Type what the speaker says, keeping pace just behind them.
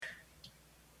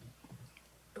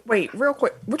Wait, real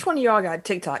quick. Which one of y'all got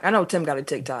TikTok? I know Tim got a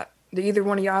TikTok. Do either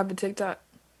one of y'all have a TikTok?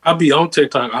 I'll be on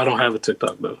TikTok. I don't have a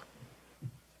TikTok though.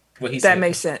 That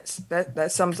makes sense.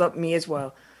 That sums up me as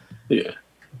well. Yeah.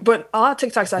 But a lot of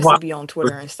TikToks I still be on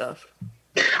Twitter and stuff.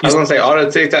 I was gonna say all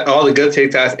the good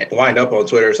TikToks wind up on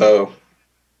Twitter. So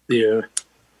yeah.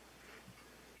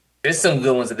 There's some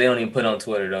good ones that they don't even put on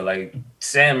Twitter though. Like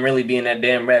Sam really be in that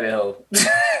damn rabbit hole.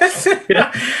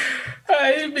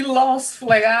 He'd be lost for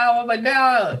like an hour, like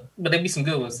now. But there'd be some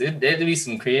good ones. There'd be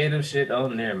some creative shit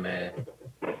on there, man.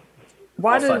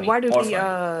 Why do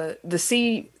the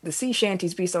sea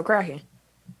shanties be so cracking?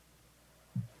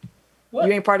 What?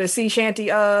 You ain't part of the sea shanty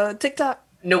TikTok?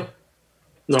 Nope.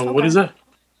 No, okay. What is that?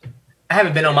 I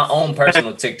haven't been on my own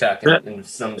personal TikTok in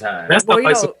some time. That's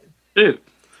shit.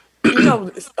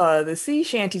 The sea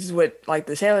shanties is what like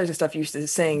the sailors and stuff used to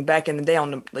sing back in the day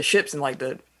on the ships and like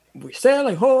we're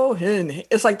sailing ho, and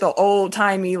it's like the old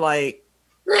timey like.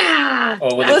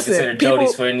 Or would they consider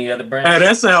Jody's for any other brand? Hey,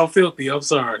 that sounds filthy. I'm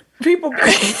sorry. People.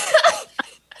 Hey,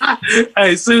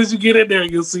 as soon as you get in there,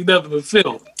 you'll see nothing but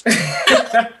filth.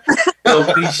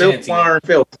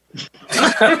 Filth.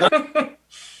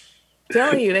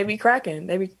 Telling you, they be cracking.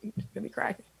 They be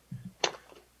cracking.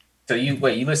 So you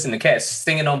listen to cats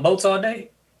singing on boats all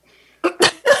day?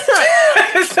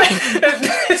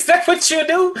 Is that what you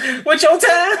do with your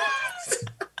time?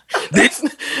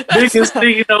 Niggas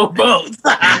singing on boats.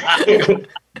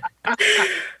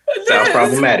 Sounds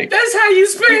problematic. That's how you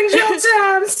spend your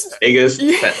time. Niggas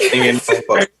singing on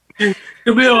boats.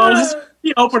 Camille,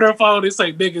 you open her phone and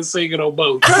say niggas singing on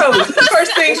boats. Bro, the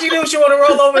first thing she do, she want to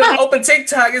roll over and open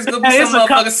TikTok is gonna be some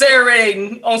motherfucker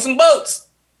serenading on some boats.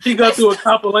 She go through a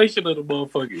compilation of the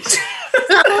motherfuckers.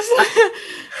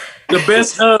 The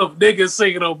best of niggas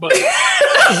singing on boats.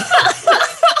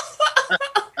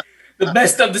 The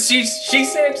best of the she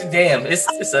said, damn, it's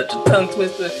such a tongue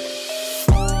twister.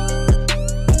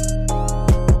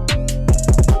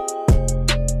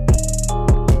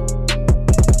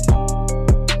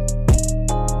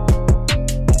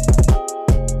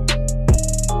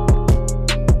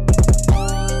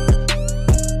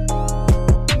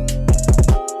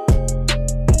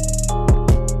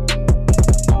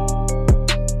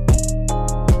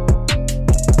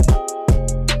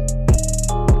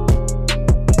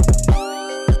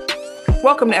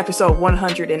 Welcome to episode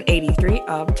 183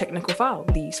 of Technical Foul,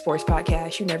 the sports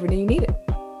podcast you never knew you needed.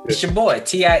 It's your boy,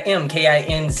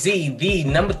 TIMKINZ, the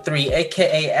number 3,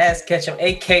 a.k.a. Ass Ketchum,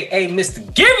 a.k.a. Mr.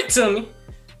 Give It To Me.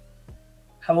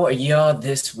 How are y'all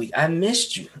this week? I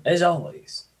missed you, as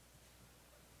always.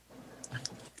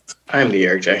 I'm the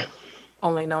Eric J.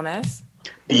 Only known as?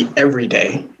 The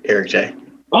everyday Eric J.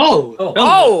 Oh,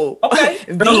 okay.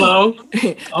 Hello.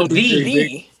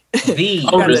 The.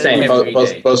 I'm just saying,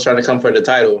 folks trying to come for the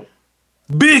title.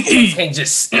 Big E. Can't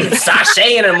just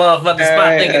sashay in a motherfucking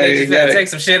spot thinking that you gotta take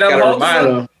some shit up.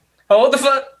 Hold the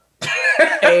fuck.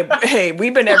 Hey,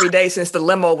 we've been every day since the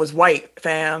limo was white,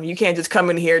 fam. You can't just come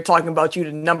in here talking about you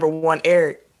the number one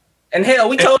Eric. And hell,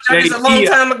 we told you this a long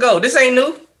time ago. This ain't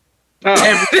new.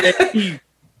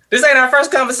 This ain't our first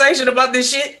conversation about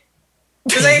this shit.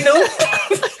 This ain't new.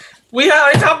 We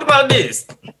already talked about this.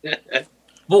 But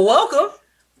welcome.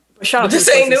 Shout out to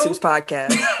the Ain't Suits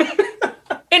podcast.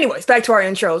 Anyways, back to our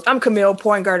intros. I'm Camille,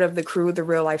 point guard of the crew, the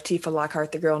real life Tifa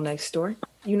Lockhart, the girl next door.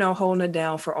 You know, holding it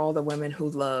down for all the women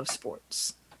who love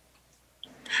sports.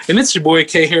 And it's your boy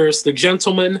K Harris, the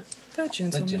gentleman. The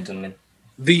gentleman.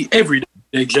 The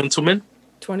everyday gentleman.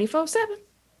 24/7.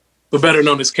 But better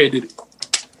known as K Diddy.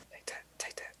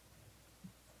 Take that.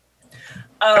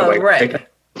 All right.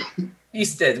 You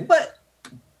said what?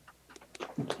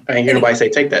 I ain't hear nobody say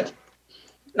take that.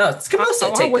 No, it's Camille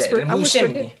said take that. I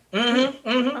whispered it.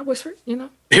 Mm-hmm. I whispered, you know.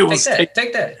 It was take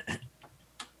that.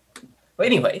 But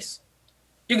anyways,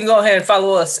 you can go ahead and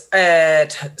follow us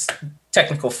at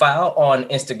Technical File on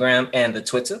Instagram and the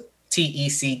Twitter.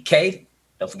 TECK.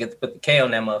 Don't forget to put the K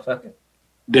on that motherfucker.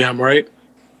 Damn right.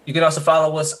 You can also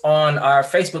follow us on our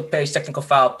Facebook page, Technical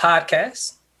File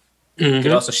Podcast. Mm-hmm. You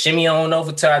can also shimmy on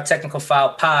over to our Technical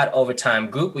File Pod Overtime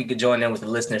group. We could join in with the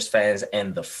listeners, fans,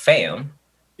 and the fam.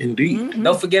 Indeed. Mm-hmm.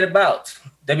 Don't forget about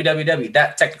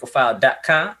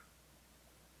www.technicalfile.com.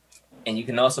 And you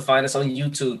can also find us on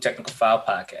YouTube, Technical File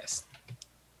Podcast.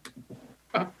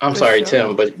 I'm sorry,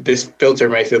 Tim, but this filter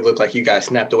makes it look like you got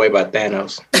snapped away by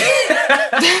Thanos.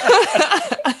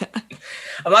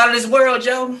 I'm out of this world,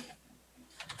 Joe.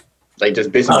 Like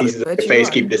just bits and pieces of your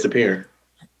face keep disappearing.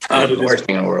 The worst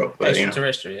thing in the world. But,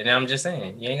 extraterrestrial. And I'm just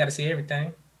saying, you ain't got to see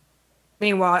everything.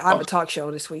 Meanwhile, I have a talk show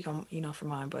this week, for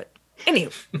mine, but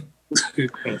anyway.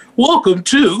 Welcome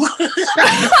to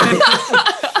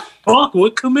Talk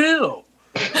with Camille.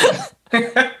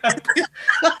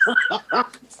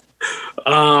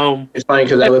 It's funny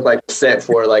because they look like a set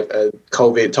for like a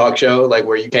COVID talk show, like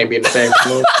where you can't be in the same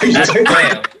room. You just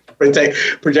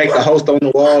project the host on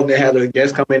the wall and then have the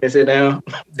guests come in and sit down.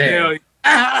 Damn.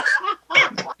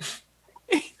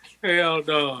 Hell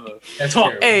no.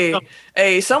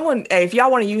 Hey, someone, if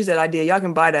y'all want to use that idea, y'all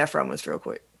can buy that from us real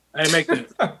quick. Hey, make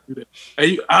that.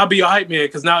 Hey, I'll be a hype man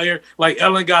because now here, like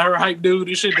Ellen got her hype dude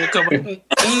and shit that come up.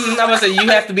 I'm gonna say you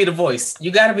have to be the voice.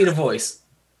 You gotta be the voice.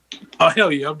 Oh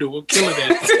hell yeah, I'm killing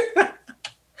that.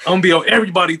 I'm gonna be on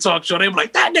everybody talk show. They be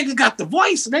like, that nigga got the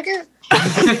voice, nigga.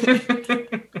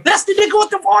 That's the nigga with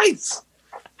the voice.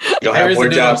 You'll have more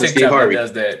jobs than Steve Harvey.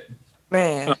 Does that.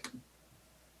 Man.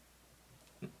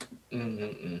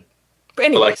 But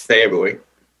anyway, I like to say every week.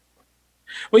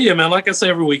 Well, yeah, man. Like I say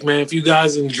every week, man. If you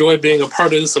guys enjoy being a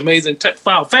part of this amazing Tech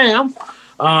File fam,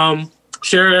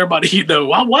 share everybody you know.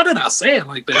 Why did I say it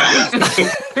like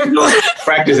that?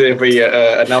 Practice it for your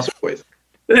announcer voice.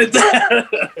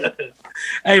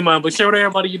 Hey, man, but share with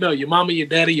everybody you know. Your mama, your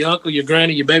daddy, your uncle, your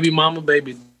granny, your baby mama,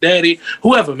 baby daddy,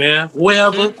 whoever, man.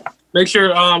 Wherever. Make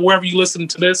sure wherever you listen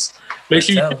to this, make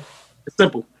sure it's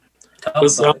simple.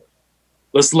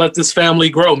 Let's let this family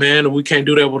grow, man, and we can't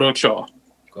do that without y'all.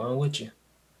 Going with you.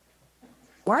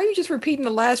 Why are you just repeating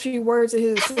the last few words of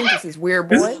his sentences, weird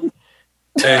boy?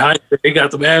 Hey, they got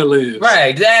them ad-libs.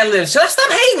 Right, the ad-libs.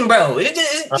 Stop hating, bro.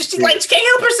 She can't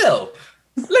help herself.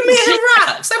 Let me hit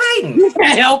rock. Stop hating. She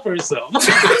can't help herself.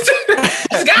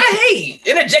 She's gotta hate.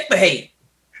 Interject the hate.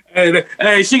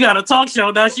 Hey, she got a talk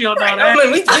show now. She don't know that.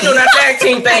 We doing that tag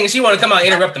team thing, and she want to come out and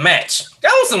interrupt the match. Go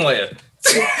somewhere.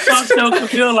 Talk show can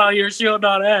feel out here. She don't know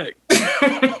how to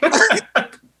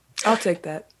act. I'll take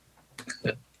that.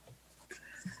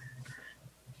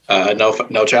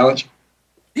 No challenge.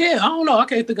 Yeah, I don't know. I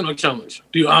can't think of no challenge.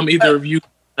 Do either of you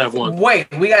have one? Wait,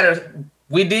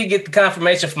 we did get the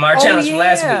confirmation from our challenge from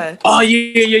last week. Oh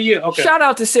yeah. Okay. Shout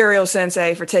out to Serial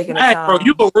Sensei for taking the time. Bro,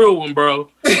 you a real one, bro.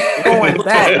 Going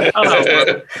back.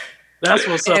 That's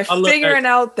what's up. And figuring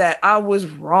out that I was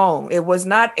wrong. It was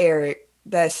not Eric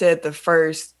that said the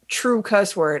first true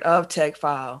cuss word of Tech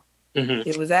File. Mm-hmm.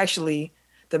 It was actually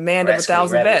the man of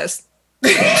 1,000 vests.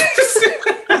 Man,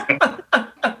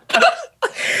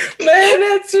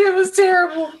 that shit was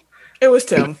terrible. It was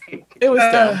Tim. It was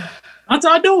Tim.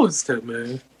 I knew it was Tim,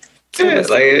 man. Yeah,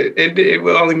 like it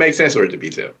will only make sense for it to be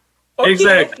Tim. Okay.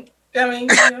 Exactly. I mean,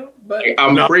 but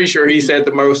I'm pretty sure he said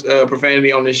the most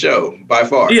profanity on this show by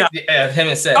far. Yeah, him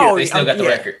and Seth. They still got the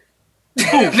record. They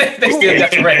still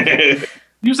got the record.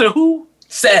 You said who?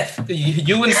 Seth.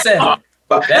 You and Seth.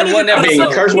 That one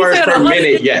episode. Curse words per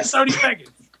minute. Yes. 30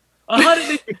 seconds.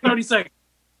 130 seconds.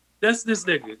 That's this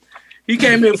nigga. He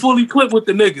came in fully clipped with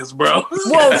the niggas, bro.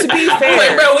 Well, to be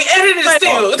fair, bro, we edited it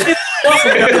still. To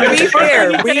be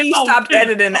fair, we stopped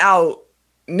editing out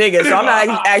niggas, so I'm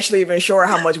not actually even sure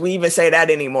how much we even say that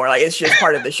anymore. Like, it's just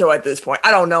part of the show at this point. I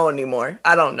don't know anymore.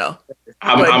 I don't know.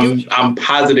 I'm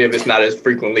positive it's not as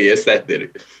frequently as Seth did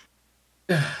it.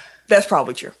 That's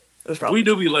probably true. We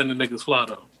do be letting the niggas fly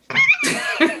though.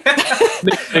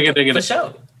 nigga. For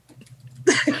sure.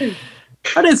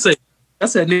 I didn't say. I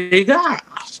said nigga.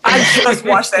 I just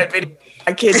watched that video.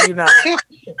 I kid you not.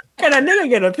 Can a nigga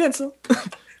get a pencil?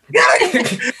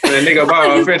 That nigga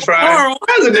borrow a French fry.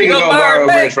 How's a nigga gonna borrow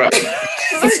a French fry?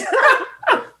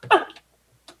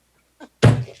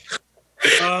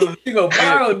 You go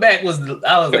borrow it back I was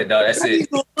like, no, that's it.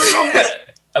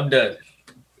 I'm done.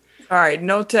 All right,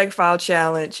 no Tech File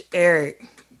challenge. Eric.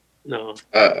 No.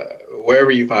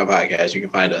 Wherever you find podcasts, you can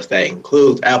find us. That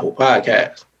includes Apple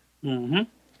Podcasts,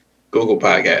 Google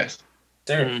Podcasts,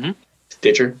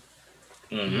 Stitcher,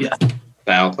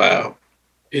 SoundCloud,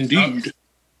 Indeed,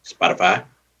 Spotify,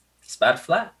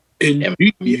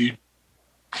 Indeed,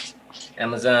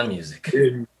 Amazon Music,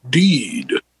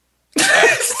 Indeed,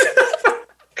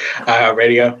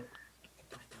 iHeartRadio,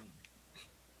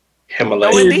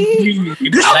 Himalaya. Indeed.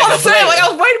 I was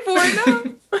waiting for it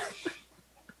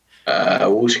now.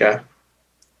 Wooshka.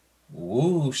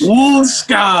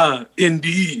 Wooshka,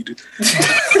 indeed.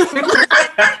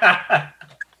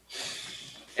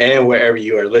 And wherever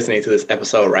you are listening to this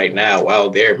episode right now, while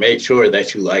there, make sure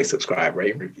that you like, subscribe,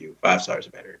 rate, and review. 5 stars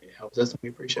or better. It helps us and we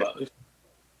appreciate it.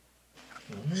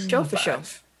 Show for show.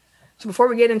 So before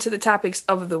we get into the topics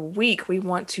of the week, we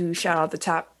want to shout out the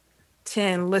top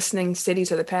 10 listening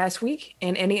cities of the past week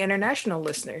and any international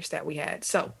listeners that we had.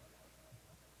 So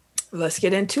let's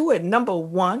get into it. Number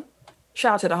 1,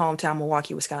 shout out to the hometown,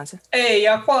 Milwaukee, Wisconsin. Hey,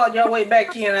 y'all clawed your way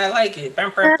back in. I like it.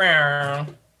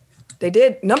 They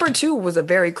did. Number 2 was a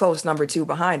very close number 2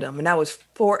 behind them, and that was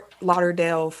Fort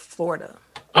Lauderdale, Florida.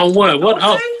 On what?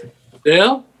 What?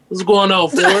 Yeah, what's going on,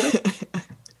 Florida?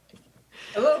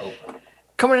 Hello.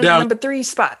 Coming in at number 3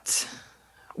 spots,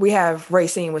 we have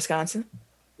Racine, Wisconsin.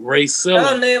 Racine.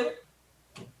 Hello, neighbor.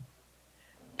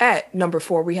 At number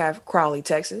 4, we have Crowley,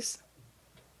 Texas.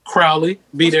 Crowley,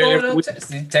 be there every week.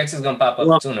 Texas gonna pop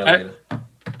up sooner or later.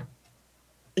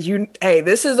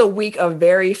 This is a week of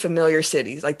very familiar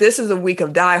cities. Like, this is a week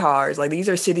of diehards. Like, these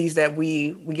are cities that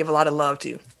we give a lot of love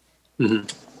to.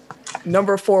 Mm-hmm.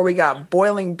 Number 4, we got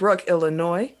Bolingbrook,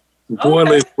 Illinois.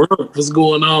 Bolingbrook, what's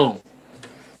going on?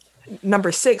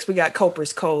 Number 6, we got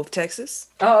Copers Cove, Texas.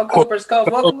 Oh, Copers Cove,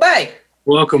 welcome back.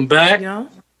 Welcome back.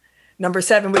 Number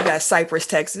 7, we got Cypress,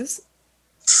 Texas.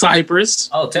 Cypress.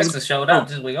 Oh, Texas showed up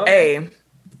this week. Hey,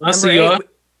 I see y'all.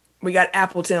 We got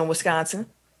Appleton, Wisconsin.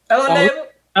 Hello, neighbor.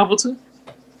 Appleton.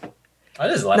 Oh,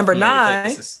 this is number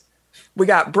 9, we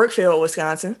got Brookfield,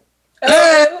 Wisconsin.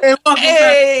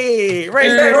 Hey,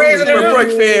 raise the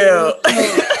Brookfield.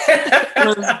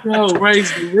 Let's go,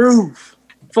 raise the roof.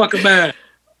 Fucking bad.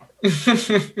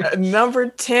 Number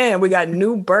 10, we got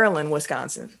New Berlin,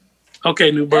 Wisconsin. Okay,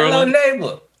 New Berlin. Hello,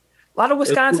 neighbor. A lot of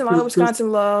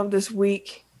Wisconsin love this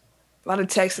week. A lot of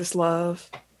Texas love.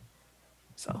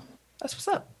 So that's what's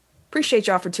up. Appreciate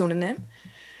y'all for tuning in.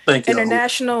 Thank you.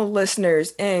 International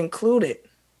listeners included.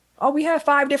 Oh, we have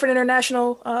 5 different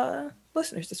international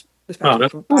listeners this past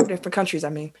week from 5 different countries. I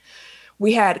mean,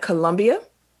 we had Colombia.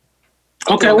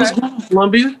 Okay, what's going on,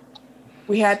 Colombia?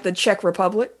 We had the Czech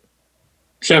Republic.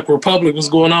 Czech Republic, what's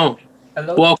going on?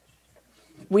 Hello. Welcome.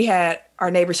 We had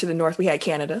our neighbors to the north. We had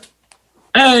Canada.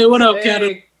 Hey, what up,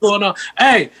 Canada? What's going on?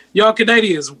 Hey, y'all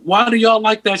Canadians, why do y'all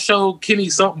like that show, Kenny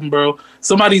something, bro?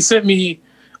 Somebody sent me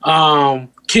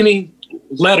Kenny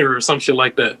Letter or some shit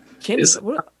like that. Kenny,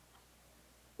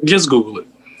 just Google it.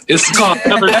 It's called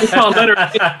Letter.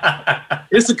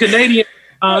 It's a Canadian,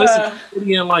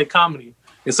 like comedy.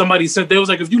 And somebody said, they was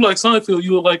like, if you like Seinfeld,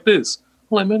 you would like this.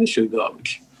 I'm like, man, this shit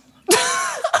garbage.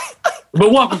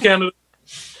 But welcome, Canada.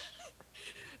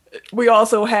 We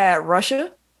also had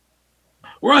Russia.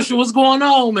 Russia, what's going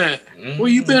on, man? Where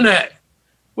you been at?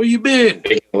 Where you been?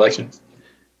 Elections.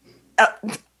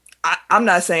 I'm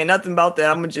not saying nothing about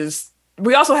that.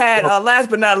 We also had, last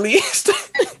but not least,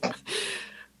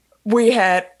 we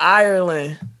had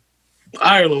Ireland.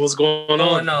 Ireland, what's going on?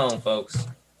 What's going on, folks?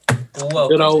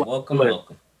 Welcome.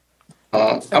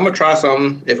 I'm gonna try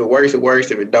something. If it works, it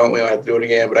works. If it don't, we don't have to do it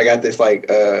again. But I got this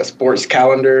sports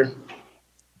calendar.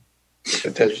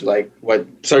 It tells you like what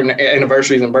certain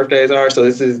anniversaries and birthdays are. So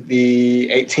this is the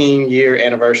 18-year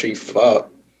anniversary of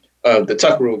the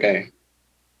Tuck Rule game.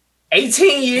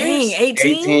 18 years? Dang,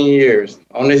 18 years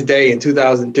on this day in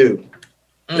 2002.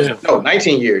 No,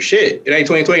 19 years. Shit, it ain't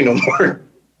 2020 no more.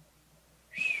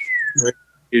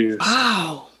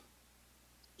 Wow.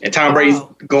 And Tom Brady's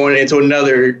going into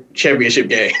another championship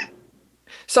game.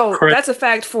 So that's a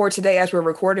fact for today as we're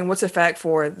recording. What's a fact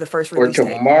for the first release For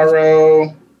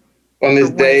tomorrow, on this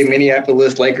day,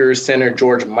 Minneapolis Lakers center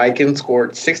George Mikan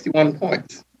scored 61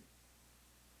 points.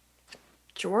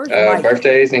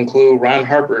 Birthdays include Ron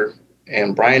Harper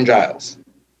and Brian Giles.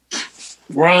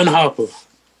 Ron Harper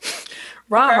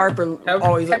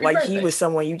always looked like he was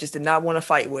someone you just did not want to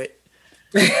fight with.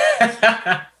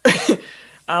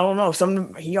 I don't know.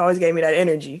 He always gave me that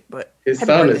energy. But his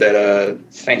son is at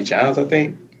St. John's, I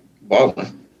think.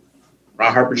 Baldwin.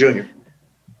 Ron Harper Jr.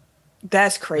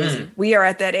 That's crazy. We are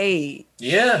at that age.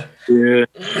 Yeah.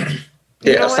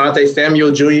 Asante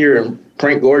Samuel Jr. and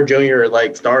Frank Gore Jr. are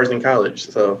like stars in college.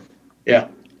 So, yeah.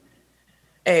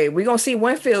 Hey, we're going to see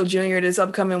Winfield Jr. this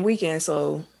upcoming weekend.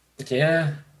 So,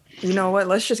 yeah. You know what?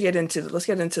 Let's get into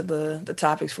the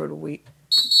topics for the week.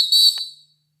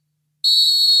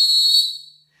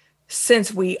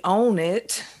 Since we own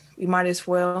it, we might as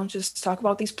well just talk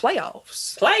about these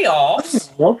playoffs.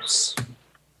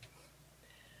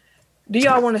 Do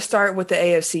y'all want to start with the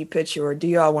AFC picture or do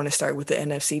y'all want to start with the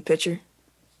NFC picture?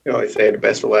 You always say the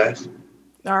best for last.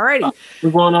 Alrighty.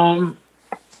 We're going on.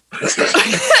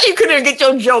 You couldn't get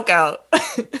your joke out.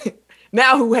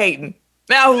 Now who hating?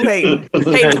 Hating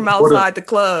from outside the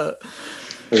club.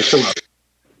 Hey, come on.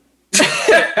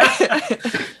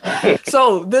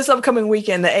 So this upcoming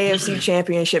weekend, the AFC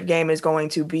Championship game is going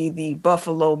to be the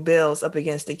Buffalo Bills up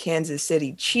against the Kansas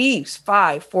City Chiefs.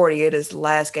 5:40. It is the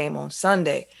last game on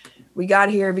Sunday. We got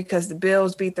here because the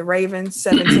Bills beat the Ravens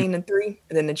 17-3,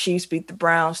 and then the Chiefs beat the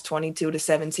Browns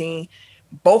 22-17.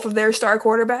 Both of their star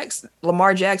quarterbacks,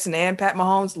 Lamar Jackson and Pat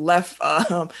Mahomes, left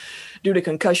due to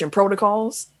concussion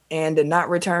protocols and did not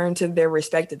return to their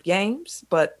respective games.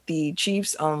 But the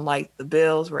Chiefs, unlike the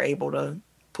Bills, were able to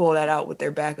pull that out with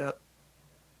their backup.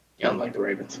 Yeah, unlike the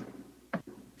Ravens.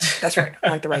 That's right.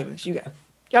 Unlike the Ravens. Y'all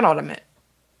know what I meant.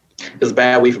 It's a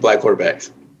bad week for black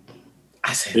quarterbacks.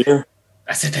 I said that.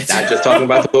 Not just talking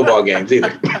about the football games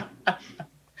either.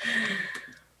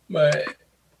 But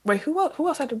wait, who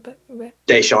else had the bet?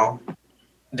 Deshaun.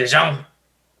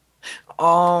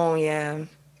 Oh yeah.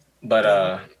 But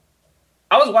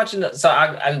I was watching. So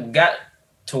I got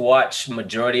to watch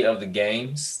majority of the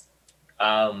games,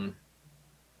 and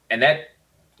that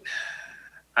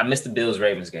I missed the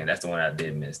Bills-Ravens game. That's the one I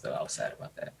did miss, though. I was sad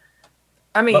about that.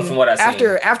 I mean, but from what I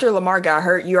seen, after Lamar got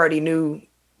hurt, you already knew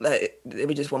that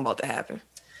it just wasn't about to happen.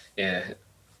 Yeah.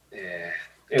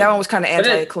 That one was kind of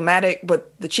anticlimactic,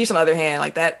 but the Chiefs, on the other hand,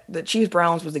 like that, the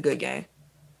Chiefs-Browns was a good game.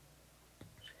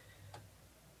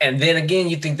 And then again,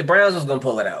 you think the Browns was gonna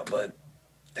pull it out, but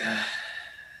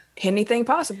anything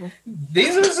possible.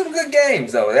 These are some good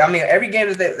games, though. I mean, every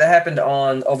game that happened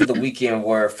over the weekend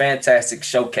were fantastic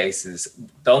showcases.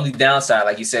 The only downside,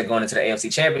 like you said, going into the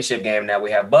AFC Championship game, now we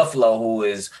have Buffalo, who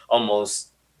is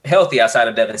almost healthy outside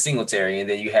of Devin Singletary, and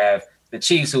then you have the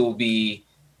Chiefs, who will be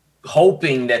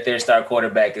hoping that their star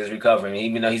quarterback is recovering,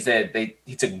 even though he said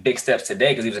he took big steps today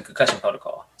because he was in concussion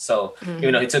protocol. So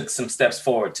even though he took some steps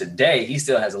forward today, he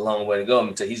still has a long way to go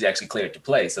until he's actually cleared to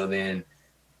play. So then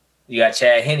you got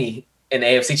Chad Henne in the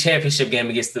AFC Championship game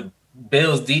against the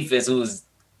Bills defense, who's...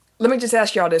 Let me just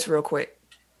ask y'all this real quick.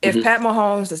 If Pat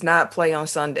Mahomes does not play on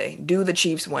Sunday, do the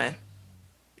Chiefs win?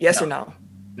 Yes or no?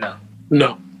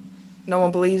 No. No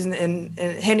one believes in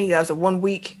Henne. That was a one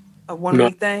week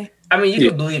thing. I mean, you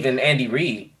could believe in Andy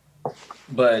Reid,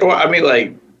 but... Well, I mean,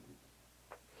 like,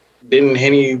 didn't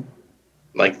Henne,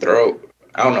 like, throw...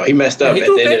 I don't know. He messed up at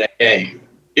the end of that game.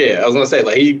 Yeah, I was going to say,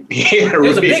 like, he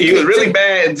was really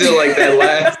bad until, like, that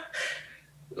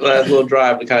last little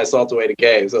drive to kind of salt away the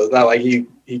game. So it's not like he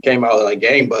came out like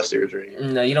game busters or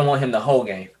anything. No, you don't want him the whole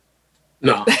game.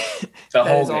 No. The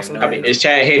whole game. I mean, it's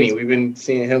Chad Henne. We've been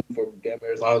seeing him for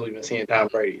as long as we've been seeing Tom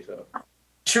Brady, so...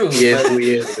 True. He is who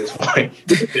he is at this point.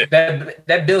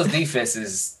 that Bills defense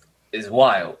is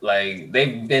wild. Like,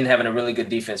 they've been having a really good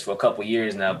defense for a couple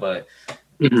years now, but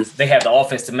they have the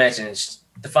offense to match, and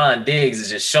Stephon Diggs is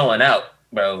just showing out,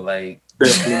 bro. Like,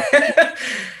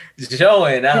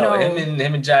 showing out.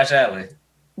 Him and Josh Allen.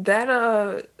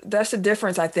 That's the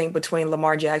difference, I think, between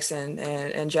Lamar Jackson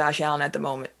and Josh Allen at the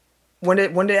moment. When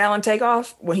did Allen take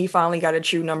off? When he finally got a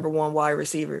true number one wide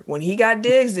receiver. When he got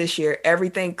Diggs this year,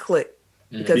 everything clicked.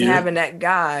 Because having that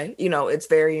guy, it's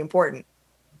very important.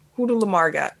 Who do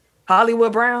Lamar got?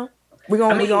 Hollywood Brown? Mark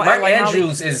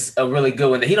Andrews is a really good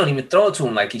one. He don't even throw it to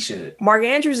him like he should. Mark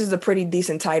Andrews is a pretty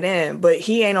decent tight end, but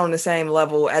he ain't on the same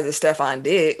level as a Stephon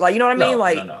Diggs. Like, you know what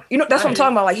I mean? No. That's what I'm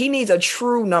talking about. Like, he needs a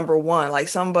true number one, like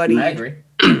somebody. I agree.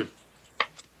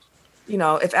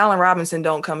 If Allen Robinson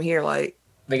don't come here, like,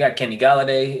 they got Kenny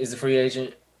Galladay is a free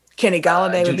agent. Kenny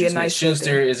Galladay would be a nice.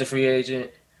 Schuster is a free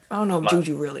agent. I don't know if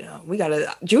Juju really.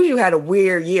 Juju had a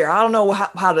weird year. I don't know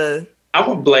how to. I'm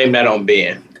gonna blame that on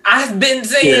Ben. I've been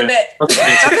saying that. I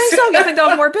think so. You think that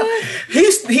was more Ben? He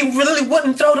really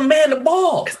wouldn't throw the man the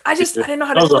ball. I didn't know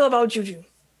how to feel about Juju.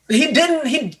 He didn't.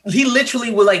 He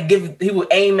literally would he would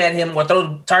aim at him or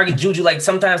target Juju like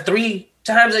sometimes 3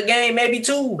 times a game, maybe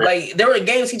 2. Like, there were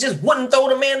games he just wouldn't throw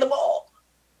the man the ball.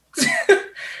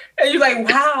 And you're like,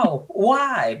 how?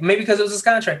 Why? Maybe because it was his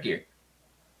contract year.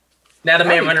 Now the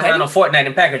man running around on Fortnite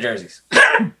in Packer jerseys.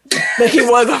 He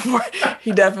was on Fortnite.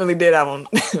 He definitely did have on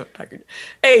Packer.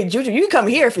 Hey, Juju, you can come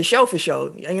here for show.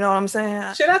 You know what I'm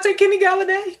saying? Should I take Kenny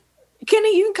Galladay?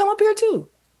 Kenny, you can come up here too.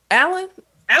 Allen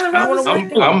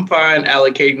Robinson. I'm fine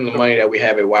allocating the money that we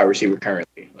have at wide receiver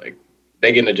currently. Like,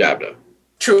 they getting the job done.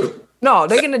 True. No,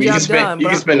 they getting the job done. You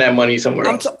can spend that money somewhere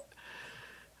else.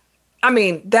 I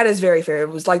mean, that is very fair. It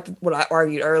was like what I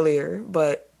argued earlier,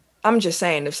 but I'm just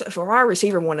saying, if a wide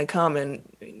receiver want to come and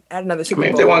add another Super Bowl,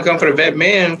 if they want to come for the vet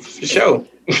man, for sure.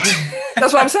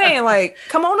 That's what I'm saying. Like,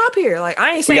 come on up here. Like,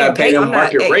 I ain't saying pay them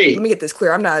market rate. Let me get this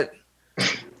clear. I'm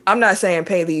not saying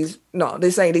pay these. No, they're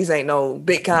saying these ain't no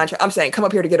big contract. I'm saying come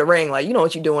up here to get a ring. Like, you know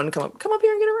what you're doing. Come up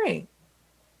here and get a ring.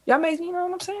 Y'all amazing. You know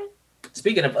what I'm saying?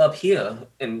 Speaking of up here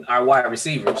in our wide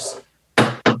receivers,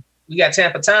 we got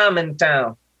Tampa Tom in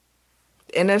town.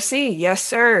 NFC, yes,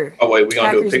 sir. Oh wait, we gonna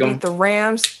Packers do pick 'em? beat the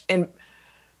Rams and.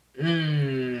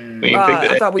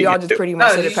 I thought we all just pretty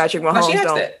much said that Patrick Mahomes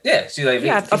don't. Yeah, she like.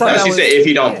 Yeah, she said if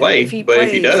he don't play, but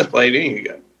if he does play, then you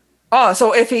got. Oh,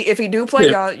 so if he do play,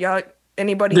 y'all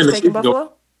anybody taking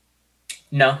Buffalo?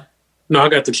 No, I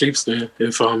got the Chiefs then.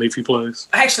 If he plays,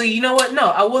 actually, you know what? No,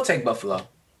 I will take Buffalo.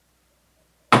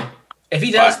 If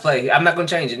he does play, I'm not gonna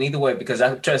change it either way because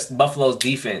I trust Buffalo's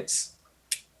defense.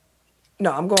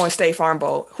 No, I'm going State Farm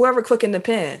Bowl. Whoever clicking the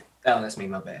pin. Oh, that's me.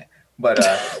 My bad. But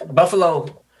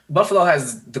Buffalo Buffalo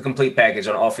has the complete package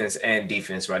on offense and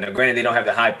defense right now. Granted, they don't have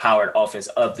the high-powered offense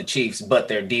of the Chiefs, but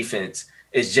their defense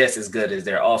is just as good as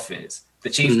their offense. The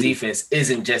Chiefs' defense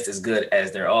isn't just as good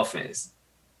as their offense.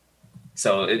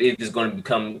 So it is going to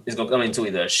come into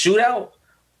either a shootout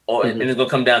or and it's going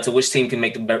to come down to which team can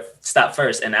make the stop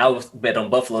first. And I would bet on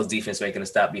Buffalo's defense making a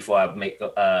stop before I make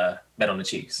bet on the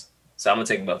Chiefs. So I'm going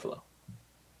to take Buffalo.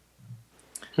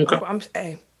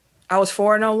 Okay. I was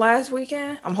 4-0 last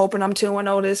weekend. I'm hoping I'm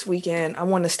 2-0 this weekend. I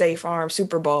won the State Farm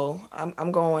Super Bowl.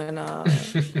 I'm going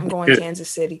Kansas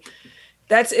City.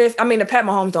 That's if Pat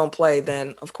Mahomes don't play,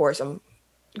 then of course I'm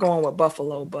going with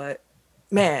Buffalo. But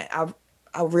man, I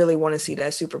really want to see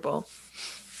that Super Bowl.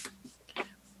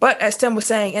 But as Tim was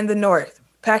saying, in the North,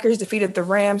 Packers defeated the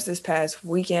Rams this past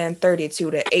weekend,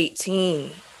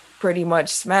 32-18. Pretty much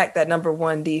smacked that number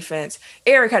one defense.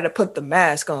 Eric had to put the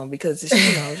mask on because it's,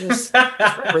 just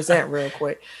represent real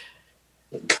quick.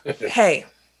 Hey.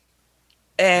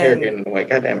 And Eric getting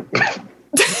goddamn.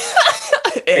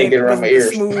 Get around my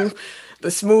ears. The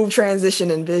smooth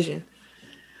transition and vision.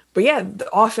 But yeah, the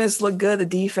offense looked good. The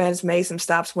defense made some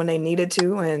stops when they needed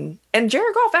to. And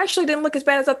Jared Goff actually didn't look as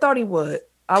bad as I thought he would.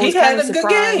 He had a good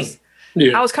game.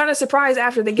 Yeah. I was kind of surprised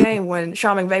after the game when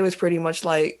Sean McVay was pretty much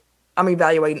like, I'm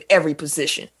evaluating every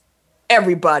position.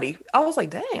 Everybody. I was like,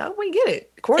 dang, we get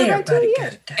it. Quarterback too?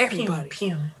 Yeah. Everybody.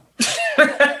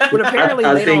 But apparently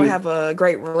they don't have a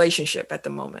great relationship at the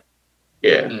moment.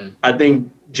 Yeah. I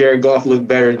think Jared Goff looked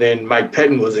better than Mike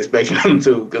Pettin was expecting him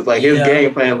to, because his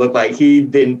game plan looked like he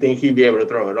didn't think he'd be able to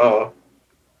throw it all.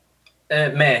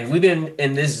 Man, we've been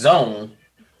in this zone,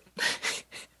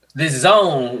 this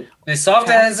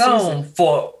soft-ass zone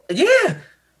for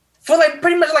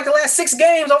pretty much the last 6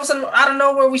 games. All of a sudden, out of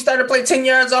nowhere, we started to play 10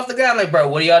 yards off the guy. Like, bro,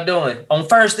 what are y'all doing? On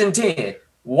 1st and 10.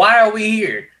 Why are we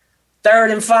here?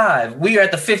 3rd and 5. We are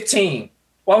at the 15.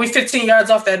 Why are we 15 yards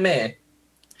off that man?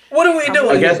 What are we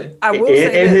doing? I guess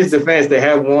in his defense, they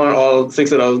have won all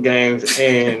 6 of those games,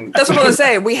 and that's what I'm gonna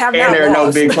say. We have not. And there are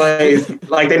lost. no big plays.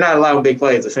 They're not allowing big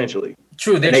plays essentially.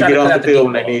 True, they get off the field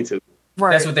when they need to.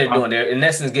 Right. That's what they're doing. They're in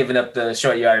essence giving up the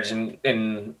short yardage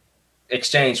in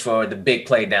exchange for the big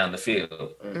play down the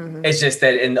field. Mm-hmm. It's just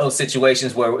that in those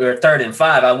situations where we're 3rd and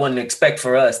 5, I wouldn't expect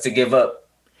for us to give up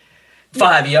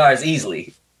 5 yards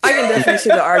easily. I can definitely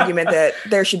see the argument that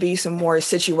there should be some more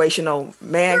situational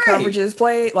man coverages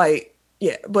played.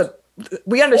 But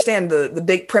we understand the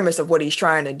big premise of what he's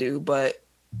trying to do, but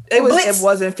it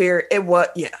wasn't fair. It was.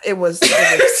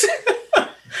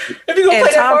 If you gonna play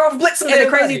that far off blitz, and the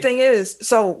crazy thing is,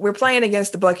 so we're playing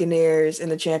against the Buccaneers in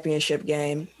the championship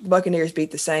game. The Buccaneers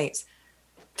beat the Saints.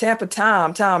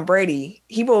 Tom Brady,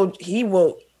 he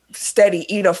will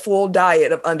steady eat a full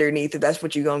diet of underneath if that's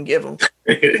what you're gonna give him.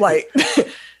 He'll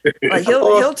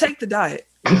take the diet.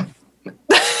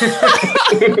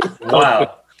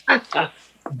 Wow.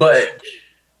 But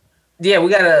yeah,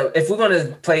 if we're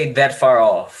gonna play that far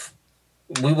off,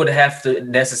 we would have to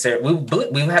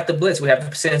we have to blitz. We have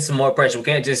to send some more pressure. We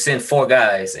can't just send 4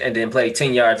 guys and then play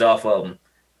 10 yards off of them.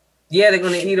 Yeah, they're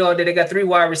gonna eat all day. They got 3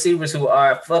 wide receivers who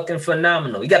are fucking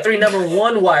phenomenal. You got 3 number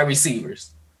 1 wide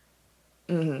receivers.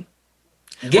 Mm-hmm.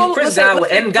 Give Chris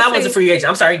Godwin, and Godwin's a free agent.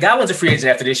 I'm sorry, Godwin's a free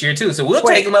agent after this year too. So we'll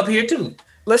take him up here too.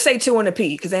 Let's say 2 and a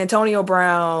P, because Antonio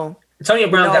Brown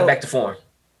got back to form.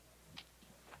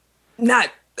 Not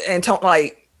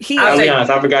Antonio, I'll be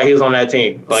honest, I forgot he was on that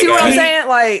team. See what I'm saying?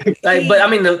 But I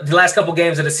mean, the last couple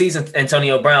games of the season,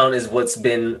 Antonio Brown is what's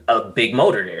been a big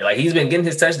motor there. He's been getting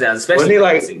his touchdowns, especially.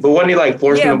 Wasn't he forcing the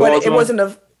ball? Yeah, but it wasn't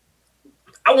a.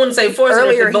 I wouldn't say forcing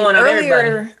it going on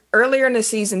everybody. Earlier in the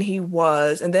season, he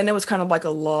was, and then it was kind of like a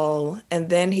lull, and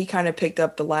then he kind of picked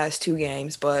up the last 2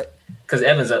 games, but because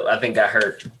Evans, I think, got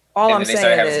hurt. All I'm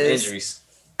saying is, injuries.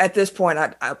 At this point,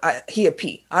 he a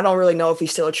P. I don't really know if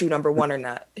he's still a true number 1 or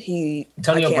not.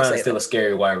 Antonio Brown is still a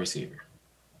scary wide receiver,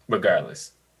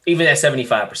 regardless, even at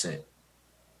 75%.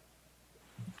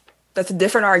 That's a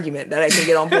different argument that I can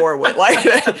get on board with. All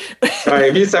right,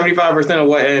 if he's 75% of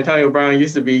what Antonio Brown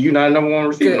used to be, you're not a number 1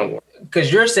 receiver no more.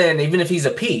 Because you're saying even if he's a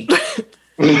P,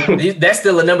 that's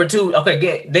still a number 2.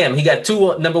 Okay, damn, he got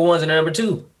 2 number 1s and a number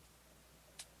 2.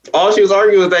 All she was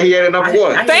arguing was that he had a number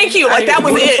 1. Thank you. That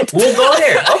was it. We'll go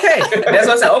there. Okay, that's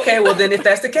what I said. Okay, well then, if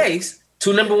that's the case,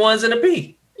 2 number 1s and a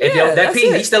P. If that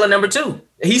P, he's still a number 2.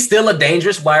 He's still a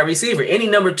dangerous wide receiver. Any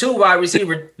number 2 wide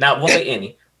receiver, won't say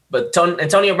any, but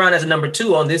Antonio Brown as a number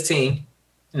 2 on this team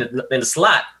in the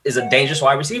slot is a dangerous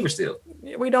wide receiver still.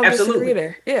 We don't disagree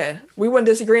there. Yeah, we wouldn't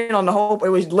disagree on the whole. It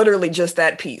was literally just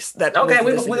that piece. We're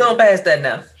gonna pass that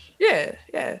now. Yeah.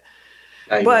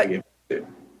 But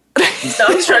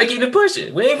I'm just trying to keep it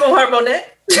pushing. We ain't gonna harp on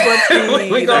that.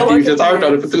 we gonna. You just harped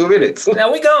on it for 2 minutes.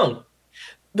 Now we gone.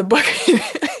 The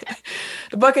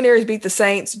Buccaneers beat the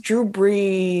Saints. Drew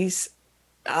Brees,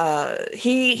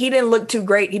 he didn't look too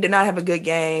great. He did not have a good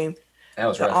game. That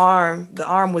was rough. The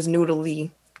arm was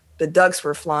noodly. The ducks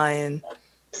were flying.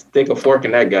 Stick a fork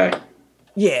in that guy.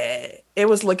 Yeah, it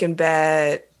was looking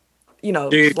bad,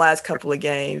 last couple of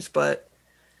games, but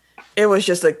it was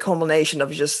just a culmination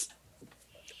of just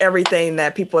everything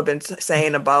that people have been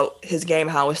saying about his game,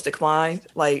 how it's declined.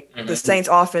 Like the Saints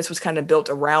offense was kind of built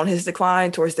around his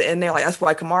decline towards the end there. Like that's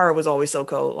why Kamara was always so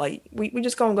cold. Like we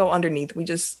just gonna go underneath. We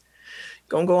just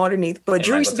gonna go underneath. But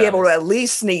Drew used to be able to at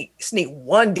least sneak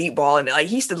one deep ball, and like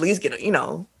he used to at least get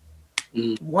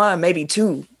one, maybe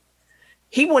two.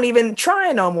 He wasn't even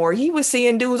trying no more. He was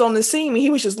seeing dudes on the seam, and he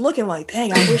was just looking like,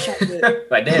 "Dang, I wish I could."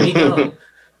 Like, damn, he gone.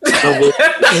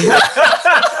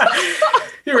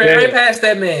 He ran right past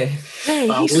that man.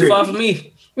 Dang, he's too far from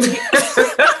me.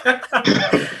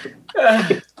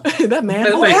 That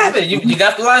man. What happened? You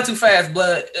got the line too fast,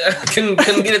 blood. Couldn't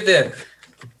get it there.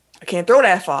 I can't throw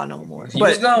that far no more. He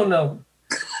was gone though.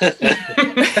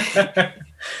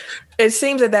 It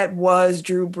seems that was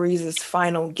Drew Brees'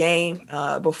 final game.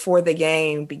 Before the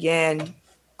game began,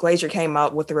 Glazer came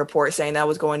out with the report saying that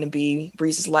was going to be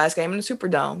Brees' last game in the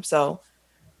Superdome. So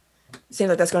it seems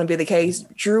like that's going to be the case.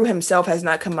 Drew himself has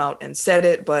not come out and said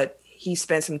it, but he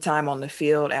spent some time on the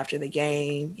field after the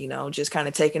game, just kind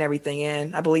of taking everything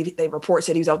in. I believe the report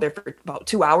said he was out there for about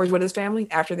 2 hours with his family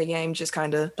after the game, just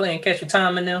kind of playing catch with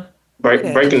time in there.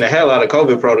 Breaking the hell out of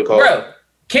COVID protocol. Bro.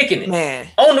 Kicking it, man,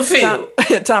 on the field.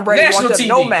 Tom Brady National walked up, TV.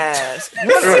 no mask.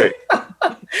 Right.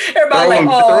 Everybody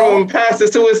throwing passes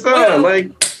to his son. Like,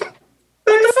 what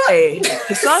the fuck? Hey,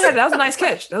 his son that was a nice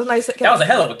catch. That was a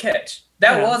hell of a catch.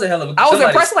 That was a hell of a catch. I was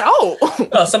impressed.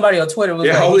 Like, somebody on Twitter was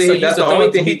that's the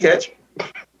only thing he catch.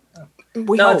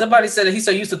 Somebody said that he's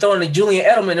so used to throwing to Julian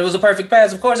Edelman. It was a perfect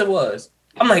pass. Of course it was.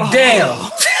 I'm like, damn.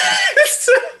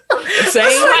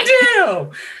 Same. Like, damn.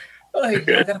 Like,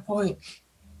 I got a point.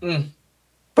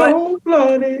 But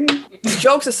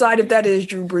jokes aside, if that is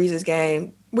Drew Brees'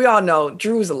 game, we all know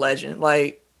Drew's a legend.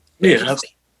 Like,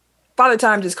 Father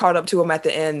Time just caught up to him at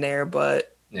the end there,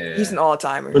 but he's an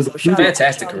all-timer. So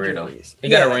fantastic career, though. He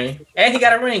got a ring. And he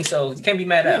got a ring, so you can't be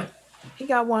mad at him. He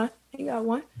got one.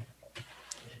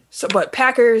 So, but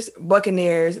Packers,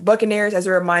 Buccaneers, as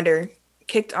a reminder,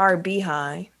 kicked our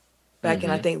behind back in,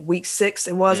 I think, week 6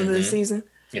 it was of the season.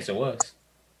 Yes, it was.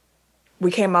 We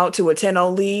came out to a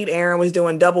 10-0 lead. Aaron was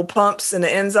doing double pumps in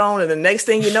the end zone, and the next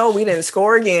thing you know, we didn't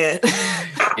score again.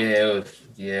 And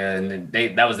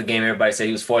that was the game everybody said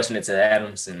he was forcing it to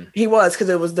Adams, and he was, because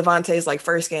it was Devontae's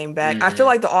first game back. I feel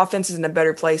like the offense is in a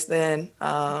better place than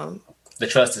the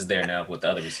trust is there now with the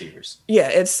other receivers. Yeah,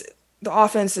 the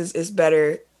offense is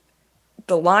better.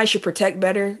 The line should protect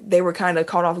better. They were kind of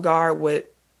caught off guard with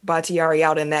Bakhtiari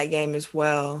out in that game as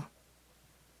well,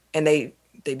 and they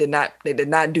did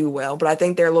not do well, but I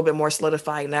think they're a little bit more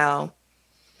solidified now.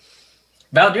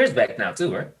 Valdier's back now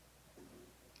too, right?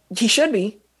 He should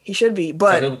be,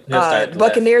 but the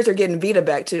Buccaneers are getting Vita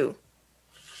back too.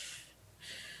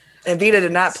 And Vita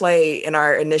did not play in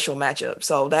our initial matchup,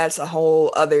 so that's a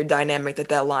whole other dynamic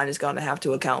that line is going to have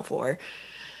to account for.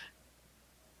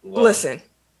 Whoa. Listen.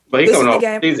 But he's coming off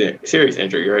season serious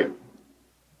injury, right?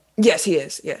 Yes, he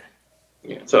is, yeah.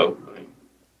 Yeah, so.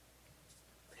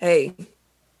 Hey.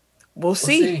 We'll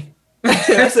see.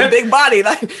 That's a big body.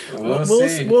 We'll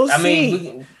see. I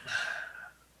mean,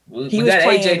 we got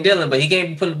AJ Dillon, but he can't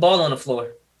be putting the ball on the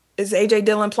floor. Is AJ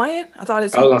Dillon playing? I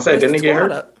was gonna say, didn't he get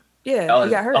hurt? Up. Yeah,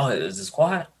 he got hurt. Oh, is this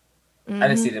squad? I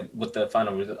didn't see what the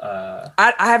final.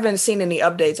 I haven't seen any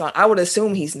updates on. I would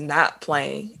assume he's not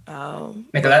playing.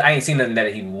 Because I ain't seen nothing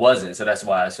that he wasn't, so that's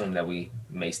why I assume that we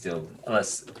may still,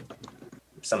 unless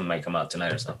something might come out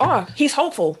tonight or something. Oh, he's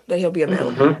hopeful that he'll be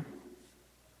available.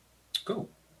 Cool.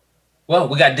 Well,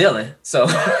 we got Dillon, so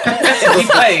he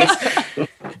plays.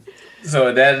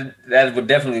 So that would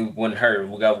definitely wouldn't hurt.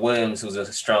 We got Williams, who's a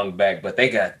strong back, but they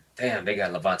got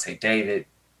Levante David.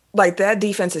 Like, that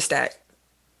defense is stacked.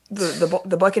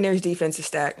 The Buccaneers defense is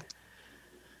stacked.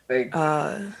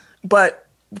 But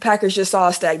the Packers just saw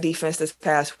a stacked defense this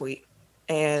past week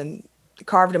and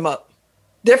carved them up.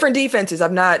 Different defenses.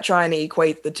 I'm not trying to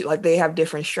equate the two. Like, they have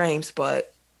different strengths, but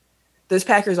this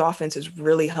Packers offense is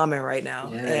really humming right now.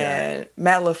 Yeah. And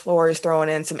Matt LaFleur is throwing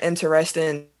in some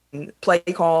interesting play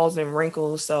calls and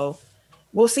wrinkles. So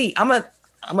we'll see. I'm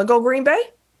gonna go Green Bay.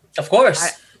 Of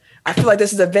course. I feel like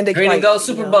this is a vindication. Green and gold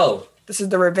Super Bowl. This is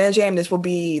the revenge game. This will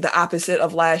be the opposite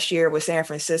of last year with San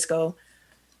Francisco.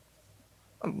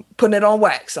 I'm putting it on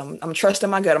wax. I'm trusting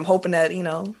my gut. I'm hoping that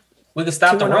we can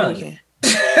stop the run.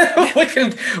 we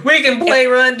can play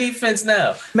run defense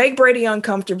now. Make Brady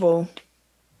uncomfortable.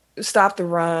 Stop the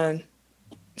run.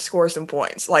 Score some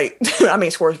points. Like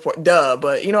score some points. Duh,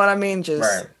 but you know what I mean.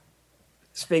 Just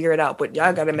figure it out. But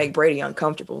y'all got to make Brady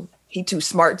uncomfortable. He too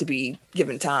smart to be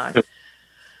given time.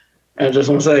 I just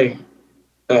want to say,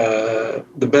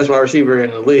 the best wide receiver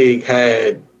in the league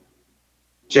had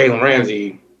Jalen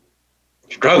Ramsey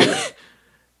struggling.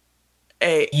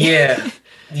 Hey. Yeah,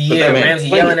 Ramsey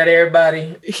yelling at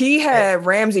everybody. He had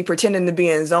Ramsey pretending to be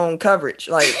in zone coverage.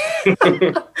 Like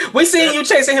we seen you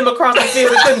chasing him across the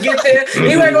field. We couldn't get there.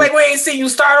 He was like, we ain't see you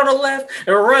start on the left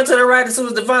and run to the right as soon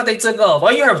as Devontae took off.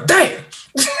 All you heard was, damn.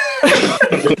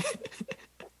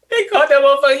 He caught that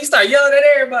motherfucker. He started yelling at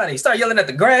everybody. He started yelling at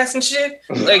the grass and shit.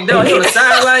 Like, no, he on the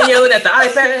sideline yelling at the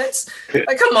iPads.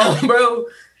 Like, come on, bro.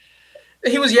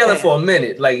 He was yelling for a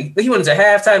minute. Like, he went into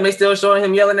halftime. They still showing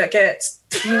him yelling at cats.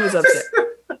 He was upset.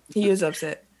 He was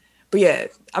upset. But yeah,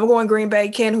 I'm going Green Bay.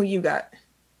 Ken, who you got?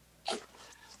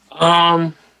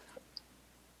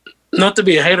 Not to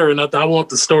be a hater or nothing. I want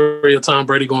the story of Tom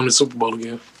Brady going to the Super Bowl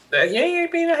again. You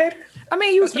ain't being a hater. I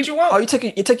mean, you want. Oh, you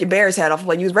took your Bears hat off.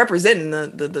 Like you was representing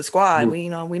the squad. We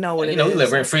know what it is. You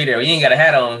live rent free there. You ain't got a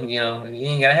hat on. You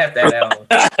ain't got to have that on.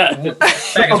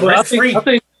 I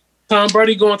think Tom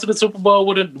Brady going to the Super Bowl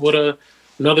with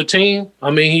another team.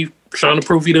 I mean, he trying to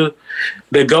prove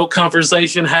the GOAT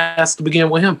conversation has to begin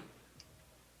with him.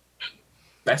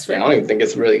 That's fair. I don't even think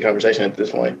it's really a conversation at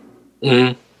this point.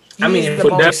 Mm-hmm. I mean,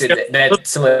 that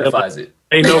solidifies it.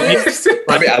 Ain't no.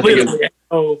 I think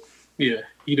yeah,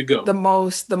 he to go. The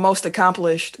most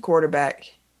accomplished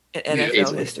quarterback in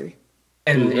NFL history.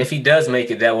 And if he does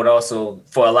make it, that would also,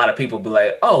 for a lot of people, be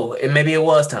like, oh, maybe it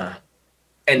was time.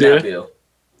 And not Bill.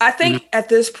 I think at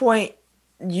this point,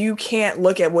 you can't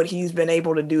look at what he's been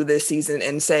able to do this season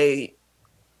and say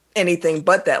anything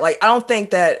but that. Like, I don't think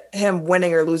that him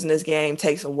winning or losing this game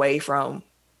takes away from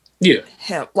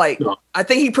him. Like, I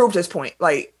think he proved his point.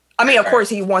 Like, I mean, of course,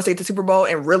 he wants to get the Super Bowl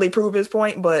and really prove his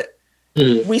point, but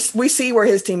we see where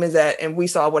his team is at, and we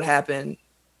saw what happened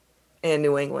in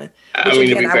New England. Which,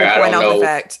 again, I would point out the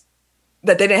fact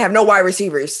that they didn't have no wide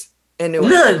receivers in New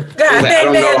England. I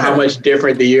don't know how much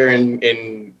different the year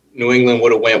in New England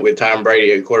would have went with Tom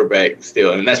Brady at quarterback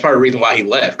still. And that's part of the reason why he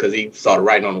left, because he saw the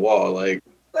writing on the wall. Like,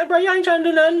 bro, y'all ain't trying to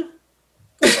do nothing.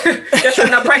 Y'all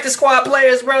trying to practice squad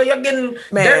players, bro. Y'all getting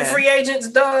dirt free agents,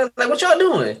 dog. Like, what y'all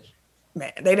doing?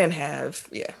 Man, they didn't have,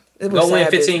 It was go win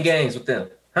 15 games with them.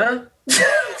 Huh?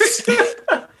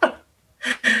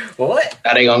 What?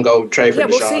 Now they gonna go trade for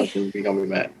Deshaun and we gonna be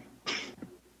mad.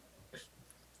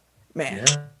 Man.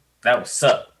 Yeah, that would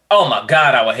suck. Oh my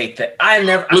God, I would hate that. I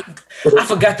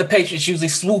forgot the Patriots usually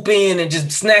swoop in and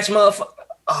just snatch motherfucker.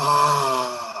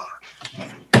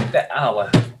 That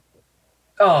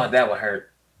would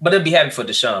hurt. But I'd be happy for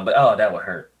Deshaun, but that would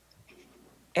hurt.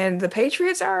 And the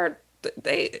Patriots are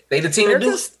they the team to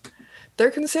do.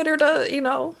 They're considered a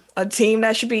team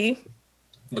that should be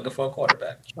looking for a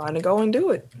quarterback, trying to go and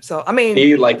do it. So I mean,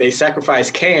 they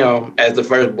sacrificed Cam as the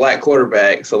first black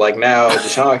quarterback. So like now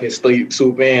Deshaun can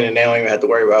swoop in, and they don't even have to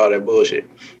worry about all that bullshit.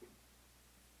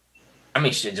 I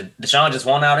mean, shit, Deshaun just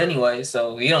won out anyway,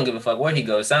 so he don't give a fuck where he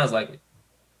goes. Sounds like it.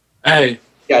 Hey,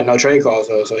 he got no trade calls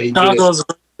though, so he. Chicago's a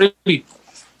great city.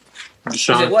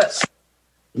 Deshaun, what?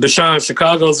 Deshaun,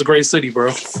 Chicago's a great city,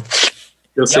 bro.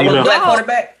 Y'all want a black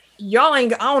quarterback? Y'all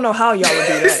ain't. I don't know how y'all would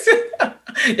do that.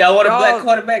 Y'all want a black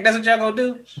quarterback? That's what y'all gonna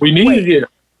do? We need it.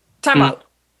 Time out.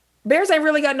 Bears ain't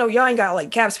really got y'all ain't got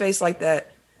like cap space like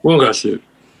that. We don't got shit.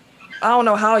 I don't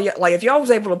know how if y'all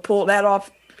was able to pull that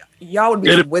off, y'all would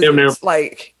be wizards.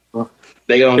 Like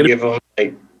they gonna give them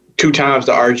like 2 times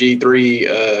the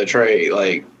RG3 trade,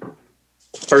 like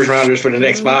first rounders for the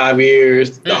next 5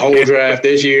 years, the whole draft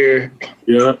this year.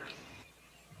 Yeah,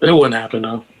 it wouldn't happen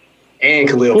though. And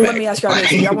Khalil Mack. Let me ask y'all this: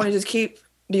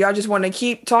 do y'all just want to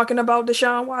keep talking about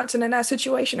Deshaun Watson in that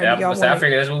situation? Or I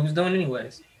figured that's what he was doing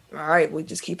anyways. All right, we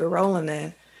just keep it rolling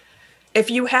then.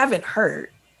 If you haven't heard,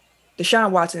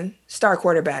 Deshaun Watson, star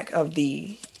quarterback of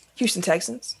the Houston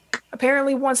Texans,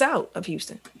 apparently wants out of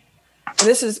Houston. And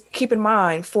this is, keep in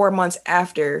mind, 4 months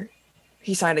after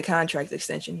he signed a contract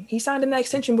extension. He signed an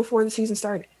extension before the season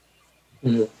started.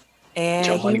 Mm-hmm.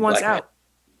 And he wants out.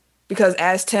 Because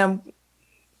as Tim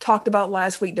talked about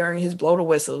last week during his blow the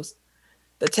whistles,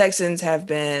 the Texans have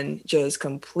been just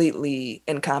completely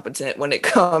incompetent when it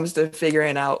comes to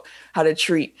figuring out how to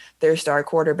treat their star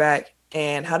quarterback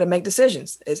and how to make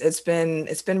decisions. It's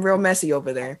been real messy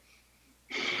over there.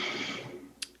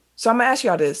 So I'm gonna ask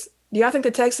y'all this: do y'all think the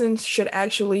Texans should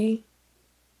actually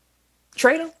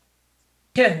trade him?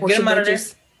 Yeah, get him out of there.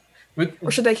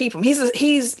 Or should they keep him?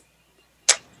 He's.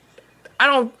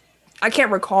 I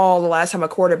can't recall the last time a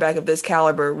quarterback of this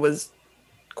caliber was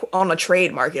on a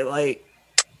trade market. Like,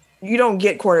 you don't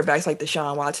get quarterbacks like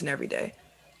Deshaun Watson every day.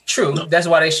 True. That's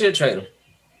why they should trade him.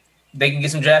 They can get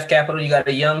some draft capital. You got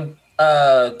a young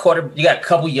you got a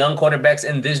couple young quarterbacks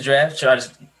in this draft. Try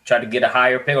to get a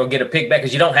higher pick or get a pick back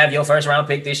because you don't have your first round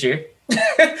pick this year.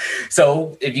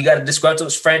 So if you got a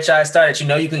disgruntled franchise star that you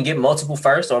know you can get multiple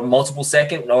first or multiple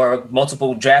second or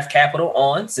multiple draft capital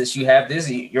on, since you have this,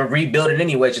 you're rebuilding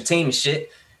anyway. Your team is shit.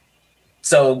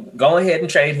 So go ahead and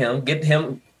trade him. Get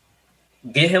him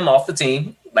off the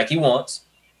team like he wants.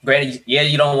 Granted, yeah,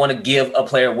 you don't want to give a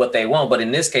player what they want, but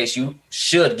in this case, you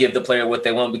should give the player what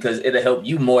they want because it'll help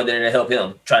you more than it'll help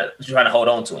him. Try to hold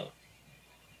on to him.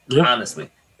 Yeah. Honestly.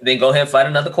 Then go ahead and find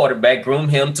another quarterback, groom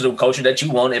him to the culture that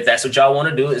you want. If that's what y'all want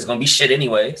to do, it's going to be shit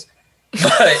anyways.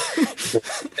 But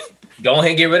go ahead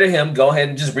and get rid of him. Go ahead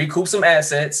and just recoup some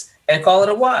assets and call it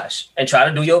a wash and try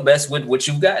to do your best with what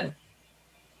you've gotten.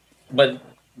 But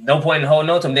no point in holding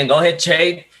on to him. Then go ahead and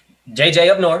trade JJ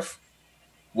up north.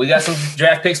 We got some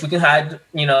draft picks we can hide,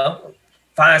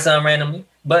 find some randomly.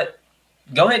 But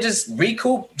go ahead and just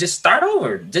recoup, just start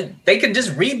over. They can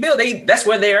just rebuild. That's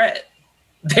where they're at.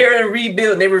 They're in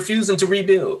rebuild. They're refusing to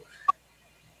rebuild.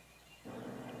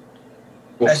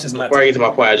 Well, that's just before I get to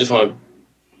my point,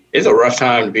 it's a rough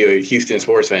time to be a Houston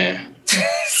sports fan.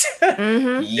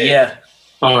 Mm-hmm. Yeah.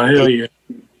 Oh, hell yeah.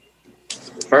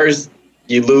 First,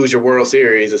 you lose your World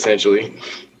Series, essentially.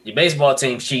 Your baseball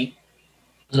team cheat.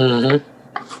 Mm-hmm.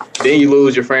 Then you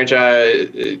lose your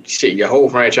franchise, your whole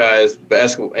franchise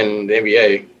basketball and the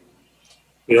NBA.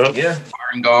 Yeah.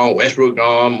 Harden gone, Westbrook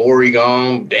gone, Morey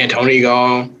gone, D'Antoni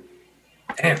gone.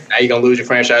 Damn. Now you're going to lose your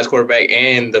franchise quarterback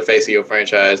and the face of your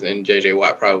franchise and J.J.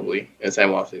 Watt probably in the same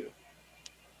offseason.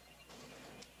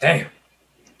 Damn.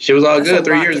 Shit was all good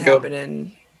 3 years ago.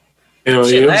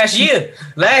 Shit,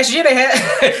 last year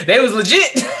they was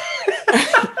legit.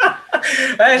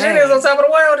 Last year they was on top of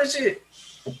the world and shit.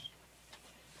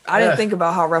 I didn't think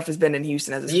about how rough it's been in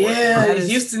Houston as a sport. Yeah,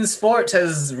 Houston sports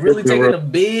has really taken a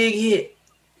big hit.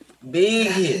 Big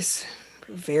hit.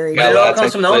 Very good. It all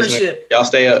comes from the ownership. Y'all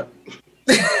stay up.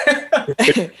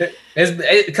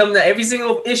 Every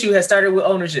single issue has started with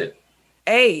ownership.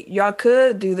 Hey, y'all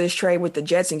could do this trade with the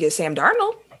Jets and get Sam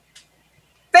Darnold.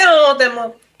 They don't want that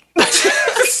much.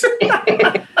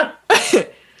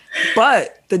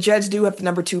 But the Jets do have the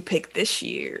number 2 pick this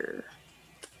year.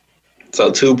 So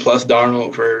 2 plus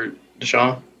Darnold for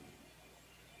Deshaun?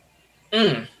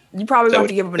 You probably won't have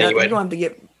to give him another. You don't have to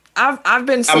get. I've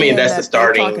been saying that's the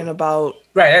starting. Talking about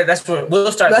right. That's what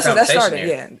we'll start. That's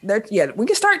starting. Yeah, we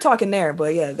can start talking there.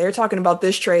 But yeah, they're talking about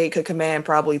this trade could command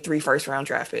probably 3 first-round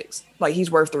draft picks. Like he's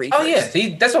worth 3. Oh yeah,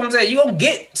 that's what I'm saying. You gonna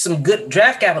get some good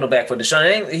draft capital back for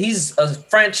Deshaun. He's a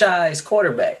franchise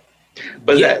quarterback.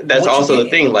 But that's also the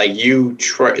thing. Like you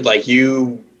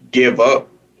give up.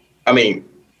 I mean,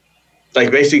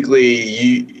 like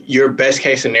basically, your best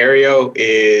case scenario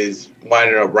is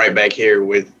winding up right back here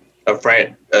with a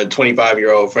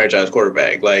 25-year-old franchise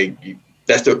quarterback. Like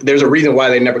there's a reason why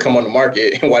they never come on the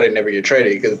market and why they never get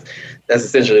traded because that's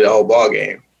essentially the whole ball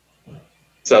game.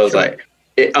 So it's like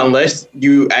unless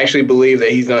you actually believe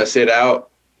that he's going to sit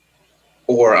out,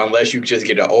 or unless you just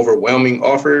get an overwhelming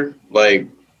offer, like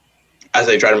I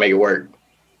say, try to make it work.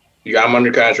 You got him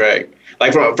under contract.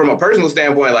 Like from a personal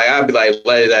standpoint, like I'd be like,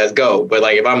 let his ass go. But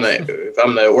like if I'm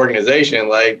the organization,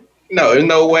 like no, there's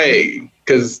no way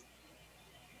because.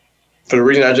 For the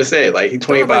reason I just said, like he's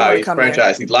 25, he's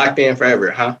franchise, he's locked in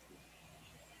forever, huh?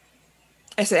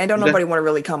 I said, don't nobody want to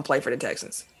really come play for the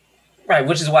Texans. Right,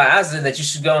 which is why I said that you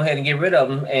should go ahead and get rid of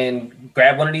them and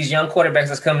grab one of these young quarterbacks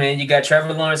that's coming in. You got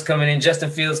Trevor Lawrence coming in, Justin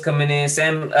Fields coming in,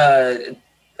 Sam,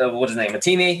 what's his name,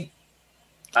 Matine?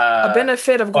 A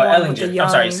benefit of going with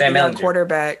the Sam young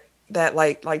quarterback that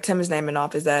like Tim is naming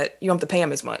off is that you don't have to pay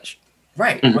him as much.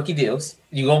 Right, rookie deals.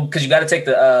 Because you got to take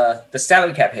the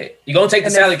salary cap hit. You're going to take the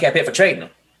salary cap hit for trading them.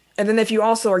 And then if you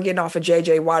also are getting off of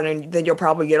J.J. Watt, then you'll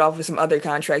probably get off of some other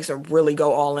contracts and really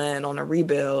go all in on a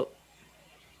rebuild.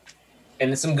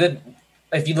 And some good,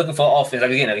 if you're looking for offense,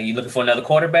 like again, if you're looking for another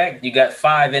quarterback, you got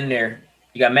 5 in there.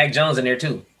 You got Mac Jones in there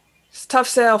too. It's a tough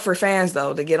sell for fans,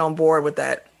 though, to get on board with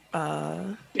that.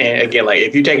 And again, like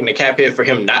if you're taking the cap hit for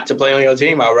him not to play on your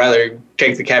team, I'd rather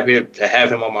take the cap hit to have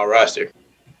him on my roster.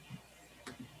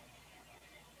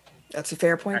 That's a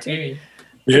fair point, too.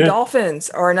 Yeah. The Dolphins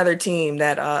are another team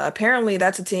that apparently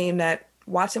that's a team that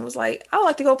Watson was like, I'd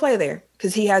like to go play there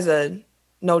because he has a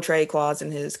no trade clause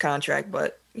in his contract,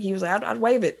 but he was like, I'd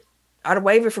waive it. I'd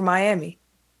waive it for Miami.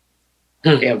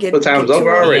 Damn, the time's over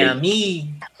already.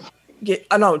 Miami.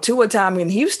 Tua time in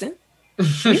Houston.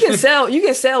 You can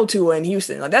sell Tua in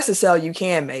Houston. Like that's a sell you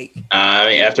can make. I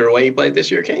mean, after the way he played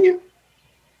this year, can you?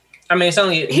 I mean, it's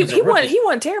only he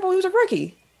wasn't terrible. He was a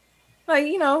rookie. Like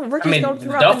rookies go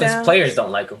through. The Dolphins players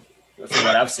don't like him. From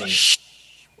what I've seen.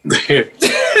 They're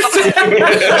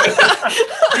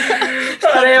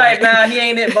like, nah, he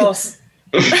ain't it, boss.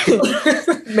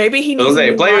 Maybe he needs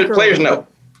players know.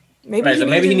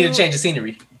 Maybe he need to change the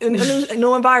scenery. A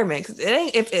new environment. Cause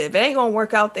if it ain't gonna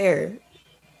work out there.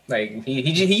 Like he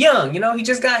young, he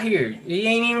just got here. He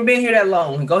ain't even been here that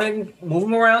long. Go ahead and move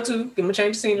him around too. Give him a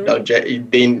change of scenery. No,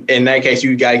 then in that case,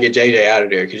 you gotta get JJ out of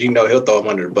there because he'll throw him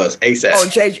under the bus ASAP. Oh,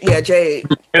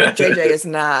 JJ is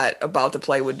not about to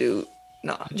play with dude.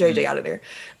 No, JJ out of there.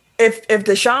 If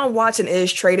Deshaun Watson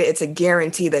is traded, it's a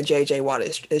guarantee that JJ Watt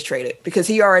is traded because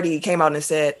he already came out and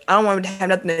said, I don't want to have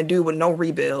nothing to do with no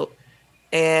rebuild.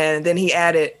 And then he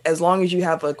added, as long as you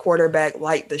have a quarterback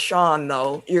like Deshaun,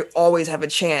 though, you always have a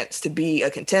chance to be a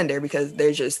contender because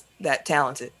they're just that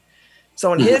talented.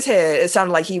 So in his head, it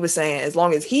sounded like he was saying, as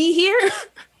long as he here,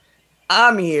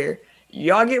 I'm here.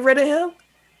 Y'all get rid of him,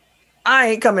 I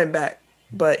ain't coming back.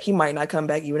 But he might not come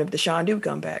back even if Deshaun do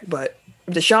come back. But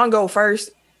if Deshaun go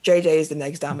first, JJ is the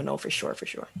next domino for sure.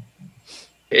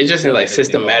 It just seems like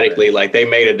systematically, like they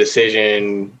made a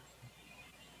decision,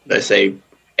 let's say,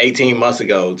 18 months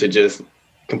ago to just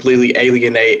completely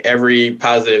alienate every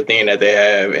positive thing that they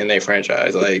have in their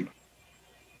franchise. Like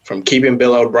from keeping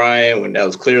Bill O'Brien when that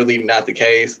was clearly not the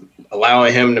case,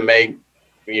 allowing him to make,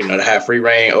 to have free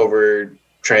reign over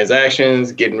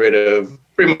transactions, getting rid of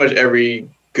pretty much every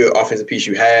good offensive piece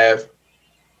you have,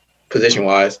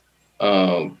 position-wise.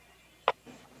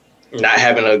 Not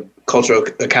having a cultural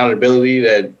accountability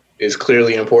that is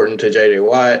clearly important to J.J.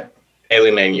 Watt,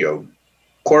 alienating your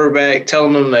quarterback,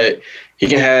 telling him that he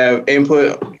can have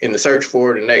input in the search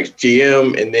for the next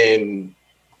GM, and then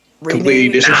completely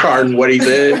disregarding what he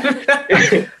said.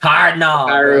 Hard no.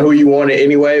 Hiring who you wanted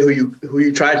anyway, who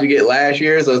you tried to get last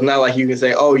year. So it's not like you can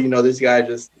say, oh, this guy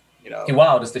just, he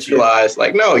wild us this year.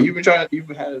 Like, no, you've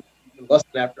been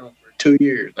lusting after him for 2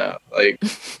 years now. Like,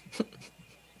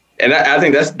 and I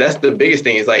think that's the biggest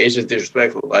thing. Is like it's just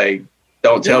disrespectful. Like,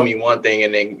 don't tell me one thing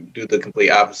and then do the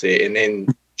complete opposite, and then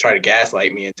try to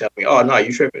gaslight me and tell me, "Oh no,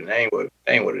 you tripping? That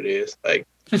ain't what it is." Like,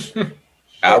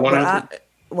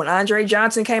 when Andre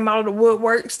Johnson came out of the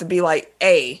woodworks to be like,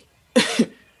 "Hey,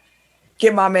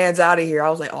 get my man's out of here," I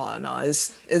was like, "Oh no,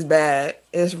 it's bad.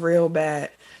 It's real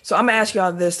bad." So I'm gonna ask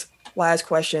y'all this last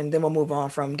question, then we'll move on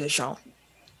from Deshaun.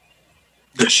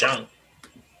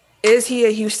 Is he a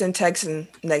Houston Texan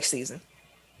next season?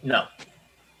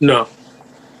 No.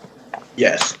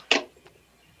 Yes.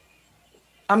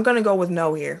 I'm going to go with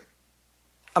no here.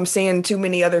 I'm seeing too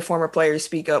many other former players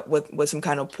speak up with some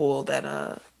kind of pull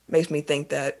that makes me think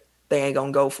that they ain't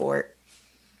going to go for it.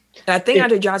 And I think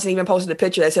Andre Johnson even posted a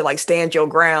picture that said, like, stand your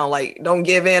ground. Like, don't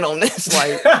give in on this.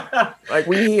 Like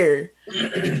we here.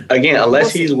 Again,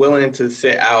 unless he's willing to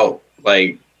sit out,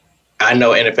 like, I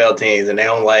know NFL teams and they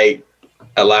don't like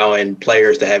allowing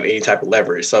players to have any type of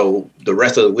leverage. So the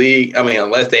rest of the league, I mean,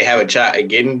 unless they have a shot at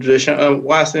getting to Deshaun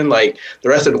Watson, like the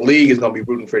rest of the league is going to be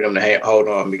rooting for them to hold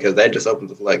on because that just opens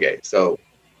the floodgate. So,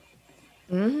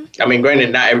 I mean,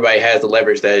 granted, not everybody has the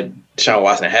leverage that Deshaun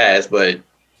Watson has, but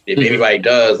if anybody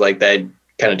does, like that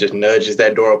kind of just nudges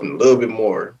that door open a little bit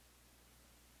more.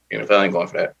 NFL ain't going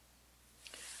for that.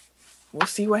 We'll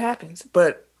see what happens.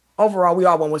 But overall, we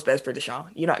all want what's best for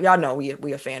Deshaun. Y'all know we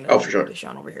a fan of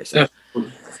Deshaun over here. So,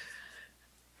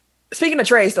 speaking of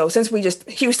trades, though, since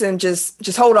Houston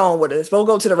just hold on with us, we'll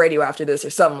go to the radio after this or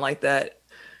something like that.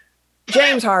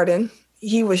 James Harden,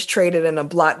 he was traded in a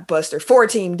blockbuster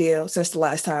 4-team deal since the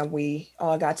last time we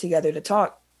all got together to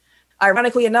talk.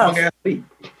 Ironically enough,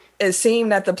 it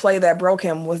seemed that the play that broke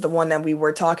him was the one that we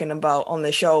were talking about on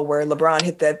the show where LeBron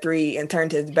hit that three and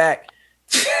turned his back.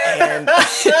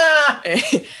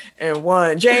 And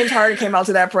won. James Harden came out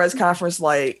to that press conference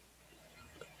like,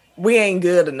 we ain't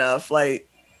good enough. Like,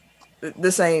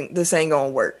 this ain't gonna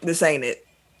work. This ain't it.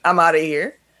 I'm out of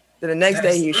here. Then the next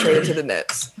day he was traded to the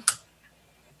Nets.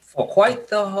 For quite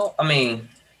the whole, I mean,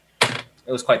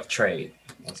 it was quite the trade.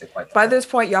 By this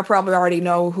point, y'all probably already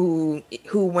know who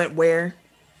went where.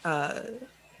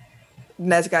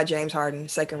 Nets got James Harden,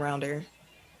 second rounder.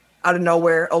 Out of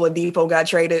nowhere, Oladipo got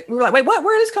traded. We were like, wait, what?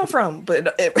 Where did this come from?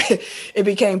 But it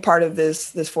became part of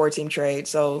this 4-team trade.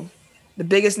 So the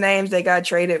biggest names they got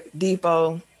traded,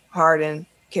 Depot, Harden,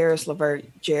 Karis LeVert,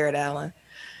 Jared Allen.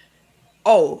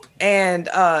 Oh, and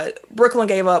Brooklyn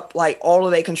gave up like all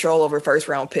of their control over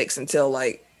first-round picks until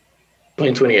like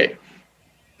 2028.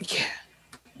 Yeah.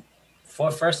 4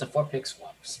 first and 4 pick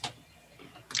swaps.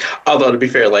 although to be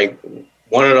fair, like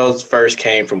one of those first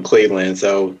came from Cleveland,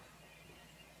 so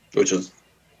which was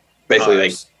basically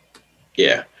like,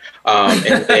 yeah.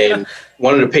 And then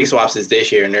one of the pick swaps is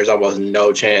this year, and there's almost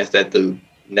no chance that the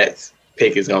next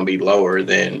pick is going to be lower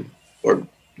than, or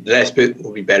the next pick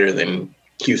will be better than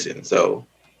Houston. So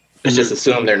let's just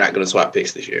assume they're not going to swap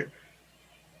picks this year.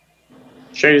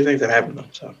 Stranger things have happened though.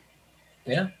 So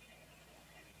yeah.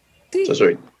 So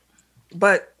sweet.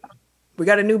 But we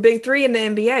got a new big three in the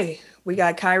NBA. We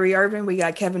got Kyrie Irving, we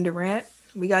got Kevin Durant,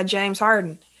 we got James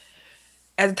Harden.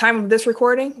 At the time of this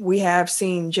recording, we have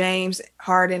seen James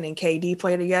Harden and KD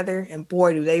play together, and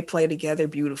boy, do they play together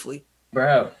beautifully,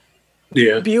 bro.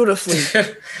 Yeah, beautifully.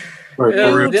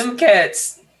 Them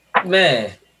cats,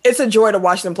 man. It's a joy to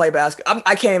watch them play basketball.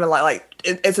 I can't even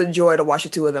it's a joy to watch the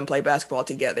two of them play basketball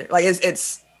together. Like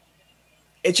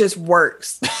it just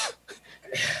works.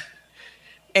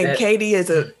 And KD is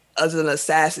as an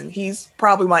assassin. He's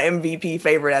probably my MVP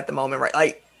favorite at the moment, right?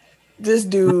 Like this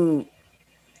dude.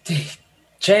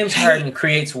 James Harden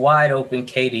creates wide open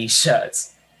KD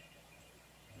shots.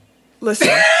 Listen,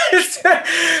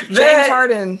 James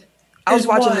Harden. I was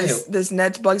watching this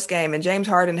Nets Bucks game, and James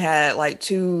Harden had like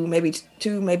two, maybe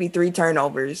three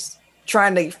turnovers,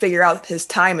 trying to figure out his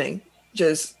timing,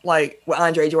 just like with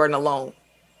Andre Jordan alone.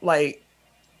 Like,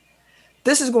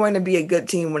 this is going to be a good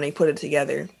team when they put it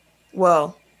together.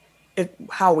 Well,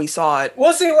 how we saw it.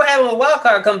 We'll see what happens when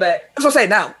Wildcard come back. That's what I'm saying.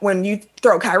 Now, when you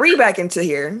throw Kyrie back into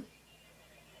here,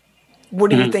 what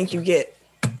do you think you get?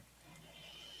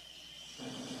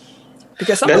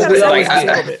 Because some of that is always a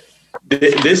little bit.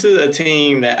 This is a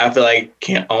team that I feel like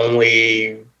can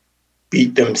only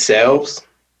beat themselves,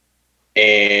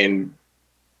 and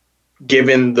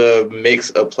given the mix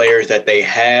of players that they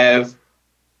have,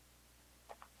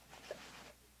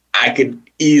 I could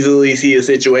easily see a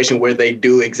situation where they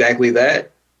do exactly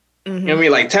that. Mm-hmm. You know what I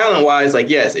mean? Like talent-wise, like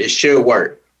yes, it should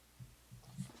work.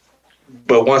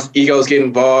 But once egos get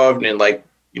involved and like,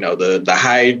 you know, the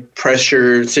high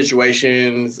pressure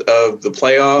situations of the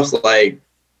playoffs, like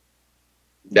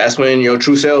that's when your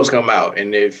true selves come out.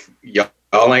 And if y'all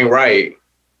ain't right,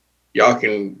 y'all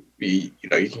can be, you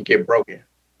know, you can get broken.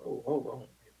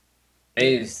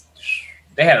 They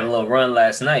had a little run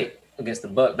last night against the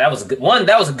Bucks. That was a good one.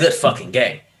 That was a good fucking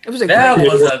game. Was a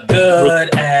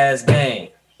good ass game.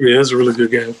 Yeah, it was a really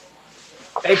good game.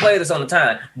 They played us on the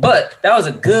time, but that was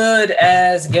a good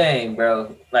ass game,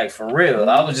 bro. Like for real.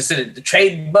 I was just sitting the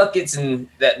trade buckets and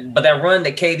that run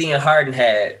that KD and Harden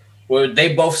had, where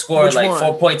they both scored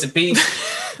 4 points apiece.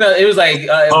 No, it was like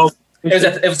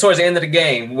it was towards the end of the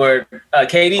game where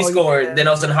KD scored, then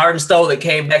all of a sudden Harden stole it,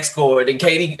 came back, scored, and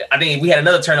KD. I think we had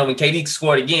another turnover and KD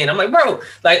scored again. I'm like, bro,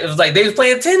 like it was like they was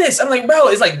playing tennis. I'm like, bro,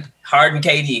 it's like Harden,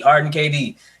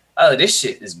 KD. Oh, this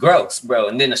shit is gross, bro.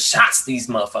 And then the shots these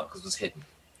motherfuckers was hitting.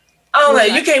 I'm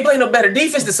like, you can't play no better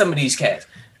defense than some of these cats.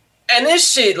 And this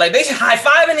shit, like they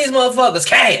high-fiving these motherfuckers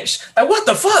cash. Like, what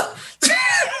the fuck?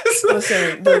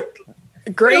 Listen,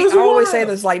 I always say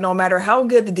this, like, no matter how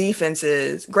good the defense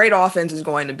is, great offense is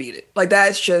going to beat it. Like, that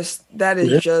is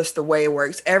just the way it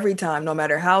works every time, no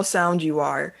matter how sound you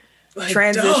are. Like,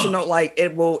 transitional, like,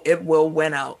 it will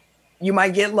win out. You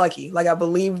might get lucky. Like, I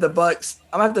believe the Bucks,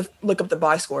 I'm going to have to look up the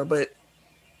box score, but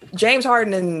James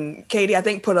Harden and KD, I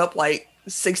think, put up, like,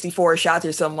 64 shots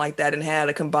or something like that and had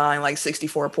a combined, like,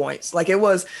 64 points. Like, it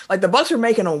was, like, the Bucks were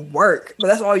making them work, but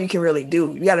that's all you can really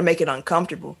do. You got to make it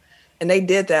uncomfortable. And they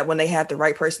did that when they had the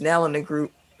right personnel in the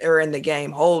group or in the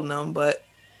game holding them. But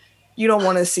you don't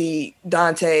want to see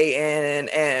Dante and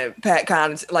Pat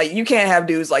Connaughton. Like, you can't have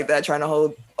dudes like that trying to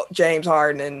hold James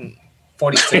Harden and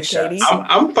 46 shots.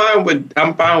 I'm fine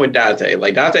with Dante.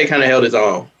 Like, Dante kind of held his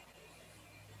own.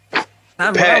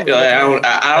 Pat,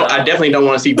 I definitely don't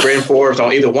want to see Bryn Forbes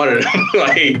on either one of them.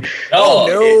 Like, no.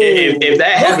 If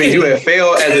that happens, you have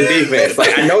failed as a defense.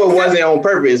 Like, I know it wasn't on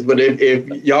purpose, but if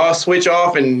y'all switch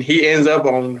off and he ends up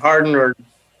on Harden or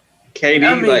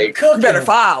KD, like, better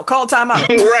foul, call timeout.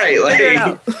 Right? Like,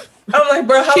 I'm like,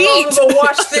 bro, how long am I gonna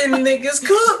watch them niggas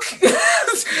cook?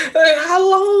 Like, how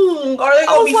long are they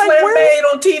gonna be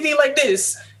flambéed on TV like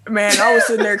this? Man, I was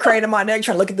sitting there craning my neck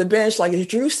trying to look at the bench like, is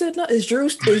Drew sitting up? Is Drew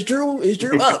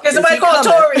up? Can somebody call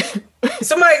Tori?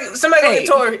 Somebody go get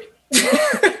Tori.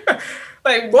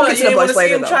 Like, we'll get to the Bucks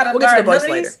later, though. We'll get to the Bucks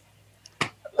later.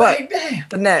 But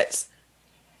the Nets,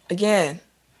 again,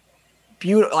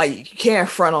 beautiful. Like, you can't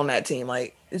front on that team.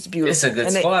 Like, it's beautiful. It's a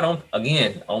good squad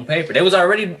on paper. They was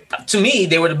already, to me,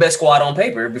 they were the best squad on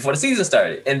paper before the season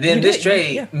started. And then this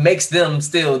trade makes them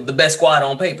still the best squad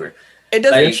on paper. It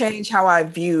doesn't change how I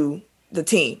view the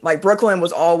team. Like, Brooklyn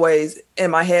was always in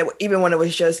my head, even when it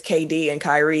was just KD and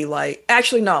Kyrie. Like,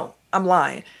 actually, no, I'm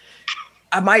lying.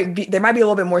 they might be a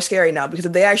little bit more scary now because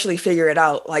if they actually figure it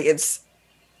out, like it's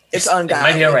ungodly. It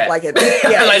might be a wrap. Like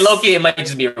like Loki, it might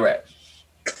just be a wrap.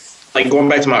 Like going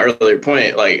back to my earlier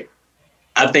point, like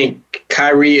I think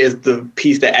Kyrie is the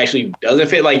piece that actually doesn't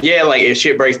fit. Like, yeah, like if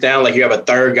shit breaks down, like you have a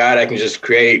third guy that can just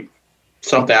create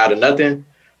something out of nothing.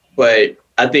 But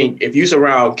I think if you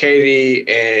surround KD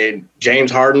and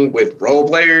James Harden with role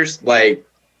players, like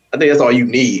I think that's all you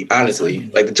need, honestly.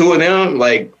 Like the two of them,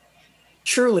 like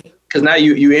truly. Because now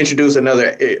you introduce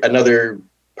another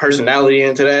personality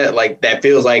into that, like that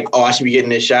feels like, oh, I should be getting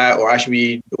this shot, or I should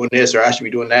be doing this, or I should be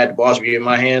doing that. The ball should be in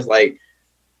my hands. Like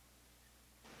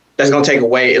that's gonna take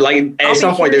away. Like at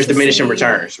some point, there's diminishing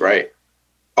returns, right?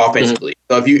 Offensively.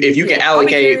 So if you can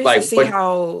allocate like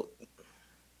how.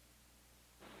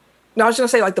 No, I was gonna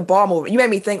say like the ball movement. You made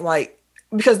me think like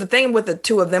because the thing with the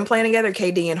two of them playing together,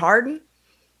 KD and Harden,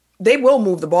 they will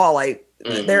move the ball like.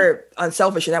 Mm-hmm. They're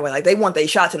unselfish in that way. Like they want their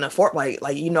shots in the fort, like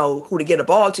you know who to get a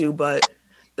ball to, but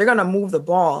they're gonna move the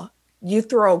ball. You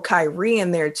throw Kyrie in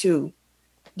there too.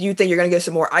 Do you think you're gonna get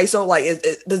some more ISO? Like,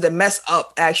 does it mess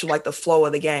up actually like the flow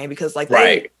of the game? Because like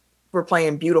they were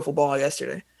playing beautiful ball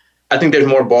yesterday. I think there's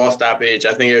more ball stoppage.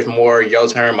 I think there's more your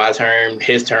turn, my turn,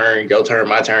 his turn, your turn,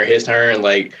 my turn, his turn.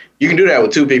 Like you can do that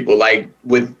with two people. Like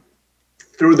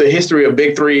through the history of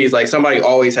big threes, like somebody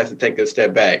always has to take a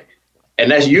step back. And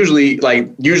that's usually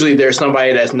there's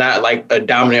somebody that's not like a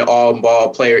dominant all ball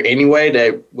player anyway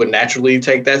that would naturally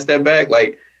take that step back.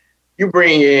 Like you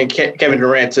bring in Kevin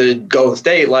Durant to Golden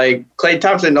State, like Klay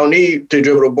Thompson don't need to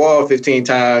dribble the ball 15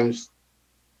 times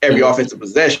every offensive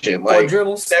possession. Like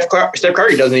Steph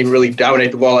Curry doesn't even really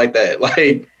dominate the ball like that.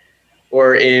 Like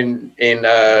or in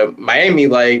Miami,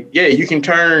 like yeah, you can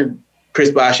turn Chris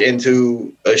Bosh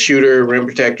into a shooter, rim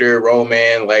protector, roll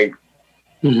man, like.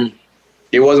 Mm-hmm.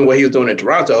 It wasn't what he was doing in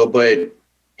Toronto, but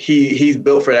he's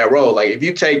built for that role. Like, if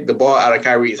you take the ball out of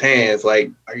Kyrie's hands,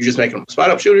 like, are you just making him a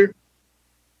spot-up shooter?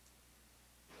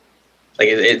 Like,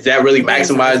 is that really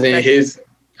maximizing his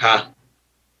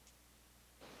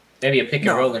Maybe a pick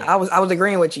and roll. I was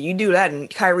agreeing with you. You do that, and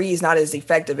Kyrie is not as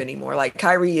effective anymore. Like,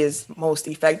 Kyrie is most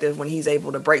effective when he's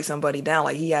able to break somebody down.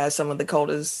 Like, he has some of the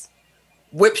coldest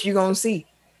whips you're going to see.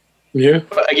 Yeah.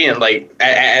 But again, like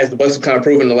as the Bucks have kind of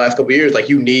proven in the last couple of years, like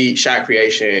you need shot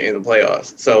creation in the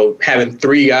playoffs. So having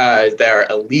three guys that are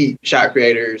elite shot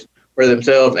creators for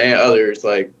themselves and others,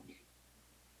 like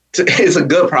it's a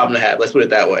good problem to have. Let's put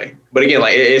it that way. But again,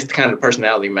 like it's kind of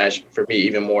personality match for me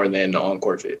even more than the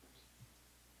on-court fit.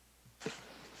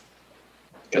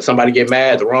 Because somebody get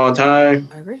mad at the wrong time,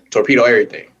 I agree. Torpedo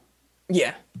everything.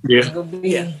 Yeah.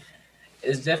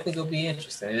 It's definitely gonna be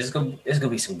interesting. It's gonna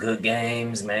be some good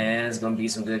games, man. It's gonna be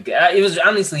some good. It was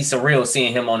honestly surreal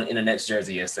seeing him in the Nets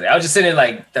jersey yesterday. I was just sitting there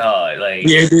like, dog, like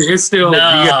yeah, it's still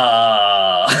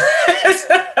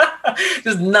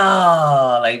just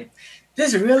like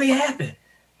this really happened.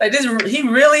 Like this, he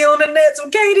really on the Nets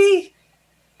with KD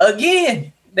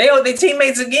again. They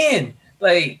teammates again.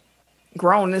 Like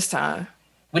grown this time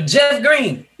with Jeff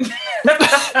Green.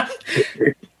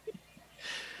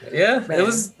 Yeah, man.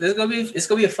 It's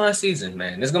gonna be a fun season,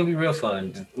 man. It's gonna be real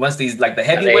fun. Once these like the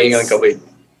heavyweights,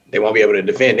 they won't be able to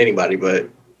defend anybody. But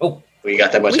we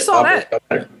got that much. We saw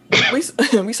that.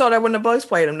 we saw that when the Bucks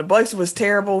played them. The Bucks was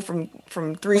terrible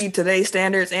from three today's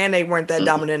standards, and they weren't that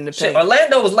dominant in the paint.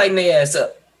 Orlando was lighting their ass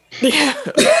up. Yeah,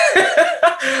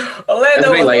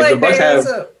 Orlando was lighting their ass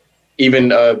up.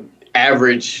 Even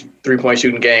average 3-point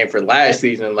shooting game for last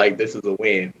season, like this is a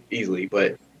win easily.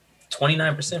 But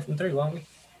 29% from three, won't we?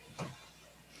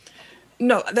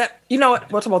 No, you know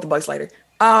what? We'll talk about the Bucks later.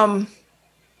 I'll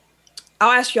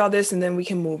ask y'all this, and then we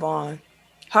can move on.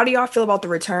 How do y'all feel about the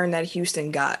return that Houston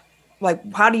got?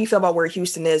 Like, how do you feel about where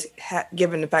Houston is,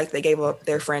 given the fact they gave up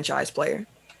their franchise player?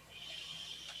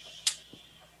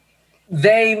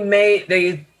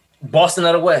 They Boston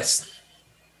of the West.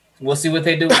 We'll see what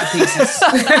they do with the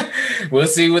pieces. We'll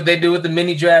see what they do with the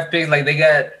mini draft picks. Like they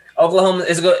got Oklahoma.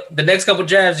 The next couple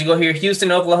drafts, you go hear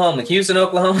Houston, Oklahoma,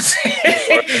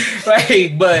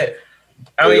 right? But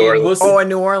I mean, we'll see. Oh, and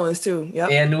New Orleans too. Yeah,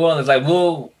 and New Orleans. Like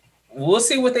we'll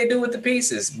see what they do with the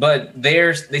pieces. But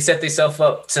they set themselves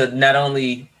up to not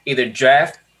only either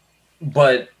draft,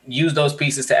 but use those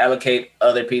pieces to allocate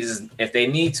other pieces if they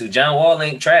need to. John Wall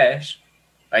ain't trash.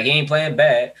 Like, he ain't playing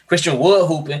bad. Christian Wood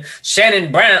hooping.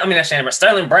 Sterling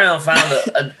Brown found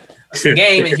a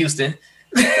game in Houston.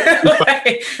 But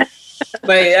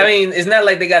I mean, it's not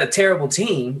like they got a terrible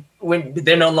team when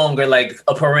they're no longer like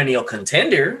a perennial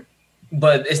contender,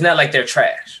 but it's not like they're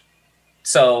trash.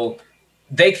 So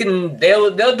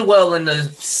they'll dwell in the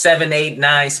 7, 8,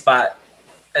 9 spot,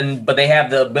 but they have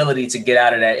the ability to get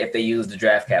out of that if they use the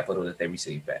draft capital that they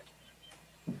receive back.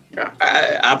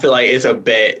 I feel like it's a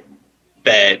bet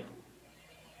that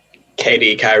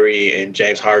KD, Kyrie, and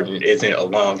James Harden isn't a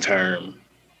long-term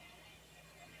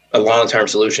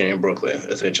solution in Brooklyn,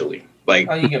 essentially. Like,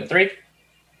 you give 3?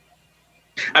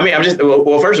 I mean,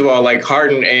 well, first of all, like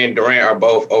Harden and Durant are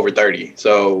both over 30,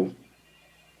 so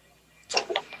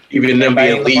even them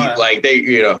being elite, like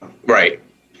they, right.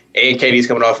 And KD's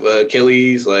coming off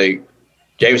Achilles. Like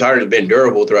James Harden's been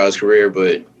durable throughout his career,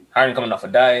 but Harden coming off a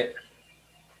diet.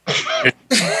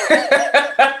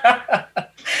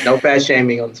 No fat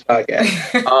shaming on this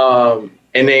podcast.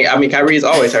 And then I mean, Kyrie's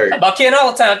always hurt. About Ken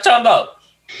all the time, talking about.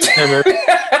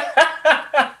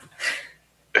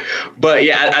 But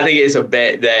yeah, I think it's a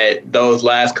bet that those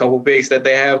last couple picks that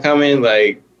they have coming,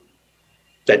 like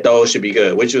that those should be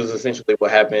good, which was essentially what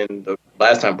happened the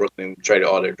last time Brooklyn traded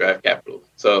all their draft capital.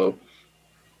 So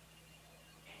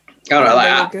I don't know.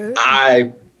 Like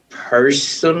I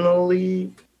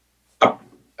personally,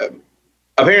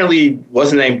 apparently, what's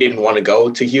his name didn't want to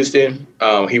go to Houston.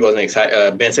 He wasn't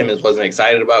excited. Ben Simmons wasn't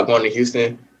excited about going to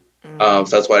Houston. So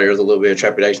that's why there was a little bit of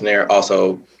trepidation there.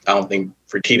 Also, I don't think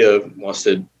Fertitta wants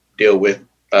to deal with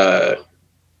Daryl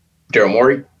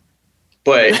Morey.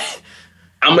 But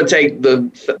I'm going to take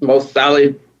the most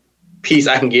solid piece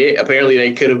I can get. Apparently,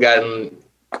 they could have gotten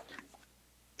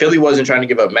 – Philly wasn't trying to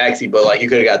give up Maxey, but like you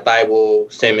could have got Thibault,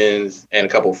 Simmons, and a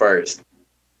couple first.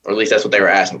 Or at least that's what they were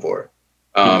asking for.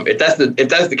 If that's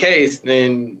the case,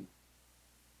 then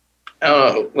I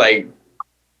don't know, like –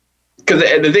 because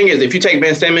the thing is, if you take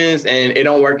Ben Simmons and it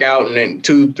don't work out, and then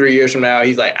 2-3 years from now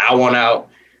he's like, I want out,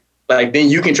 like then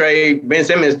you can trade Ben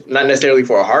Simmons, not necessarily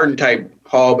for a Harden type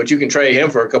haul, but you can trade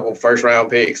him for a couple first round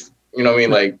picks. You know what I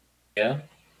mean? Like, yeah.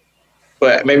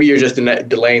 But maybe you're just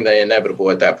delaying the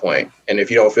inevitable at that point. And if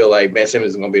you don't feel like Ben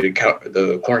Simmons is going to be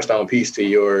the cornerstone piece to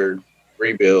your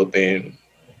rebuild, then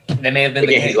they may have been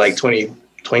he's like 20,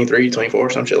 23, 24,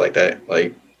 some shit like that.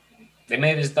 Like they may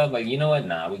have just thought like, you know what?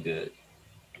 Nah, we good.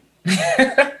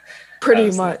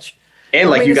 Pretty much. And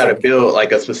like you got to build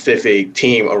like a specific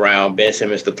team around Ben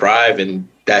Simmons to thrive, and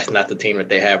that's not the team that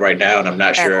they have right now. And I'm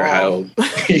not sure how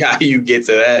you get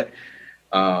to that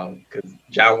because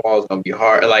John Wall is gonna be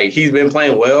hard. Like he's been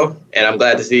playing well, and I'm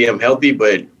glad to see him healthy,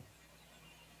 but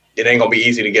it ain't gonna be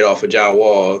easy to get off of John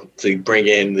Wall to bring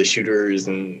in the shooters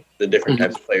and the different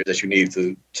types of players that you need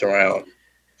to surround.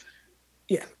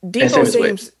 Yeah,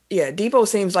 Depot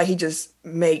seems like he just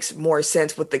makes more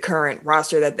sense with the current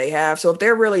roster that they have. So if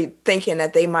they're really thinking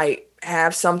that they might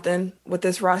have something with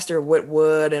this roster with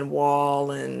Wood and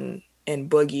Wall and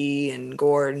Boogie and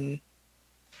Gordon,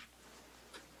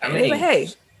 I mean, hey,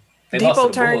 Depot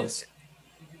turns.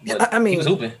 I mean, he was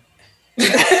hooping.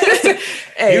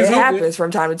 Hey, it happens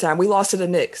from time to time. We lost to the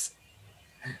Knicks.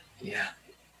 Yeah.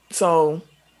 So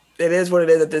it is what it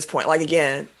is at this point. Like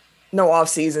again, no off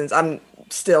seasons. I'm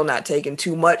still not taking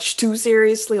too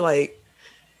seriously. Like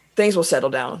things will settle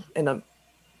down in a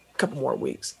couple more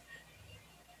weeks.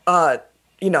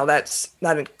 That's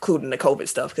not including the COVID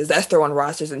stuff because that's throwing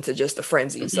rosters into just a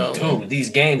frenzy. So dude, these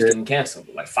games getting canceled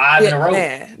like 5 in a row.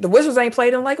 Man, the Wizards ain't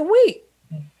played in like a week.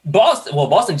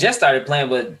 Boston just started playing,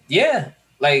 but yeah,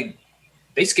 like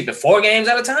they skipping 4 games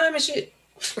at a time and shit.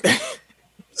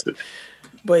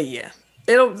 But yeah.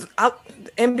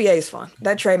 NBA is fun.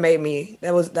 That trade made me.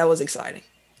 That was exciting.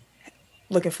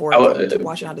 Looking forward to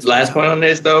watching how this. Last point on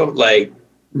this though, like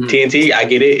TNT, I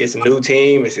get it. It's a new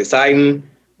team. It's exciting,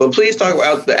 but please talk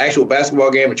about the actual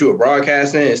basketball game that you were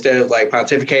broadcasting instead of like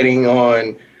pontificating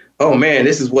on. Oh man,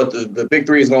 this is what the big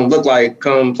three is going to look like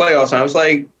come playoff time. It's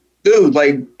like, dude,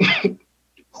 like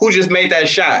who just made that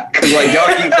shot? Because like y'all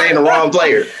keep saying the wrong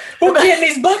player. Who getting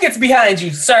these buckets behind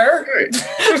you, sir?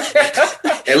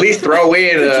 At least throw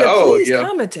in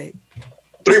commentate.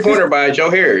 3-pointer by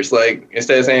Joe Harris, like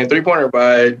instead of saying 3-pointer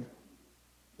by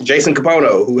Jason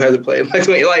Capono, who hasn't played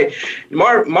like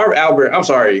Marv Albert. I'm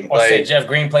sorry, or say Jeff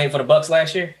Green played for the Bucks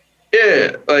last year.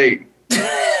 Yeah, like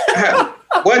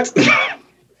what?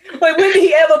 Like when did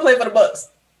he ever play for the Bucks?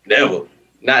 Never,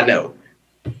 not no.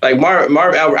 Like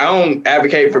Marv Albert. I don't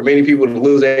advocate for many people to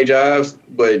lose their jobs,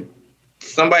 but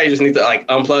somebody just needs to like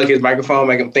unplug his microphone,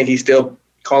 make him think he's still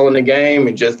calling the game,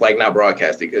 and just like not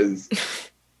broadcast it because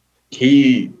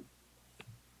he.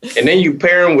 And then you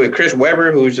pair him with Chris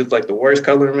Webber, who's just like the worst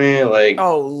color man. Like,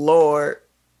 oh Lord,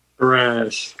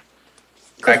 trash.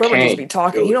 Chris Webber just be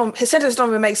talking. His sentences don't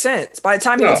even make sense. By the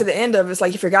time you get to the end of it, it's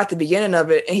like you forgot the beginning of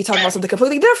it, and he talked about something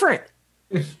completely different.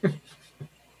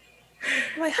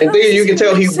 Like, and then you can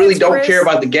tell he really don't care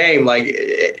about the game.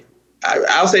 Like,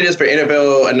 I'll say this for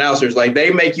NFL announcers: like,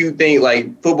 they make you think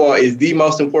like football is the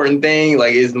most important thing,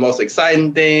 like is the most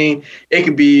exciting thing. It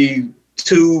could be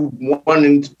two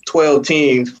 1-12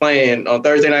 teams playing on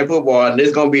Thursday Night Football, and this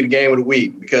is going to be the game of the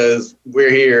week because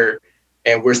we're here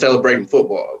and we're celebrating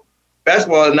football.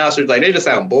 Basketball announcers, like, they just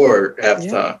sound bored half the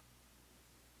time.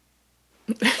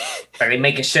 Like they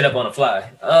making shit up on the fly.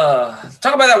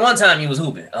 Talk about that one time you was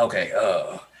hooping. Okay.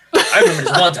 I remember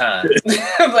this one time.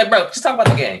 I'm like, bro, just talk about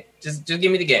the game. Just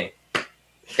give me the game.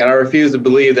 And I refuse to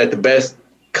believe that the best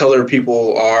colored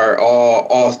people are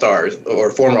all stars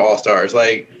or former all-stars.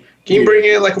 Like, can you bring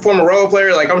in like a former role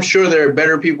player? Like, I'm sure there are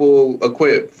better people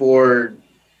equipped for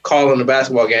calling a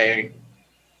basketball game.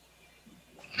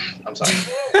 I'm sorry.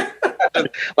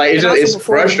 Like, it's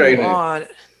frustrating.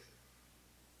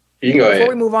 You can go ahead.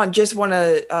 Before we move on, just want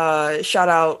to shout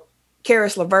out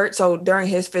Karis LeVert. So during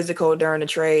his physical, during the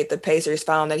trade, the Pacers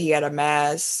found that he had a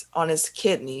mass on his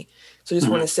kidney. So just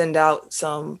want to send out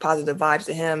some positive vibes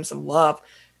to him, some love.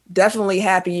 Definitely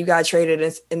happy you got traded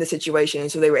in the situation,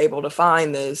 so they were able to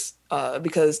find this.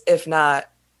 Because if not,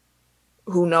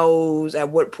 who knows at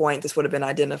what point this would have been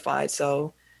identified.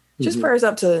 So just prayers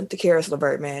up to Karis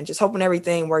LeVert, man. Just hoping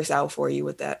everything works out for you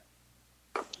with that.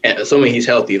 And assuming he's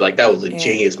healthy, like that was a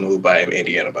genius move by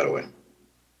Indiana, by the way.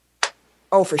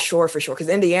 Oh, for sure. Because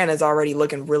Indiana's already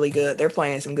looking really good. They're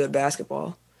playing some good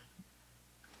basketball.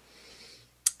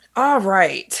 All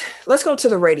right. Let's go to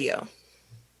the radio.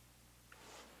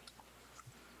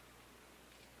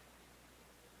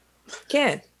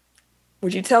 Ken,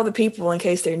 would you tell the people, in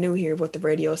case they're new here, what the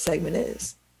radio segment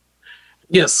is?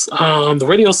 Yes. The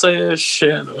radio says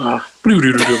shit.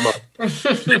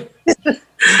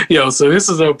 So this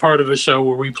is a part of the show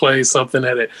where we play something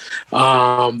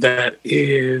that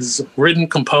is written,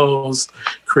 composed,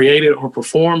 created, or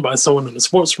performed by someone in the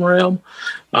sports realm.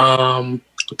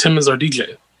 Tim is our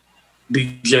DJ.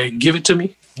 DJ, give it to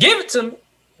me. Give it to me.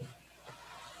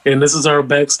 And this is our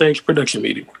backstage production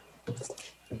meeting.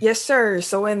 Yes, sir.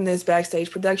 So in this backstage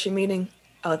production meeting,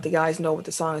 I let the guys know what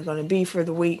the song is going to be for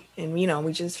the week. And,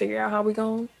 we just figure out how we're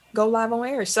going to go live on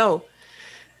air. So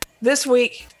this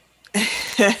week,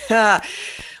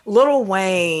 Lil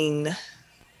Wayne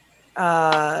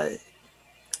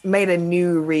made a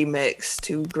new remix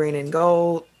to Green and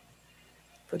Gold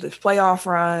for this playoff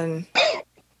run.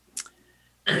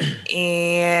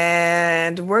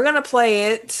 And we're going to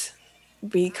play it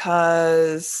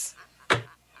because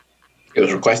it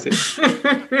was requested.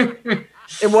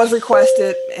 It was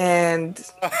requested, and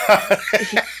we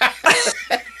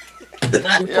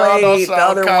played the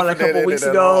other one a couple weeks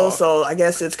ago, so I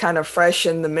guess it's kind of fresh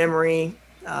in the memory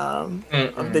of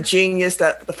the genius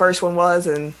that the first one was.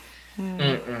 And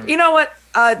you know what,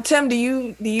 Tim, do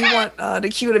you want to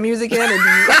cue the music in, or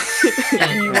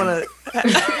do you want to?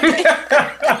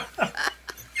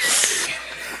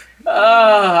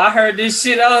 I heard this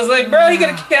shit. I was like, bro, you could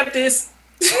have kept this.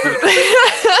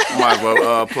 Might as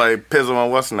well play Pizzle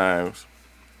and what's names.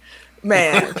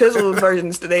 Man, Pizzle's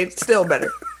versions today still better.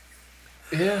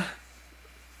 Yeah.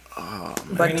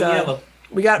 But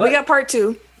we got part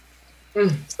two.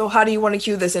 So how do you want to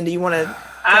cue this in? Do you want to?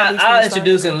 I'll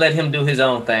introduce and let him do his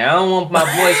own thing. I don't want my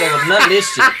voice over none of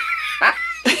this shit.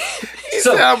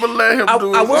 So I'm gonna let him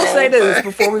do I will say this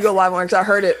before we go live on, because I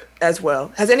heard it as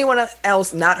well. Has anyone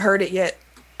else not heard it yet?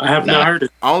 I have not heard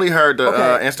it. I only heard the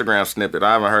Instagram snippet.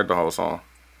 I haven't heard the whole song.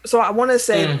 So I want to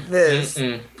say this.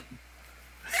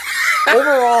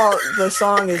 Overall, the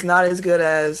song is not as good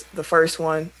as the first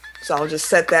one. So I'll just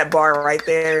set that bar right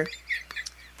there.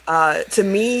 To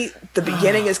me, the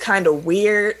beginning is kind of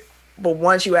weird, but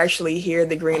once you actually hear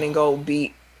the Green and Gold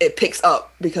beat, it picks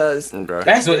up because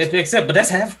that's what it picks up. But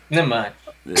that's half. Never mind.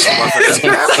 But yeah,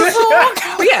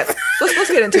 let's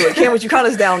get into it. Cam, would you count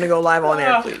us down to go live on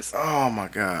air, please? Oh my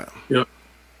God. Yep.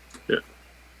 You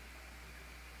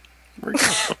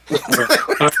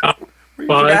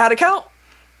got how to count?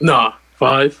 Nah.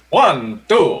 5. 1,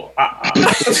 2. All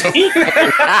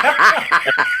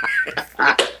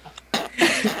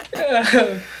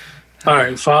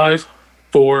right. 5,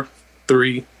 4,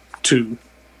 3, 2,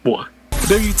 1.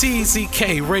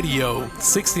 WTECK Radio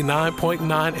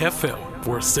 69.9 FM,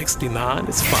 where 69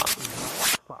 is fine.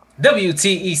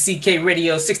 WTECK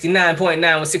Radio 69.9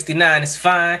 where 69 is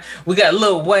fine. We got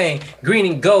Lil Wayne, Green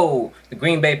and Gold, the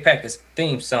Green Bay Packers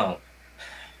theme song.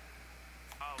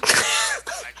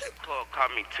 Call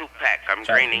me Tupac, I'm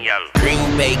green and yellow.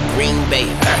 Green Bay,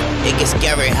 it gets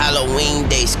scary. Halloween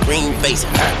day, scream face.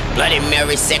 Bloody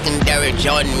Mary, secondary,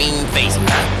 Jordan, mean face.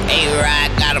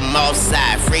 A-Rod got them all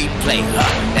side, free play.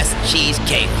 That's a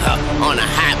cheesecake, on a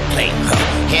hot plate.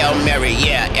 Hail Mary,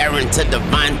 yeah, Aaron to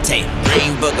Devontae.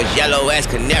 Green boogers, yellow as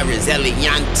canaries,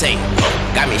 Eliante.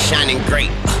 Got me shining great.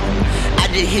 I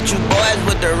just hit you boys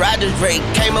with the Rodgers rate.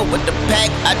 Came up with the pack,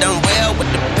 I done well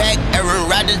with the pack. Aaron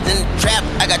Dodgers in the trap.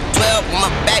 I got 12 on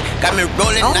my back. Got me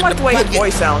rolling. I don't like the way his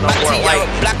voice sounds no more. Like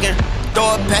blocking.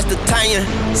 Throw it past the Tanya.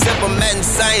 Simple math and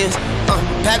science.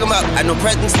 Pack them up. I know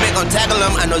President Smith gon' tackle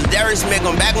them. I know Darius Smith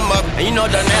gon' back them up. And you know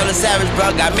Darnell is savage,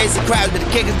 bro. Got Mason Crowds, but the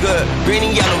kick is good. Green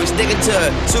and yellow, we sticking to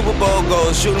it. Super Bowl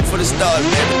goals, shooting for the stars.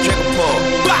 Baby, trick or pull.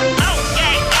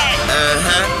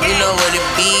 You know what it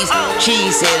be.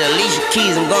 Cheese said Alicia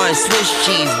Keys. I'm going Swiss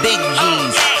cheese. Big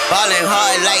G's. Ballin'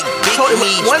 hard like big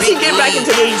meat. Once he get back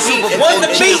into this beat, it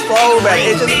just flows back.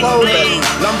 It just flows back.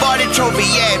 Lombardi Trophy,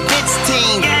 yeah, Bitch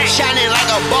team. Shining like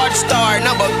a Bart star,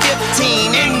 number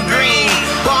 15 in green.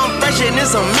 Bomb fresher than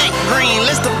some mint green.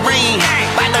 Listerine.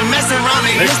 About to mess around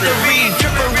and Listerine.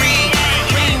 Drippery.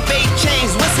 Green Bay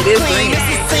chains. Whistle clean. This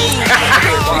is team.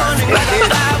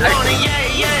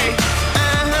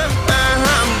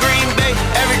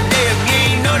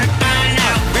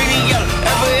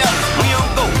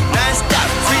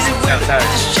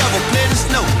 Shovel, play the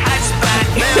snow.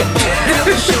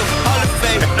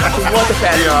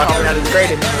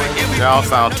 Y'all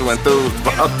sound too enthused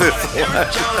about this.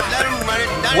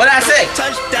 What I say?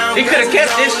 He could have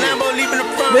kept this shit.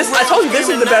 I told you this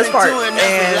is the best part.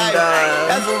 And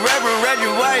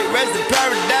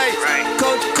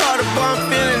Coach Carter Bum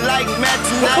feeling like Matt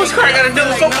tonight. Coach Carter gotta do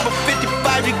something. Number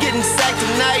 55, you're getting sacked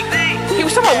tonight. He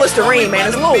was talking about Listerine, man.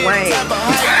 It's Lil Wayne.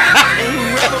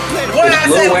 What did I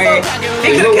say?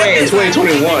 Lil Wayne in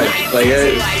 2021. Like,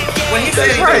 when he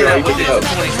said he right. was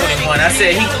 2021, I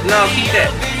said keep that.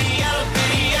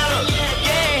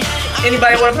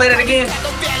 Anybody want to play that again?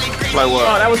 Like what?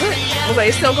 Oh, that was it. I was like,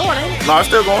 it's still going, ain't it? No,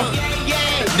 it's still going.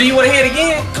 Do you want to hear it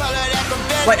again?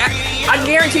 Like, I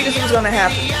guarantee this is going to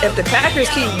happen. If the Packers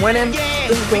keep winning,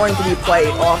 this is going to be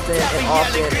played often and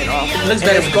often and often. Looks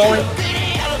better it's going.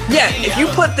 Yeah, if you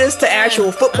put this to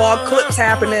actual football clips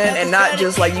happening and not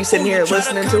just like you sitting here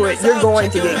listening to it, you're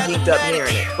going to get geeked up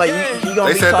hearing it. Like you gonna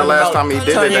they be said the talking last about time he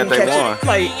did it that they won.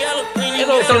 Like,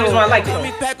 that's the reason why I like it.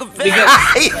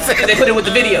 Because they put it with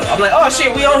the video. I'm like, oh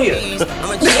shit, we on here. It's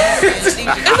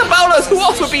about us. Who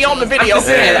else would be on the video? I'm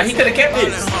saying, he could have kept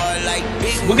this.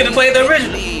 We could have played the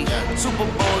original. Super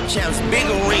Bowl champs, big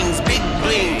rings, big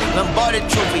bling, Lombardi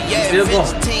Trophy, yeah, Still going.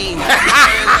 15.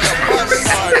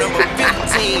 Number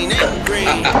 15 in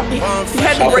green. You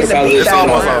had to bring the beat down.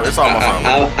 It's almost on.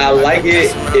 I like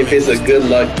it if it's a good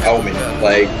luck omen.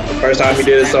 Like the first time he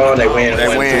did a song, they win.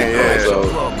 Yeah. So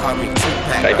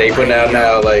like they put out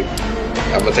now, like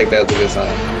I'm gonna take that as a good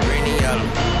sign.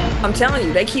 I'm telling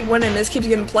you, they keep winning. This keeps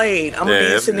getting played. I'm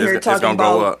gonna be sitting here talking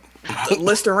about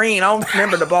Listerine. I don't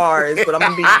remember the bars, but I'm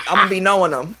gonna be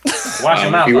knowing them. Watch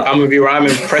him out. I'm gonna be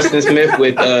rhyming Preston Smith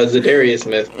with Zadarius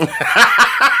Smith.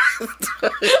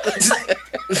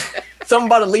 Something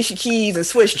about Alicia Keys and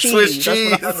Swiss cheese.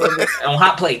 On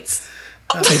hot plates.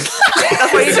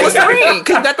 That's why he's Listerine,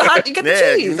 because you got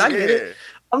the cheese. I get it.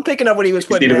 I'm picking up what he was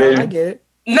putting down. I get it.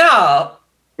 No.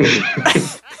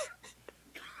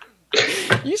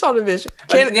 You saw the vision.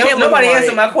 Nobody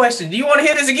answered my question. Do you want to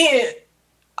hear this again?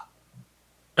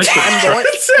 I'm going.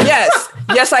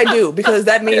 Yes, I do, because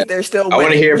that means they're still winning. I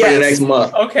want to hear it for the next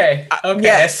month. Okay,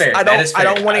 that's fair. I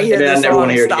don't want to hear this. I never want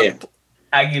to hear it again.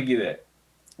 I give you that.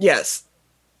 Yes,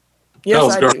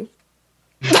 I do.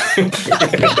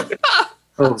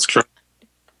 That was true.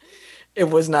 It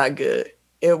was not good.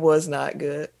 It was not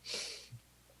good.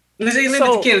 Leave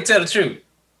the kid to tell the truth.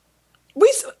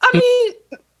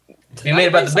 If he made it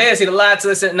about the Bears, he'd have lied to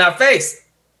us in our face.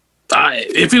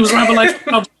 If he was rapping like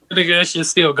nigga, that shit's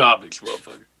still garbage,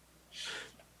 motherfucker.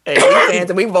 Hey, we fans,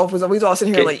 and we was all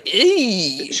sitting here like,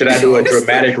 eee. Should I do a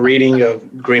dramatic reading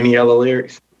of Green and Yellow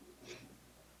lyrics?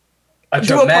 A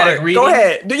dramatic reading? Go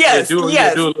ahead. Yes. I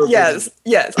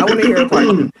want to hear a part.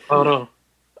 Hold on.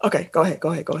 Okay, go ahead.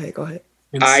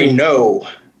 I know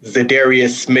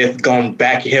Zadarius Smith gonna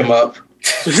back him up.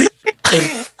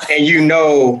 And you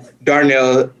know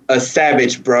Darnell a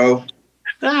savage, bro.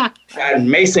 Got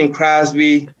Mason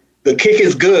Crosby. The kick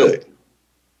is good.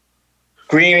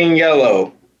 Green and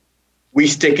yellow. We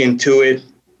sticking to it.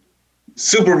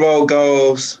 Super Bowl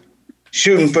goals.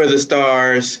 Shooting for the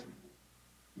stars.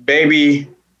 Baby,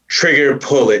 trigger,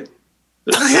 pull it.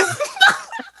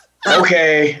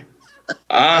 Okay.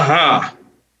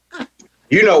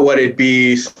 You know what it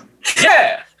be.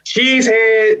 Yeah.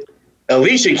 Cheesehead,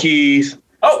 Alicia Keys.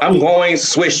 Oh. I'm going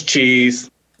Swiss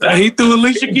cheese. He threw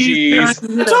Alicia Keys.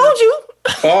 I told you.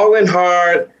 Falling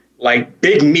hard like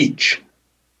Big Meech.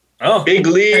 Oh. Big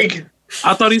league.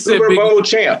 I thought he said Super big Bowl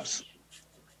champs.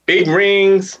 Big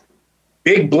rings.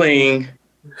 Big bling.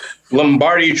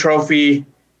 Lombardi Trophy.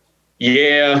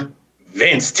 Yeah.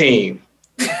 Vince team.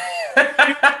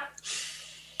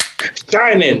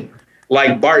 Shining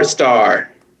like Bart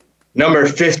Starr, number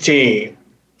 15,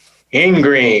 in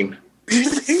green.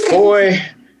 Boy,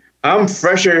 I'm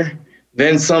fresher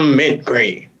than some mint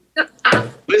green.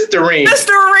 Listerine.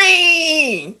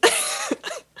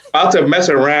 About to mess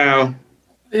around,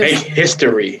 make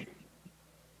history.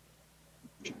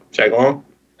 Should I go on?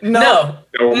 No.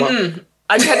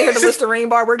 I just had to hear the Listerine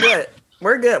bar. We're good.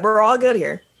 We're all good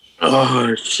here.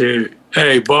 Oh shit!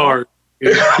 Hey, Bart.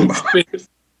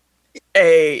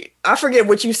 Hey, I forget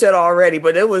what you said already,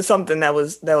 but it was something that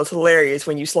was hilarious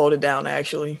when you slowed it down.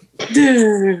 Actually,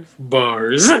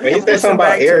 bars. He said something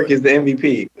about Eric is the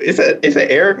MVP. It's an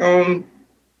Eric on.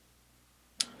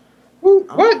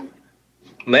 What?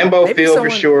 Lambeau Field for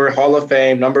sure. Hall of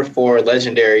Fame, number 4,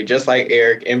 legendary, just like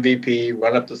Eric, MVP,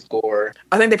 run up the score.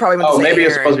 I think they probably meant to say maybe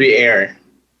Aaron. It's supposed to be Aaron.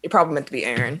 It probably meant to be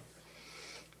Aaron.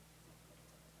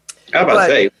 I was about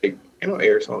to say,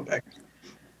 Eric's on back.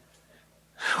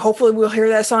 Hopefully, we'll hear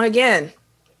that song again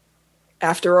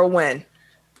after a win.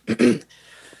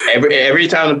 Every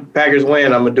time the Packers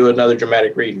win, I'm gonna do another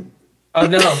dramatic reading. Oh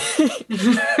no!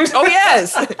 Oh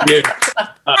yes! Yeah.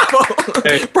 Bravo.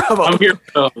 Hey, Bravo.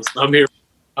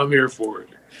 I'm here for it.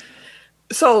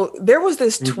 So there was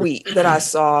this tweet that I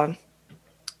saw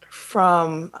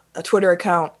from a Twitter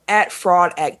account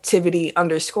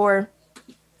 @fraudactivity_,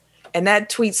 and that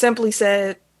tweet simply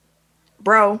said,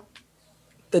 "Bro,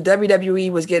 the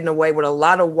WWE was getting away with a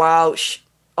lot of wild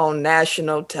on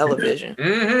national television."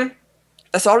 Mm-hmm.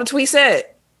 That's all the tweet said.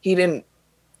 He didn't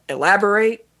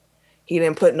elaborate. He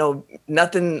didn't put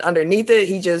nothing underneath it.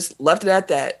 He just left it at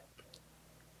that.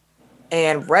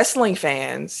 And wrestling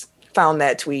fans found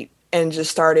that tweet and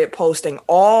just started posting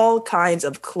all kinds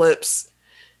of clips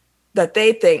that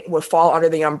they think would fall under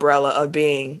the umbrella of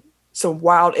being some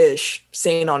wild-ish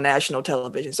seen on national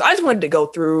television. So I just wanted to go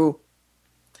through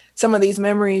some of these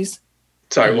memories.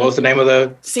 Sorry, what was the name of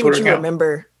the See Twitter what you account?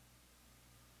 remember.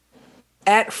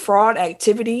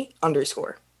 @fraudactivity_.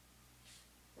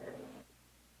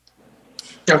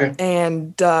 Okay.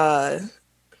 And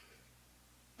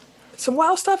some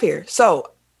wild stuff here.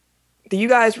 So, do you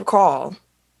guys recall?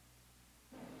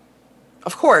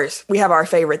 Of course, we have our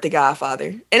favorite, The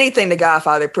Godfather. Anything The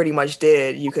Godfather pretty much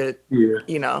did, you could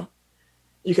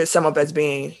sum up as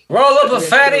being roll up a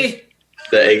fatty.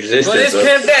 The existence for this of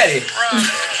Pimp Daddy.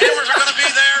 Cameras are gonna be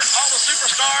there. All the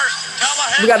superstars.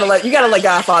 You gotta let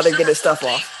Godfather get his stuff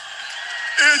off.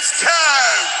 It's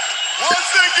time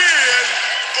once again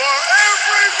for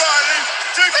everybody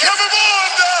to come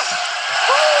aboard the.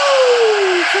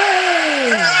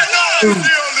 Okay. And I know I'm the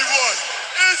only one.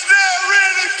 Is there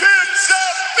really pimps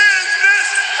up in this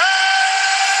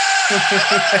house?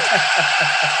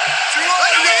 To all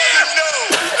y'all that know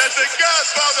that the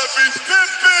Godfather be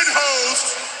pimping hoes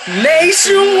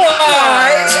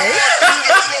nationwide.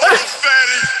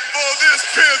 Fatty for this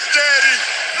Pimp Daddy.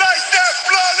 Like that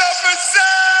blood up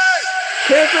inside.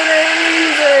 Pimpin' ain't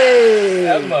easy.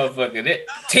 That motherfucker.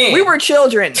 10. We were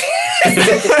children.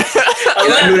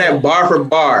 I knew that bar for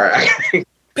bar. I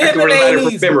can relate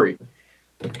it from memory.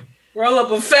 Roll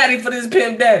up a fatty for this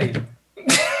Pimp Daddy.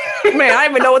 Man, I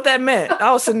didn't even know what that meant.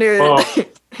 I was sitting there.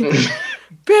 Pimpin'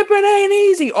 ain't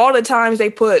easy. All the times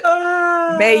they put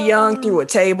Mae Young through a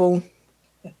table.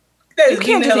 You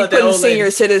can't just be putting senior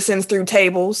citizens through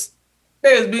tables.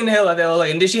 They was beating the hell out of that old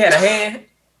lady. And then she had a hand.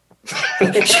 We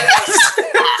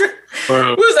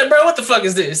was like, bro, what the fuck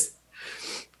is this?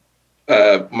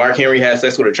 Mark Henry had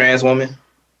sex with a trans woman.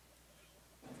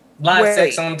 Live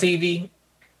sex on TV.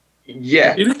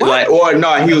 Yeah, like, or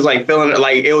no, he was like feeling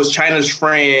like it was China's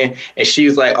friend, and she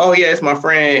was like, "Oh yeah, it's my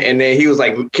friend," and then he was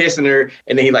like kissing her,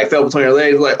 and then he like fell between her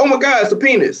legs, like, "Oh my god, it's a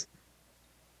penis."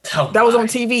 That was on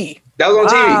TV. That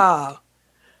was on TV.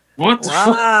 What the fuck?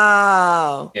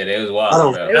 Wow. Yeah, that was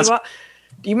wild. Bro.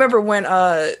 Do you remember when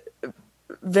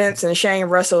Vince and Shane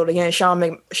wrestled against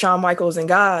Shawn Michaels and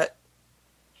God?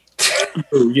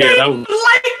 Yeah, that was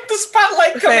like the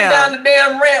spotlight coming down the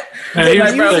damn ramp. Hey,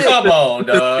 like, bro, come on,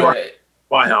 dog.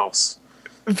 White House.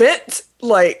 Vince,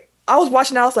 like, I was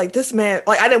watching, I was like, this man,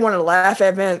 like, I didn't want to laugh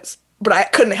at Vince, but I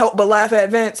couldn't help but laugh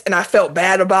at Vince, and I felt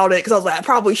bad about it because I was like, I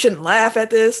probably shouldn't laugh at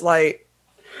this. Like,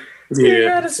 you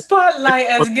got a spotlight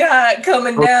as God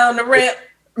coming down the ramp.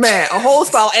 Man, a whole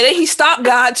spotlight, and then he stopped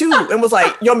God too and was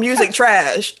like, "Your music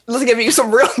trash. Let's give you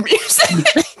some real music."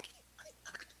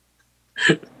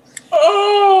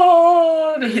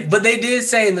 Oh, but they did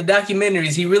say in the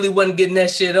documentaries he really wasn't getting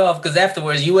that shit off because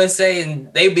afterwards USA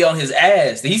and they'd be on his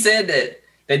ass. He said that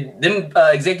them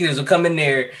executives would come in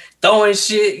there throwing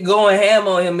shit, going ham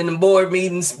on him in the board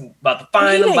meetings about to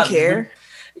fine him. He didn't care.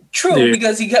 True,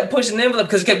 because he kept pushing the envelope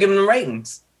because he kept giving them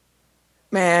ratings.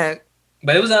 Man,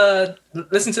 But it was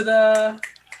listen to the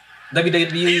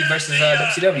WWE versus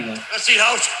WCW one. Let's see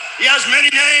how he has many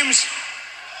names.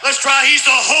 Let's try. He's the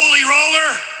Holy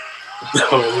Roller.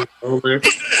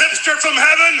 He's the hipster from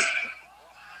heaven.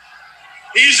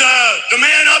 He's the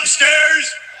man upstairs.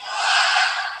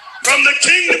 From the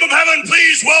kingdom of heaven,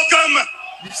 please welcome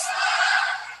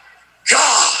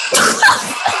God.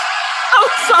 I'm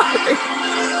sorry.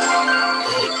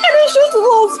 And it's just a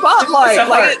little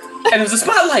spotlight. And it was a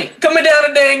spotlight coming down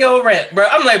a dang old ramp, bro.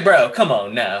 I'm like, bro, come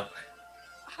on now.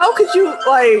 How could you,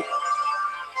 like...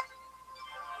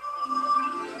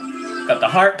 Got the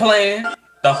heart playing. It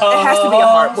has to be a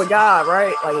heart with God,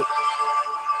 right? Like...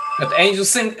 Got the angels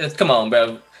sing. Come on,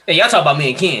 bro. Hey, y'all talk about me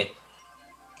and Ken.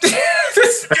 Here,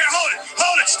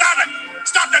 hold it, stop it.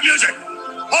 Stop the music.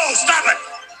 Oh, stop it.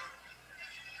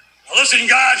 Now listen,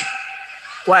 God.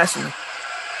 Blasphemy.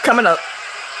 Coming up.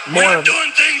 We're not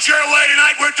doing things your way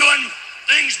tonight. We're doing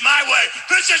things my way.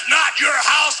 This is not your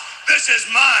house. This is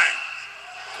mine.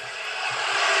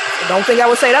 I don't think I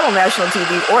would say that on national TV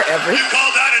or ever. You call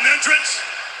that an entrance?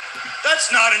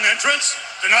 That's not an entrance.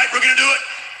 Tonight we're going to do it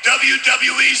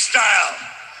WWE style.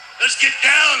 Let's get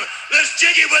down. Let's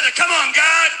jiggy with it. Come on,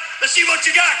 God. Let's see what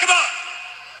you got. Come on.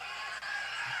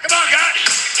 Come on, God.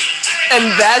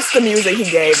 And that's the music he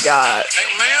gave God. A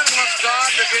man wants God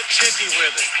to get jiggy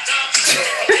with it.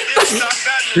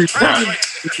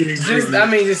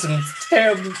 Just some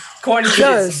terrible corny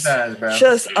shit sometimes, bro.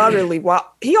 Just utterly wild.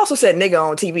 He also said nigga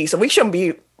on TV, so we shouldn't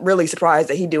be really surprised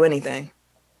that he do anything.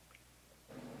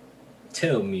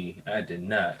 Tell me I did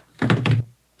not.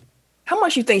 How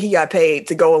much you think he got paid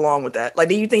to go along with that? Like,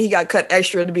 do you think he got cut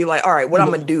extra to be like, all right, what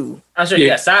I'm gonna do? I'm sure he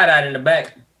got side-eyed in the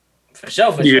back. For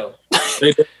sure.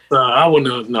 I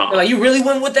wouldn't know. Like, you really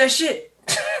went with that shit?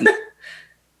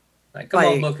 Like, come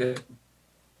on, Booker.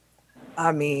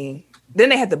 I mean, then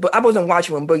they had I wasn't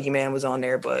watching when Boogeyman was on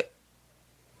there, but...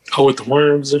 Oh, with the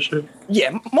worms and shit?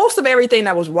 Yeah, most of everything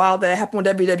that was wild that happened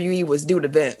with WWE was due to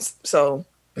Vince. So,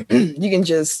 you can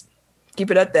just keep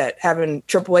it at that. Having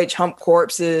Triple H hump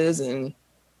corpses and...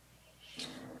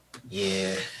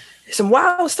 Yeah. Some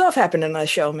wild stuff happened in that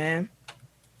show, man.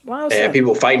 Wild stuff.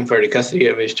 People fighting for the custody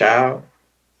of his child.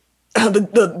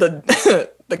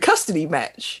 The custody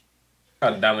match.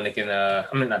 Dominic and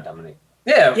not Dominic.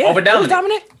 Yeah, over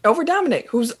Dominic. Over Dominic,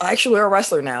 who's actually a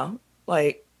wrestler now.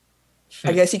 Like,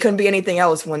 I guess he couldn't be anything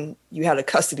else when you had a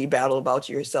custody battle about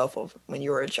yourself when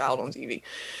you were a child on TV.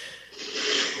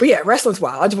 But yeah, wrestling's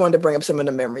wild. I just wanted to bring up some of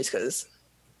the memories because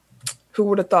who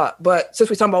would have thought? But since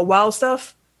we're talking about wild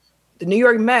stuff, the New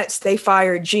York Mets, they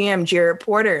fired GM Jared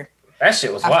Porter. That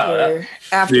shit was wild.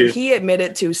 After he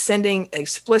admitted to sending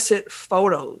explicit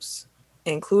photos,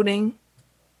 including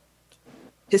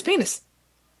his penis.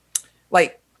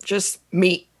 Like, just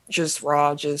meat, just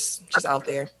raw, just out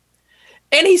there.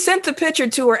 And he sent the picture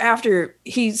to her after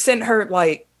he sent her,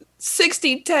 like,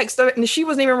 60 texts, and she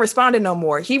wasn't even responding no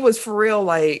more. He was for real,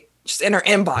 like, just in her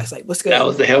inbox, like, what's good? That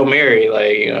was the Hail Mary,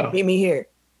 like, you know. Meet me here.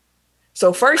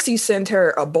 So first he sent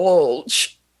her a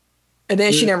bulge, and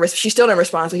then she still didn't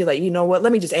respond. So he's like, you know what?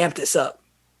 Let me just amp this up.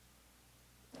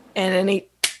 And then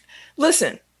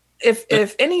listen,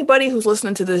 if anybody who's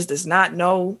listening to this does not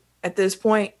know at this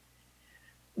point,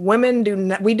 women do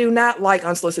not like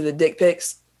unsolicited dick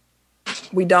pics.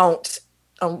 We don't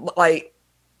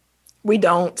we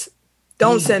don't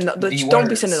send don't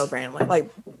be sending those randomly. Like,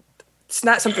 it's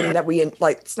not something that we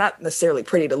like. It's not necessarily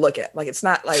pretty to look at. Like, it's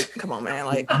not like, come on, man.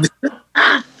 Like,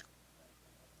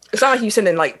 it's not like you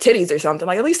sending like titties or something.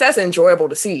 Like, at least that's enjoyable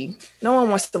to see. No one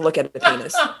wants to look at the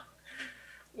penis.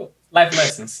 Life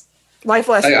lessons. Life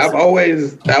lessons. Like, I've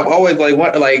always like,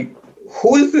 what, like,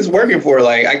 who is this working for?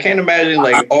 Like, I can't imagine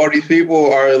like all these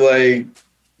people are like,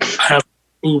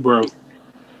 bro.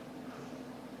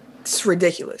 It's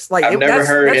ridiculous. Like, I've never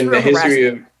heard in the history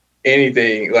of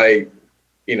anything, like,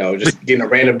 you know, just getting a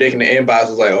random dick in the inbox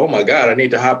was like, oh my God, I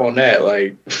need to hop on that.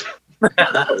 Like,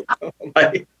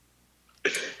 like,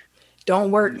 don't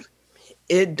work.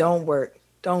 It don't work.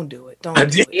 Don't do it.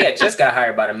 Don't do it. Yeah, just got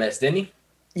hired by the Mets, didn't he?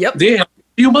 Yep. Yeah, a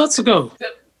few months ago.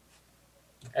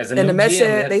 And the Mets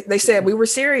said, they said we were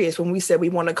serious when we said we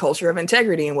want a culture of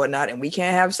integrity and whatnot, and we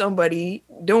can't have somebody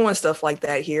doing stuff like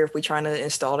that here if we're trying to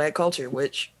install that culture,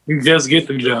 which... You just get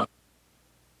the job.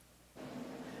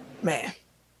 Man.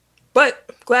 But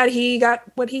glad he got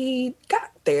what he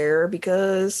got there,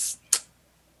 because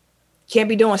can't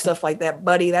be doing stuff like that,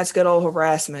 buddy. That's good old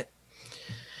harassment.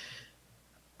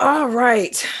 All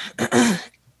right. I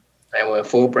went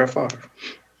full Brett Favre.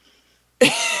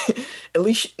 At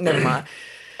least, never mind.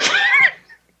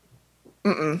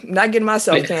 Not getting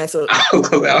myself canceled. I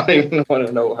don't even want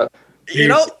to know what. You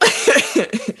know,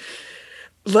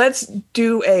 let's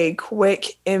do a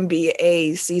quick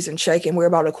NBA season check-in. We're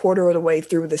about a quarter of the way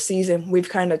through the season. We've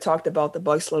kind of talked about the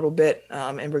Bucks a little bit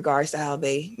in regards to how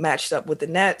they matched up with the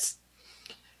Nets.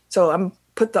 So I'm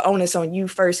put the onus on you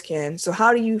first, Ken. So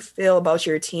how do you feel about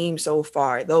your team so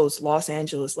far, those Los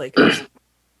Angeles Lakers?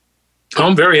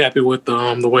 I'm very happy with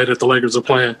the way that the Lakers are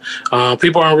playing.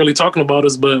 People aren't really talking about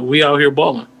us, but we out here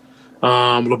balling.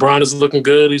 LeBron is looking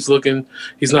good. He's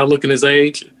not looking his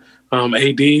age.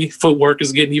 AD footwork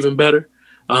is getting even better.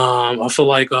 I feel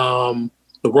like the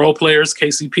role players,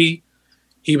 KCP,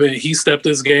 he stepped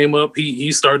his game up.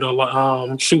 He's starting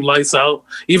to shoot lights out.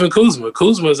 Even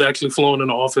Kuzma is actually flowing in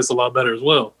the offense a lot better as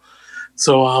well.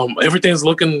 So everything's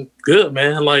looking good,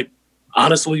 man. Like,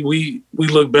 honestly, we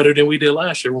look better than we did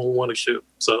last year when we won the ship.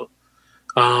 So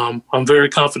I'm very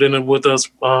confident with us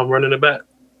running it back.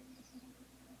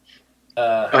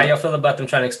 How y'all feel about them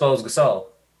trying to expose Gasol?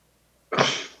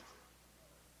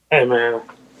 Hey, man.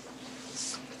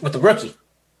 With the rookie.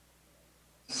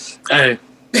 Hey,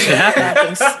 it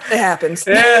happens. It happens.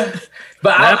 Yeah.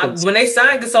 But when they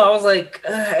signed Gasol, I was like,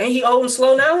 ain't he old and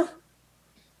slow now?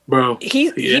 Bro.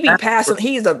 He be passing.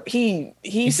 He's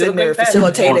sitting there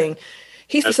facilitating.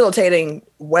 He's facilitating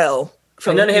well.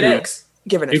 From none of his ex.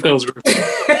 Giving it. He feels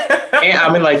And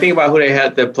I mean, like, think about who they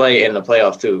had to play in the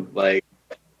playoffs, too. Like,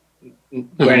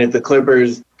 granted, the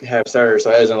Clippers have served,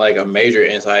 so it isn't like a major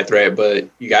inside threat, but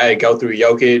you got to go through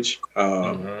Jokic.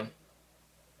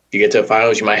 You get to the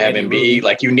finals, you might have Embiid.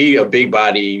 Like, you need a big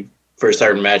body for a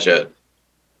certain matchup.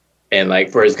 And, like,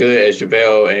 for as good as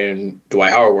JaVale and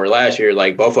Dwight Howard were last year,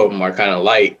 like, both of them are kind of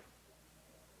light.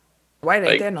 Dwight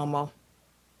ain't there no more.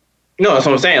 No, that's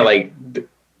what I'm saying. Like,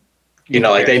 you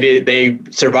know, like, they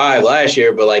survived last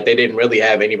year, but, like, they didn't really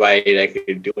have anybody that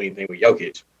could do anything with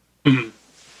Jokic.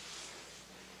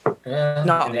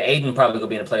 No. And Aiden probably gonna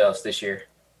be in the playoffs this year.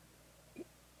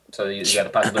 So you got a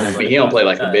possibility. I mean, he don't play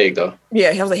like a big though.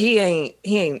 Yeah, he was like he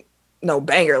ain't no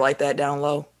banger like that down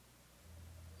low.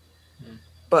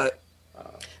 But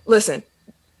listen,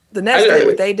 the Nets did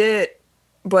what they did,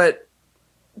 but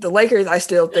the Lakers I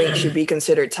still think should be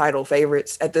considered title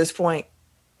favorites at this point.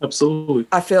 Absolutely.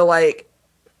 I feel like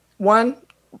one,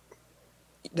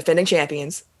 defending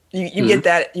champions. You get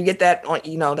that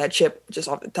on that chip just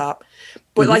off the top.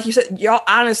 But like you said, y'all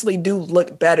honestly do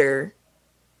look better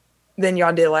than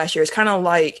y'all did last year. It's kind of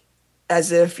like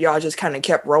as if y'all just kind of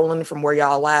kept rolling from where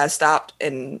y'all last stopped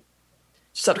and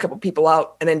sucked a couple people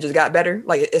out and then just got better.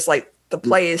 Like it's like the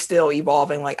play is still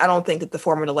evolving. Like I don't think that the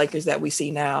form of the Lakers that we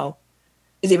see now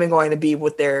is even going to be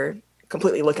what they're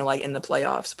completely looking like in the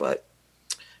playoffs. But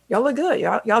y'all look good.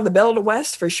 Y'all the belle of the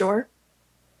West for sure.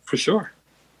 For sure.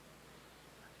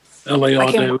 LA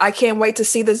all day. I can't wait to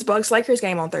see this Bucks Lakers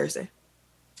game on Thursday.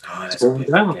 Oh, that's a good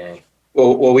game.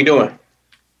 Well, what are we doing?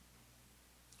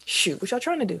 Shoot, what y'all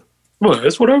trying to do? Well,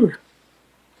 it's whatever.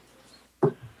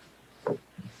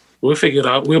 We'll figure it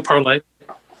out. We'll parlay.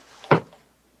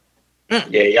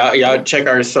 Yeah, y'all check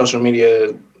our social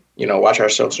media. You know, watch our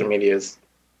social medias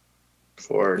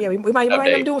for. Yeah, we might end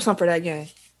up doing something for that game.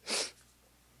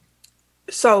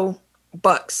 So,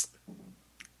 Bucks.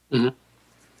 Mm-hmm.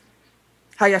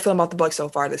 How y'all feeling about the Bucks so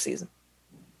far this season?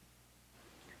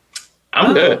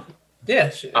 I'm good.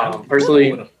 Yeah.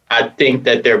 Personally, I think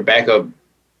that their backcourt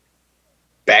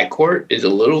is a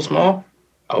little small.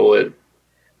 I would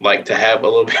like to have a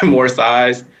little bit more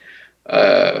size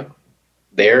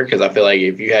there because I feel like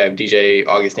if you have DJ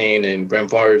Augustine and Bryn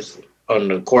Forbes on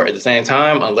the court at the same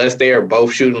time, unless they are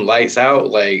both shooting lights out,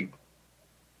 like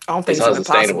I don't think it's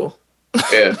unsustainable.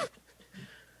 Yeah.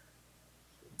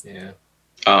 Yeah.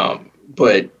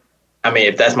 But I mean,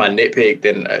 if that's my nitpick,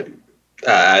 then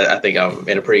I think I'm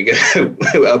in a pretty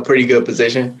good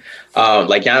position.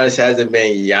 Like Giannis hasn't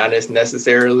been Giannis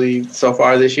necessarily so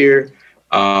far this year,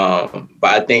 but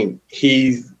I think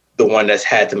he's the one that's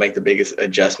had to make the biggest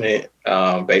adjustment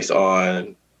based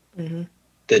on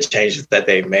the changes that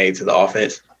they've made to the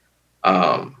offense.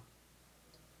 And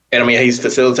I mean, he's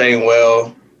facilitating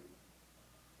well.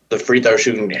 The free throw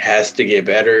shooting has to get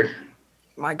better.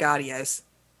 My God, yes.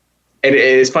 And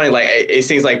it's funny, like, it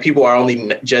seems like people are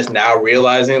only just now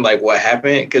realizing, like, what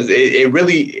happened. Because it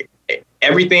really,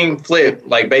 everything flipped,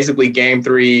 like, basically Game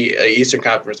 3, Eastern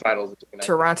Conference Finals.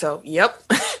 Toronto, yep.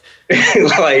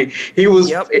 Like, he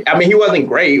was, I mean, he wasn't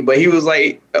great, but he was,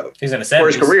 like, he's in the 70s. For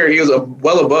his career, he was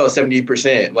well above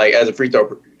 70%, like, as a free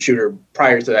throw shooter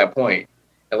prior to that point.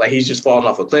 And, like, he's just fallen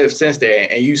off a cliff since then.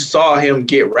 And you saw him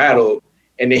get rattled,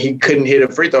 and then he couldn't hit a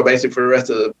free throw basically for the rest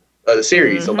of the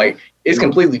series. So, like, it's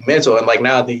completely mental. And, like,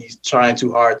 now I think he's trying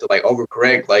too hard to, like,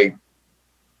 overcorrect, like,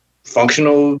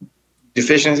 functional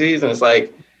deficiencies. And it's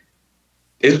like,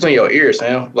 it's between your ears,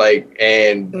 Sam. Like,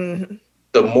 and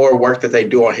the more work that they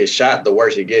do on his shot, the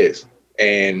worse it gets.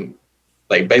 And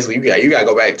like, basically, you got to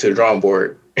go back to the drawing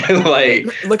board and like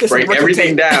break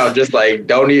everything down. Just like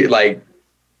don't need like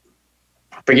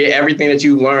forget everything that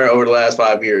you learned over the last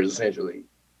 5 years, essentially.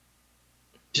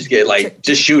 Just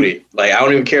just shoot it. Like, I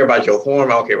don't even care about your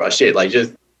form. I don't care about shit. Like,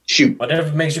 just shoot.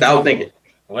 Whatever makes you without thinking.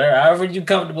 Wherever you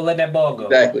comfortable, let that ball go.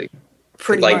 Exactly.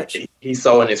 Pretty much. He's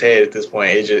so in his head at this point.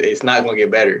 It's not going to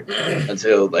get better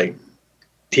until like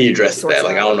he addresses that.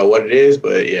 Like, I don't know what it is,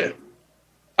 but yeah.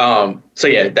 So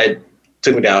yeah, that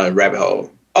took me down a rabbit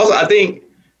hole. Also, I think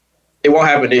it won't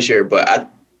happen this year, but I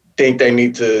think they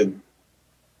need to.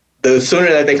 The sooner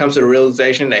that they come to the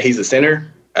realization that he's a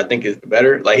center, I think it's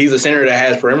better. Like, he's a center that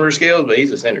has perimeter skills, but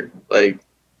he's a center. Like,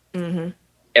 and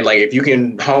like if you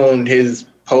can hone his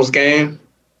post game,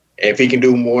 if he can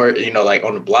do more, like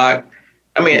on the block.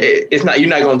 I mean, it's not, you're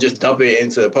not going to just dump it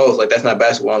into the post. Like, that's not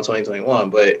basketball in 2021.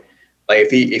 But like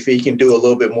if he can do a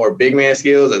little bit more big man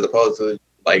skills as opposed to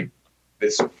like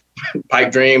this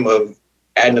pipe dream of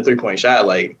adding a 3-point shot,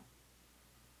 like,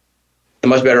 the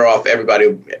much better off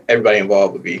everybody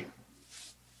involved would be.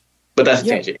 But that's a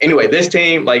tangent. Anyway, this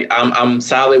team, like, I'm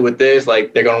solid with this.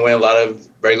 Like, they're going to win a lot of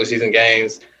regular season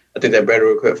games. I think they're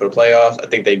better equipped for the playoffs. I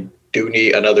think they do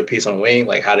need another piece on the wing.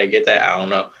 Like, how they get that, I don't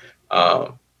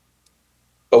know.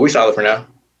 But we solid for now.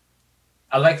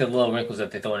 I like the little wrinkles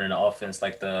that they're throwing in the offense,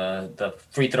 like the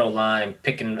free throw line,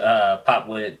 picking pop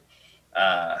with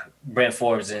Brent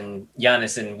Forbes and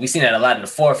Giannis, and we seen that a lot in the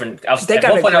fourth. And they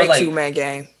got a great 2-man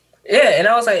game. Yeah, and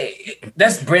I was like,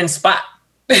 that's Brent's spot.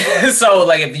 So,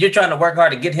 like, if you're trying to work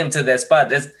hard to get him to that spot,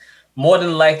 that's more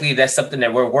than likely that's something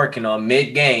that we're working on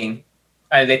mid-game.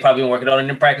 And they probably been working on it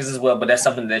in practice as well, but that's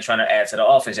something they're trying to add to the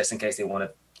offense just in case they want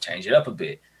to change it up a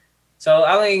bit. So,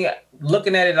 I mean,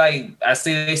 looking at it, like, I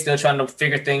see they still trying to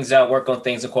figure things out, work on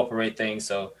things, incorporate things.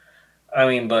 So, I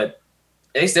mean, but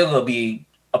they still going to be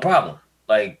a problem.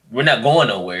 Like, we're not going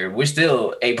nowhere. We're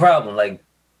still a problem. Like,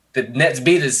 the Nets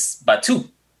beat us by 2.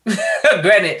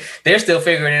 Granted, they're still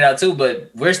figuring it out too,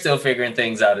 but we're still figuring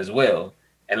things out as well.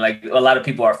 And like, a lot of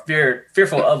people are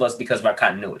fearful of us because of our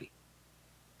continuity.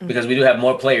 Because we do have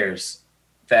more players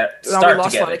that start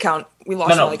together. We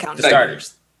lost all the count. The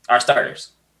starters. Our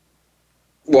starters.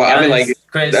 Well, I mean, like,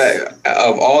 Chris,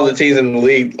 of all the teams in the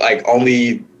league, like,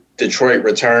 only Detroit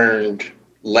returned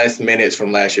less minutes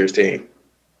from last year's team.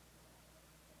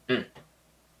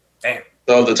 Damn.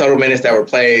 So the total minutes that were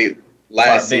played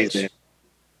last season,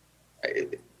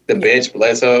 the bench,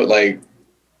 Bledsoe, like,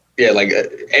 yeah, like,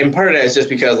 and part of that is just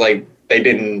because, like, they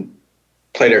didn't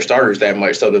play their starters that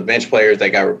much. So the bench players that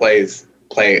got replaced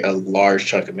play a large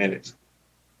chunk of minutes.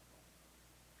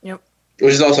 Yep.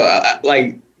 Which is also,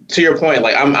 like, to your point,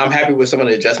 like, I'm happy with some of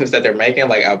the adjustments that they're making.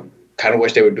 Like, I kind of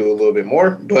wish they would do a little bit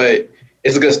more, but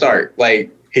it's a good start. Like,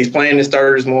 he's playing the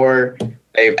starters more.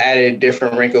 They've added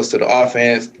different wrinkles to the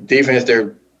offense. Defense,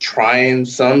 they're trying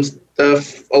some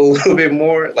stuff a little bit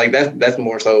more. Like, that's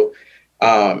more so.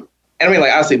 And I mean,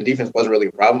 like, honestly, the defense wasn't really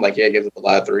a problem. Like, yeah, it gives up a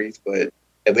lot of threes, but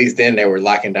at least then they were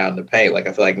locking down the paint. Like,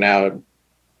 I feel like now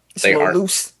they aren't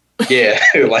loose. Yeah,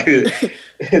 like, it's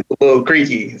a little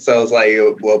creaky. So it's like,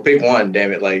 well, pick one,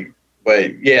 damn it. Like,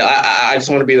 but yeah, I just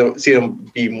want to see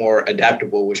them be more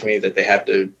adaptable, which means that they have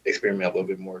to experiment a little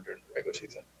bit more during the regular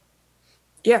season.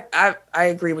 Yeah, I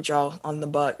agree with y'all on the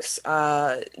Bucks.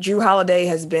 Jrue Holiday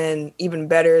has been even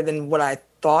better than what I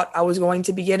thought I was going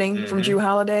to be getting from Jrue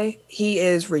Holiday. He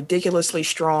is ridiculously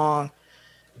strong,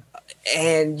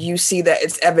 and you see that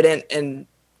it's evident in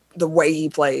the way he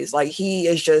plays. Like, he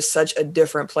is just such a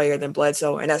different player than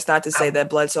Bledsoe, and that's not to say that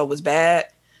Bledsoe was bad,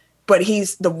 but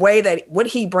he's the way that what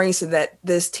he brings to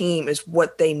this team is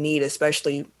what they need,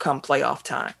 especially come playoff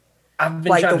time.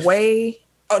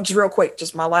 Just real quick,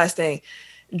 just my last thing.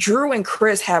 Jrue and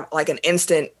Chris have like an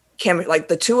instant chemistry. Like,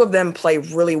 the two of them play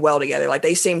really well together. Like,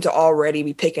 they seem to already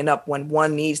be picking up when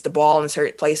one needs the ball in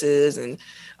certain places, and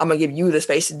I'm gonna give you the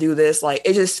space to do this. Like,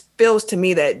 it just feels to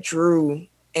me that Jrue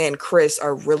and Chris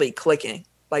are really clicking.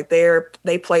 Like,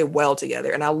 they play well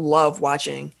together, and I love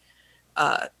watching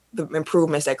the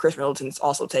improvements that Chris Middleton's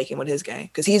also taking with his game,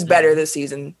 because he's better this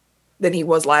season than he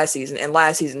was last season, and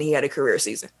last season he had a career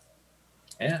season.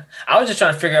 Yeah, I was just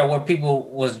trying to figure out what people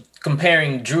was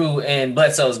comparing Jrue and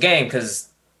Bledsoe's game, because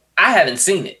I haven't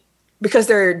seen it. Because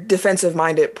they're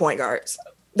defensive-minded point guards.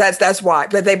 That's why.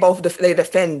 But they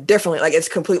defend differently. Like, it's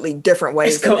completely different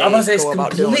ways. I'm gonna say it's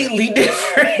completely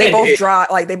different.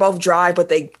 They both drive, but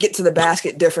they get to the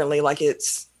basket differently. Like,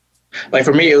 it's like,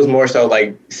 for me, it was more so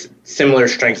like similar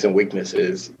strengths and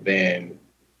weaknesses than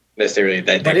necessarily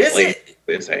that they play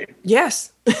the same.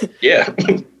 Yes. Yeah.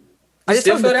 I just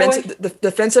feel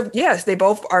defensive. Yes, they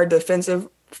both are defensive,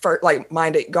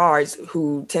 minded guards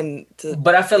who tend to.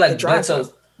 But I feel like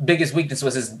Bledsoe's biggest weakness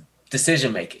was his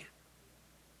decision making.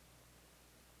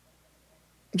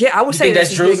 Yeah, I would say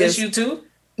that's Drew's issue too.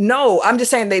 No, I'm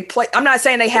just saying they play. I'm not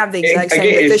saying they have the exact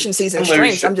same deficiencies and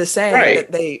strengths. I'm just saying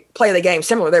that they play the game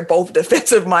similar. They're both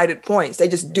defensive-minded points. They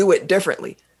just do it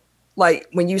differently. Like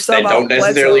when you sub out, they don't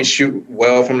necessarily shoot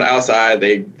well from the outside.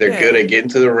 They're good at getting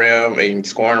to the rim and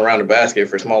scoring around the basket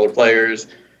for smaller players.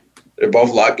 They're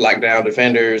both lockdown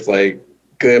defenders, like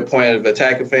good point of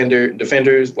attack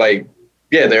defenders. Like,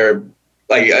 yeah, they're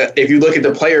like if you look at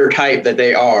the player type that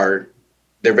they are,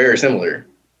 they're very similar.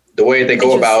 The way they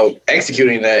go about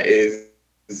executing that is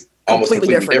almost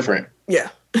completely different. Yeah,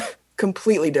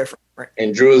 completely different.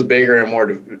 And Drew is bigger and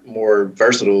more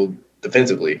versatile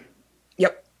defensively.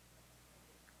 Yep.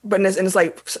 But it's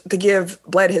like, to give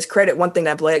Bled his credit, one thing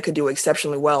that Bled could do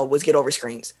exceptionally well was get over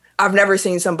screens. I've never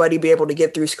seen somebody be able to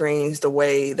get through screens the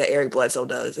way that Eric Bledsoe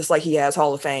does. It's like he has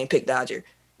Hall of Fame pick dodger.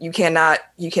 You cannot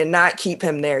keep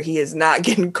him there. He is not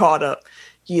getting caught up.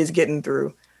 He is getting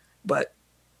through. But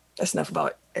that's enough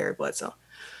about Eric Bledsoe.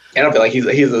 And I feel like he's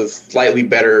a slightly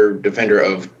better defender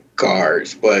of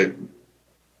guards, but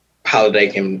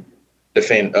Holiday can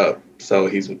defend up. So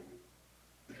he's,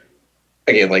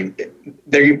 again, like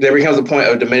there becomes a point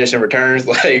of diminishing returns,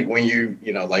 like when you're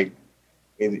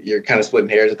kind of splitting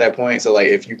hairs at that point. So like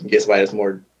if you can get somebody that's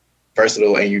more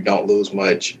versatile and you don't lose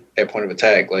much at point of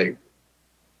attack, like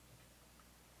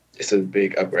it's a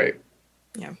big upgrade.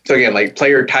 Yeah. So again, like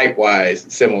player type wise,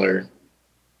 similar.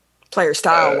 Player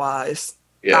style wise,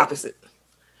 opposite.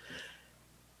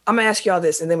 I'm gonna ask y'all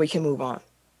this, and then we can move on.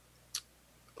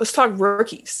 Let's talk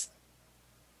rookies.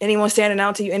 Anyone standing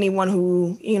out to you? Anyone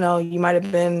who you might have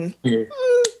been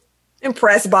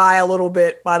impressed by a little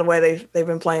bit by the way they've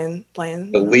been playing.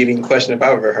 The leading question if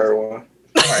I've ever heard one. All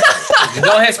right.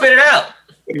 Go ahead, spit it out.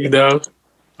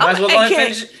 Might as well go ahead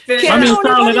and finish. I mean,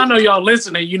 Charlotte, I know y'all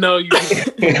listening.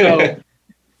 The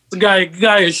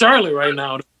guy in Charlotte right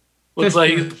now looks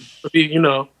like he's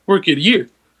rookie of the year.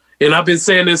 And I've been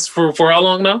saying this for how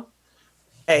long now?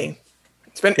 Hey,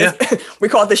 we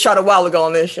called this shot a while ago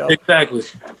on this show. Exactly.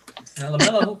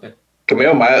 LaMelo hooping.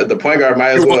 Camille, the point guard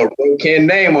might as well wrote Ken's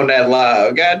name on that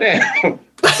live. Goddamn.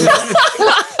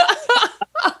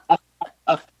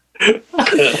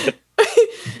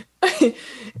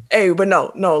 Hey, but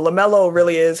no, LaMelo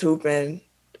really is hooping.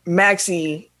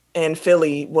 Maxey and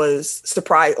Philly was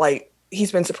surprised. Like,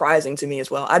 he's been surprising to me as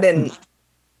well. I didn't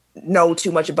know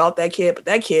too much about that kid, but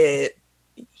that kid,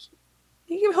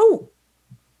 he can hoop.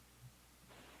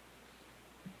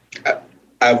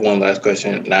 I have one last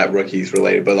question, not rookies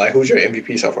related, but like, who's your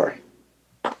MVP so far?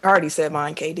 I already said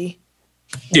mine, KD.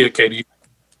 Yeah, KD.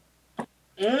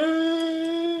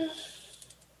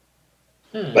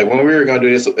 Like when we were gonna do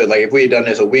this, like if we had done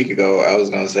this a week ago, I was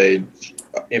gonna say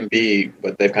Embiid,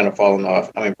 but they've kind of fallen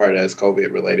off. I mean, part of that is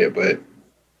COVID related, but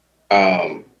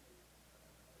I'm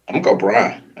gonna go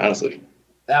Bron, honestly.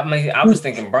 I mean, I was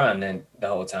thinking Bron then the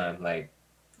whole time. Like,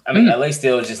 I mean, LA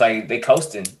still just like they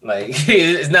coasting. Like,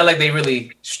 it's not like they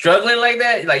really struggling like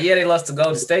that. Like, yeah, they lost to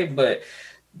Golden State, but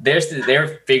they're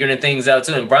figuring things out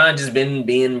too. And Bron just been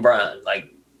being Bron. Like,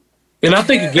 and I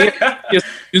think again,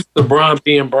 it's the Bron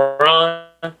being Bron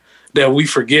that we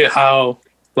forget how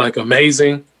like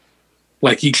amazing,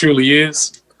 like he truly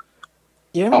is.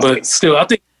 Yeah, but still, I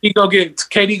think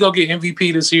KD go get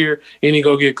MVP this year, and he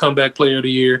go get comeback player of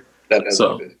the year. They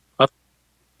don't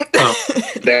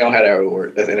have that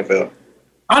reward. That's NFL.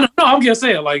 I don't know. I'm just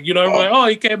saying, like, like, oh,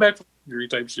 he came back from injury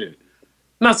type shit.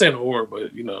 Not saying award,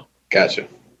 but Gotcha.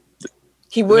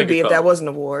 He would be if that was an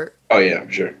award. Oh yeah,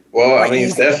 for sure. Well, like, I mean,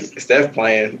 Steph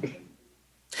playing.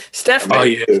 Steph. Oh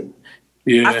yeah.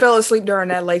 I fell asleep during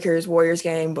that Lakers Warriors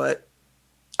game, but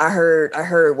I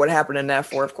heard what happened in that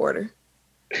fourth quarter.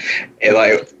 And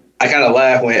like, I kind of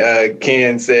laughed when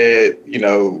Ken said,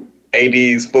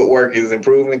 AD's footwork is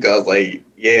improving, because I was like,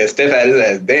 yeah, Steph had his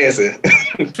ass dancing.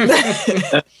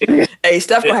 Hey,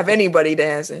 Steph don't have anybody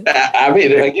dancing. I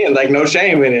mean, again, like, no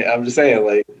shame in it. I'm just saying,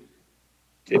 like,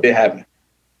 it did happen.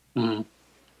 Mm-hmm.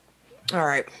 All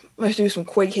right, let's do some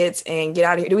quick hits and get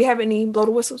out of here. Do we have any blow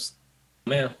the whistles?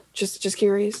 Man, just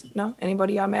curious. No,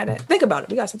 anybody y'all mad at? Think about it.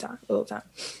 We got some time, a little time.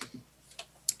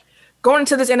 Going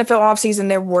into this NFL offseason,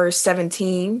 there were 7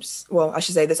 teams. Well, I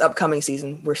should say this upcoming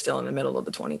season. We're still in the middle of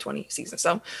the 2020 season.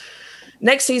 So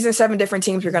next season, 7 different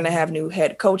teams are going to have new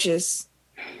head coaches.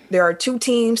 There are 2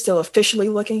 teams still officially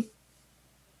looking.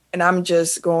 And I'm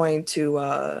just going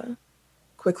to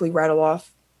quickly rattle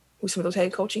off who some of those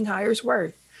head coaching hires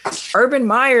were. Urban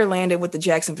Meyer landed with the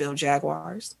Jacksonville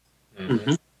Jaguars.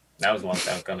 Mm-hmm. That was a long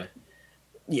time coming.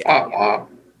 Yeah.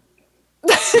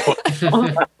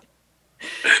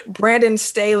 Brandon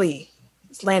Staley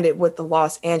landed with the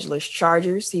Los Angeles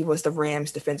Chargers. He was the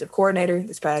Rams defensive coordinator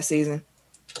this past season.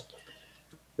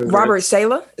 Robert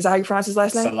Saleh, is that how you pronounce his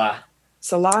last name?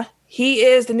 Salah. He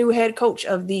is the new head coach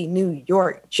of the New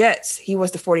York Jets. He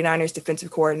was the 49ers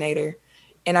defensive coordinator,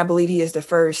 and I believe he is the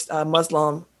first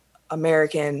Muslim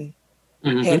American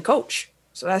head coach.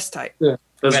 So that's tight. Yeah,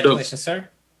 that's Congratulations, dope. sir.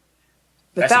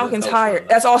 The Falcons hired.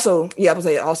 That's also, I would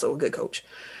say, also a good coach.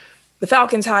 The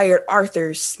Falcons hired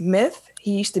Arthur Smith.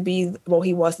 He used to be,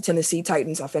 he was the Tennessee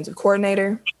Titans offensive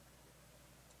coordinator.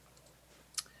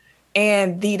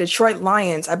 And the Detroit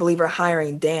Lions, I believe, are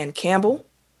hiring Dan Campbell.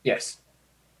 Yes.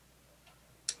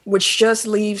 Which just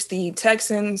leaves the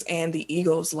Texans and the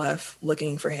Eagles left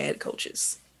looking for head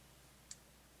coaches.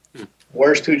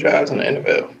 Worst two jobs in the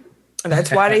NFL. And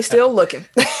that's why they still looking.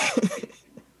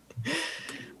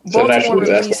 Baltimore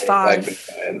released five.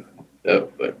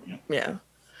 Yeah.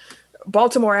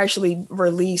 Baltimore actually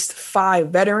released 5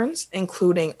 veterans,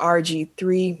 including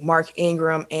RG3, Mark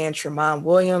Ingram, and Tramon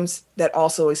Williams. That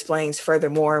also explains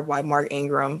furthermore why Mark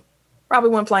Ingram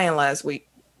probably wasn't playing last week.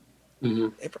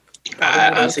 I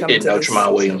honestly didn't know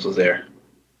Tramon Williams was there.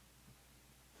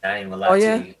 I ain't gonna lie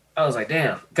to you. I was like,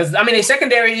 damn. Because, I mean, they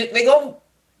secondary, they go,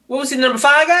 what was he, number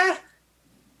 5 guy?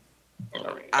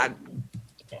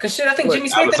 Because shit, I think Jimmy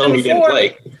Smith he didn't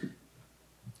play.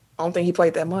 I don't think he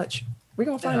played that much. We're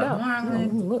going to find out.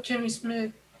 Marlon, Jimmy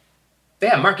Smith. They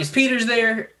have Marcus Peters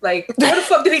there. Like, where the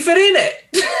fuck did he fit in at?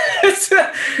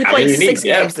 He played 6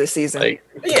 games this season.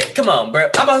 Yeah, come on, bro.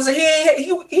 I'm about to say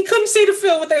he couldn't see the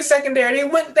field with their secondary.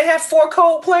 They had 4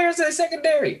 cold players in the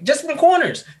secondary, just from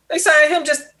corners. They signed him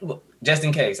just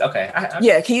in case. Okay.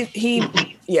 He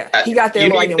got there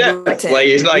like in week 10. Like,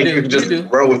 it's like you just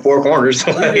roll with 4 corners.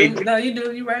 No, you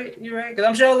do. You're right. Because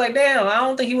I'm sure, like, damn, I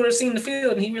don't think he would have seen the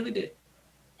field, and he really did.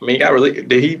 I mean,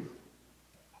 did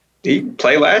he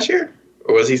play last year?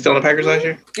 Or was he still in the Packers last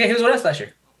year? Yeah, he was with us last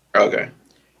year. Okay.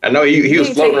 I know he was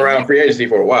floating around free agency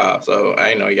for a while, so I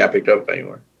didn't know he got picked up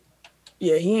anymore.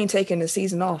 Yeah, he ain't taking the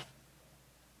season off.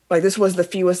 Like, this was the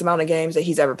fewest amount of games that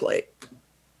he's ever played.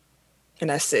 And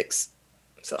that's 6.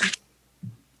 So,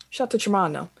 shout out to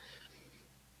Tramon, though.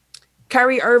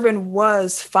 Kyrie Irving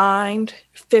was fined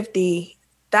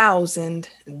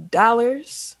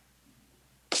 $50,000.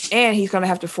 And he's going to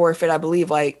have to forfeit, I believe,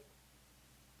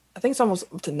 I think it's almost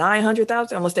up to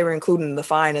 $900,000, unless they were including the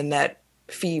fine in that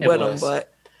fee with him.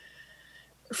 But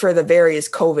for the various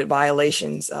COVID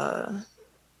violations that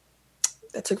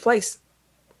took place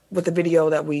with the video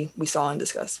that we saw and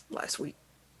discussed last week.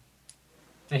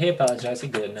 And he apologized. He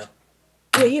good now.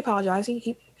 Yeah, he apologized.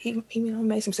 He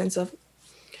made some sense of it.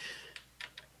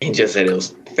 He just said it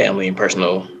was family and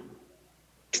personal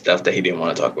stuff that he didn't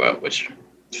want to talk about, which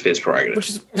fits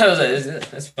prerogative.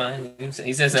 That's fine.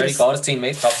 He says that he called his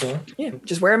teammates, talked to him. Yeah,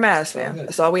 just wear a mask, fam.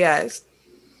 That's all we ask.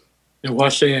 And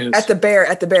wash their hands. At the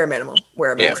bare minimum,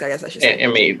 wear a mask. I guess I should say. I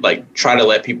mean, like, try to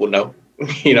let people know.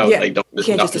 Like,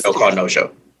 don't call no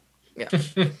show. Yeah,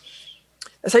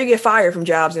 that's how you get fired from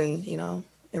jobs in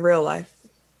real life.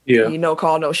 Yeah,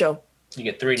 call no show. You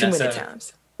get 3 too many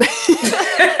times.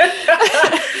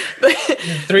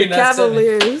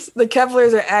 The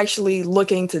Cavaliers are actually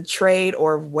looking to trade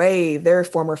or waive their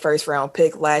former first-round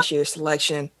pick last year's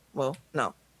selection. Well,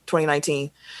 no,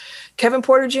 2019. Kevin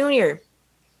Porter Jr.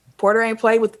 Porter ain't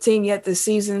played with the team yet this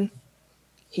season.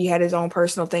 He had his own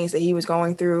personal things that he was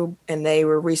going through, and they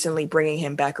were recently bringing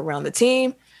him back around the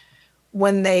team.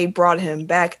 When they brought him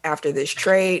back after this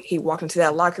trade, he walked into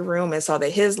that locker room and saw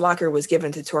that his locker was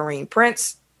given to Taurean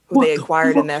Prince, who they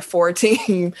acquired in that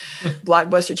 4-team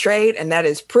blockbuster trade. And that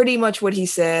is pretty much what he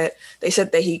said. They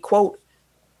said that he, quote,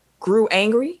 grew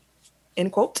angry,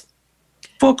 end quote.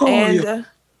 Fuck all and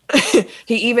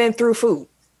he even threw food.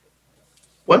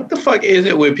 What the fuck is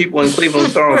it with people in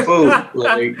Cleveland throwing food?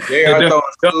 Like, they are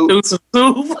throwing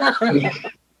food.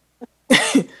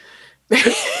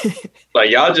 Like,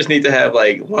 y'all just need to have,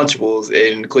 like, Lunchables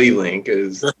in Cleveland,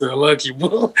 because that's their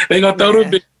Lunchable. They gonna throw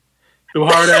them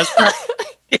hard ass.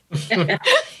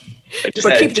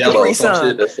 But keep the Capri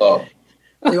Sun.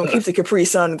 They're gonna keep the Capri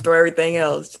Sun and throw everything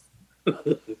else.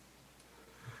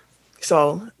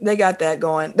 So they got that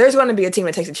going. There's going to be a team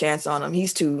that takes a chance on him.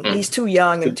 He's too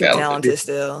young and too talented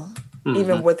still,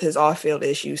 even with his off-field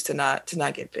issues to not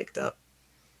get picked up.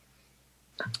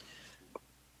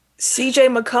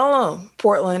 CJ McCollum,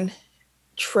 Portland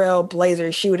Trail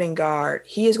Blazers shooting guard.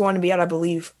 He is going to be out, I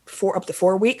believe, up to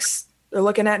 4 weeks. They're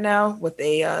looking at now with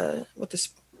a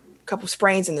couple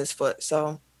sprains in his foot.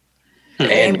 So he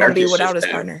ain't going to be without his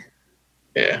partner.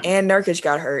 Yeah. And Nurkic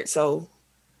got hurt. So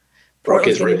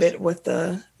Portland's getting bit with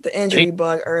the injury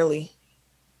bug early.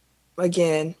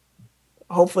 Again,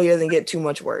 hopefully it doesn't get too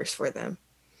much worse for them.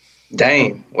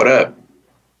 Dame, what up?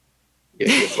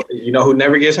 You know who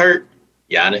never gets hurt?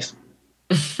 Giannis.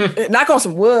 Knock on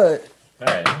some wood. All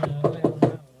right.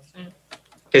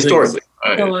 Historically.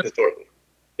 Historically.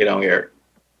 You don't hear it.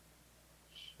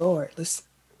 Lord, let's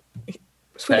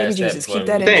sweet baby Jesus, keep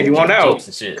that in. Dang, you want out?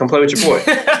 Come play with your boy.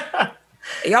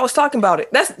 Y'all was talking about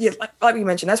it. That's like we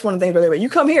mentioned. That's one of the things. But you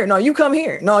come here. No, you come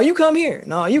here. No, you come here.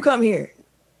 No, you come here.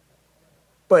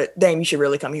 But Dame, you should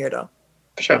really come here though.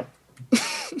 For sure.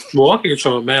 Milwaukee can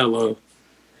show mad love.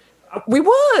 We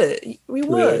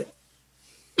would.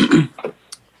 Yeah.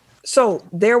 So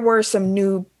there were some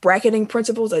new bracketing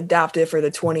principles adopted for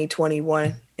the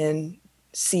 2021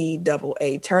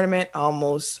 NCAA tournament.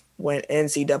 Almost went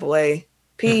NCAA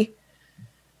P.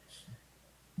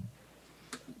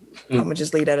 I'm gonna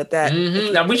just leave that at that.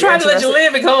 Mm-hmm. Now we trying to let you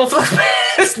live and go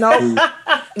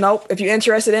Nope. If you're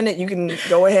interested in it, you can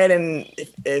go ahead and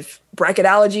if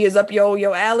bracketology is up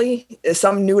your alley, there's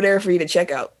something new there for you to check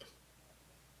out.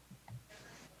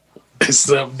 There's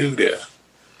something new there.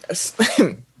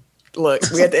 Look,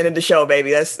 we at the end of the show,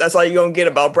 baby. That's all you're gonna get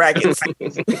about brackets.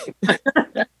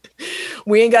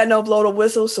 We ain't got no blow the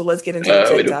whistle, so let's get into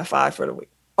the top 5 for the week.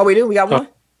 Oh, we do? We got one?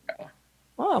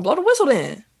 Oh, blow the whistle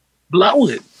then. Blow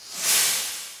it.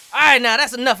 All right, now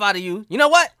that's enough out of you. You know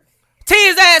what? Tee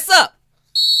his ass up.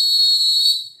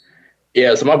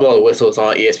 Yeah, so my blow the whistle is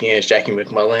on ESPN's Jackie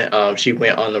McMullen. She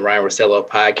went on the Ryan Russillo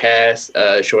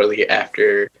podcast shortly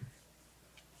after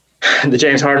the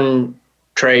James Harden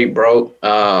trade broke.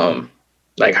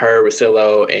 Like her,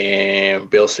 Russillo, and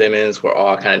Bill Simmons were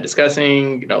all kind of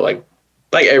discussing, like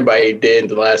everybody did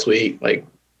the last week, like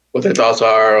what their thoughts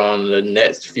are on the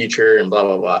Nets' future and blah,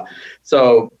 blah, blah.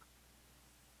 So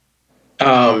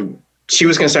she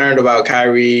was concerned about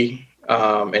Kyrie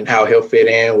and how he'll fit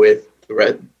in with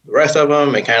the rest of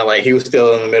them, and kind of like he was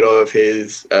still in the middle of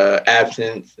his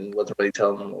absence and wasn't really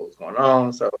telling them what was going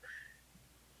on. So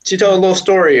she told a little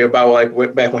story about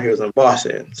back when he was in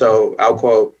Boston. So I'll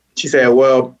quote. She said,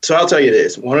 well, so I'll tell you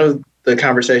this. One of the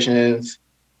conversations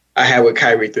I had with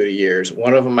Kyrie through the years,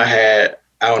 one of them I had,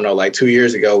 2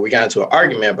 years ago, we got into an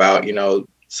argument about,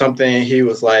 something. He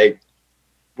was like,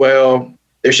 well,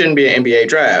 there shouldn't be an NBA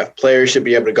draft. Players should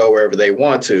be able to go wherever they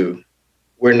want to.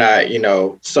 We're not,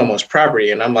 someone's property.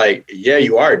 And I'm like, yeah,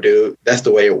 you are, dude. That's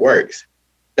the way it works.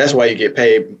 That's why you get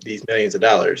paid these millions of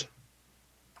dollars.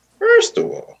 First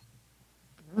of all,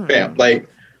 bam,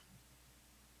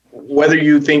 whether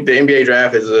you think the NBA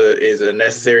draft is a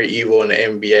necessary evil in the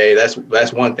NBA,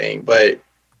 that's one thing. But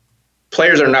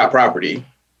players are not property.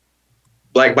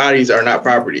 Black bodies are not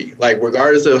property.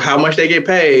 Regardless of how much they get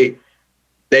paid,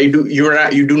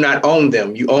 you do not own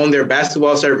them. You own their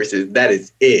basketball services. That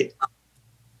is it.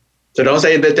 So don't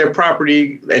say that they're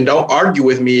property, and don't argue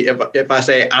with me if I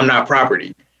say I'm not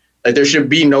property. There should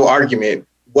be no argument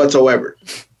whatsoever.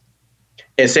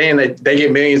 And saying that they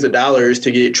get millions of dollars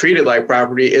to get treated like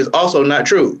property is also not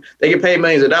true. They get paid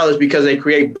millions of dollars because they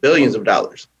create billions of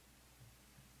dollars.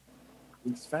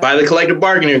 By the collective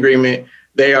bargaining agreement,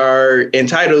 they are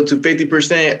entitled to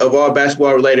 50% of all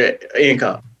basketball-related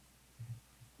income.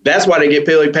 That's why they get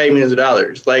paid millions of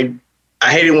dollars.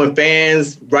 I hate it when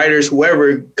fans, writers,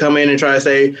 whoever come in and try to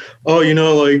say, oh, you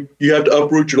have to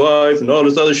uproot your life and all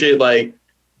this other shit.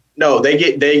 No, they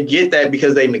get that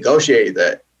because they negotiated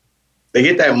that. They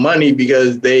get that money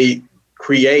because they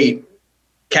create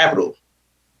capital.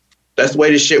 That's the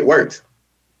way this shit works.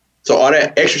 So all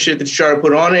that extra shit that you try to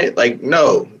put on it,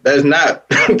 no, that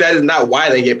is not why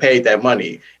they get paid that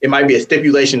money. It might be a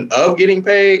stipulation of getting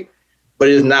paid, but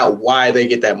it is not why they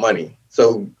get that money.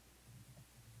 So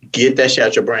get that shit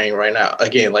out your brain right now.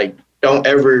 Again, don't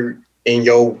ever in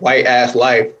your white ass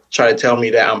life try to tell me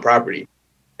that I'm property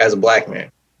as a black man.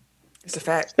 It's a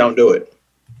fact. Don't do it.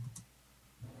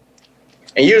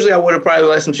 And usually I would have probably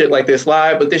let some shit like this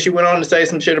slide, but then she went on to say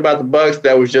some shit about the Bucks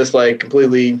that was just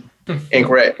completely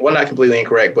incorrect. Well, not completely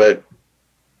incorrect, but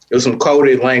there was some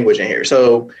coded language in here.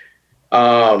 So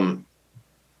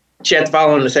she had the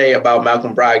following to say about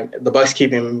Malcolm Brogdon, the Bucks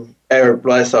keeping Eric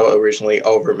Bledsoe originally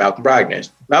over Malcolm Brogdon.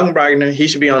 Malcolm Brogdon, he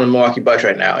should be on the Milwaukee Bucks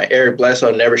right now, and Eric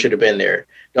Bledsoe never should have been there.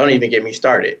 Don't even get me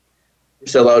started.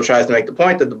 Russillo tries to make the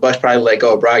point that the Bucks probably let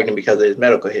go of Brogdon because of his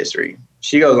medical history.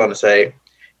 She goes on to say,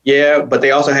 yeah, but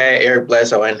they also had Eric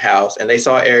Bledsoe in-house, and they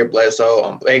saw Eric Bledsoe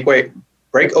on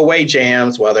breakaway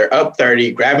jams while they're up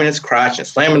 30, grabbing his crotch and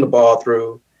slamming the ball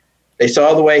through. They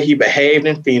saw the way he behaved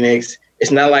in Phoenix. It's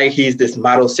not like he's this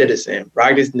model citizen.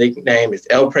 Brogdon's nickname is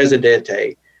El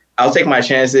Presidente. I'll take my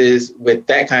chances with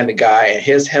that kind of guy and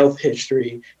his health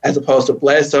history, as opposed to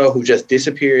Bledsoe, who just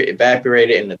disappeared,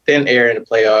 evaporated in the thin air in the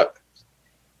playoff,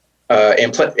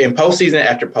 in postseason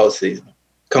after postseason.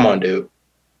 Come on, dude.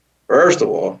 First of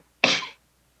all,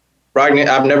 Brogdon.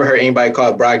 I've never heard anybody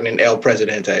call Brogdon El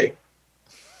Presidente.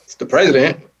 It's the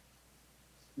president.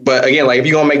 But again, like if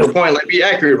you're gonna make the point, like be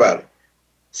accurate about it.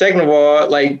 Second of all,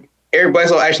 like Eric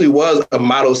Bledsoe actually was a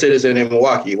model citizen in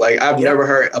Milwaukee. Like I've never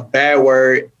heard a bad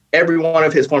word. Every one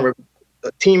of his former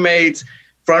teammates,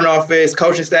 front office,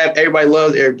 coaching staff, everybody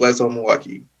loves Eric Bledsoe in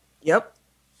Milwaukee. Yep.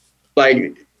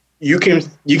 Like you can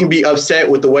be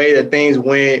upset with the way that things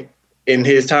went in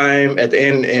his time at the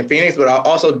end in Phoenix, but I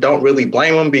also don't really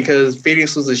blame him because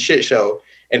Phoenix was a shit show,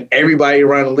 and everybody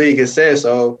around the league has said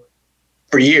so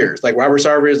for years. Like Robert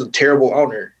Sarver is a terrible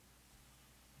owner.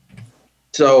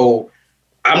 So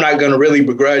I'm not going to really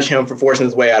begrudge him for forcing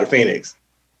his way out of Phoenix.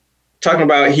 Talking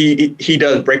about he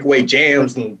does breakaway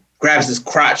jams and grabs his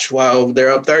crotch while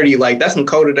they're up 30. Like that's some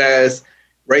coded ass,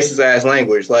 racist ass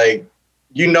language. Like,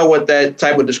 you know what that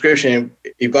type of description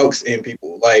evokes in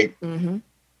people. Like,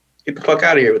 get the fuck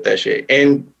out of here with that shit.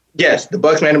 And yes, the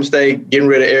Bucks made a mistake getting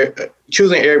rid of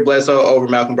choosing Eric Bledsoe over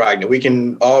Malcolm Brogdon. We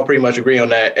can all pretty much agree on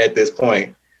that at this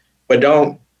point. But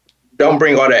don't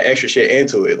bring all that extra shit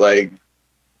into it. Like,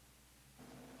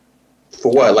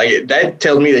 for what? Like, that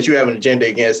tells me that you have an agenda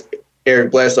against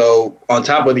Eric Bledsoe on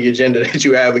top of the agenda that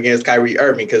you have against Kyrie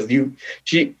Irving. Because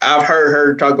I've heard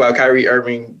her talk about Kyrie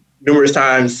Irving numerous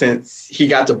times since he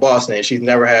got to Boston, and she's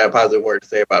never had a positive word to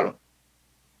say about him.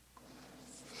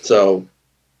 So,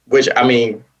 which, I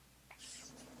mean,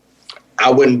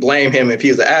 I wouldn't blame him if he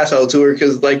was an asshole to her,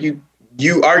 because, like,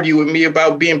 you argue with me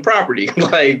about being property.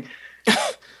 Like,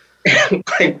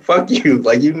 like, fuck you.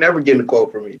 Like, you never get a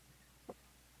quote from me.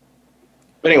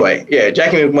 But anyway, yeah,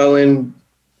 Jackie McMullen,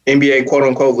 NBA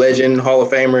quote-unquote legend, Hall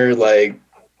of Famer, like,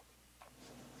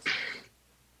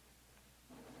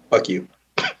 fuck you,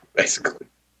 basically.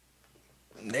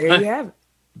 There you have it.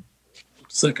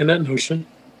 Second that notion.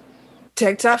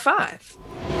 Tech Top 5.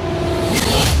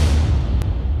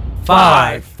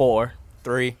 5, 4,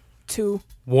 3, 2,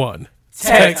 1.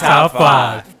 Tech Top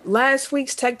 5. Last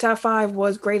week's Tech Top 5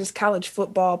 was greatest college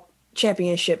football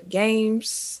championship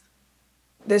games.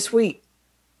 This week,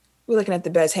 we're looking at the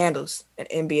best handles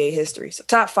in NBA history. So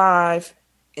top 5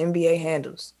 NBA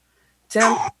handles. Tim?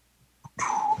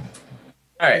 All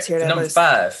right, number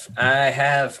 5. I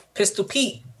have Pistol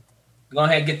Pete. Go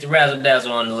ahead and get the razzle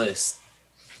dazzle on the list.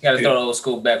 Got to throw the old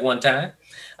school back one time.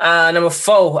 Number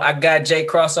 4, I got Jay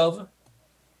Crossover.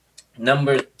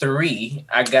 Number 3,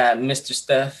 I got Mr.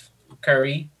 Steph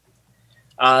Curry.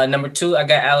 Number 2, I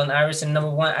got Allen Iverson. Number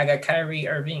 1, I got Kyrie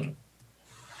Irving.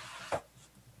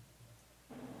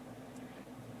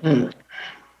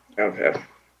 Okay.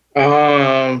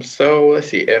 So let's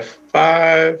see.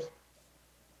 F5.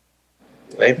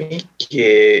 Let me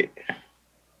get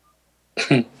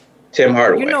Tim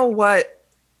Hardaway. You know what?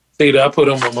 See, I put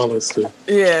him on my list too.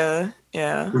 Yeah.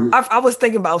 I was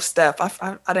thinking about Steph.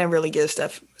 I didn't really give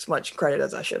Steph as much credit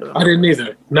as I should have. I didn't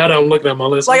either. Now that I'm looking at my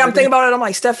list, like I'm thinking about it, I'm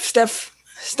like Steph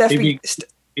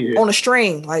on a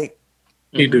string. Like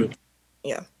he do.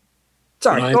 Yeah.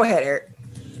 Sorry. Go ahead, Eric.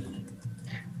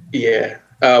 Yeah.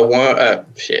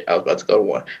 Shit. I was about to go to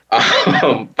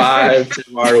 1. 5,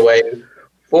 Tim Hardaway.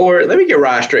 4. Let me get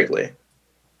Rod Strickland.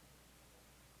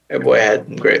 That boy had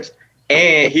some grips.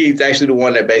 And he's actually the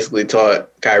one that basically taught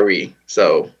Kyrie.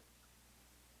 So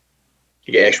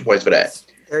you get extra points for that.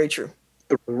 Very true.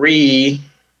 3,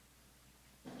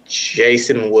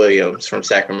 Jason Williams from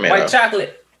Sacramento. White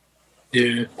chocolate.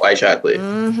 Yeah. White chocolate.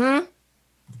 Mm-hmm.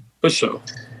 For sure.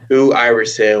 2,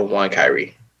 Iverson, 1,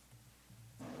 Kyrie.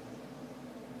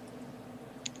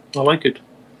 I like it.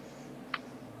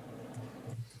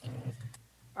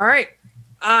 All right.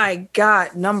 I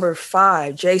got number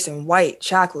 5, Jason White,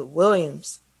 Chocolate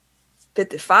Williams.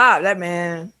 55. That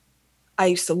man, I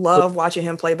used to love watching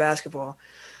him play basketball.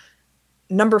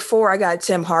 Number 4, I got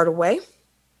Tim Hardaway.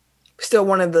 Still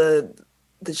one of the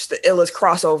illest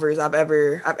crossovers I've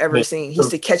ever seen. He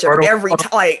used to catch up every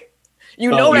time. Like,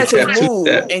 that's his move,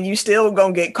 and you still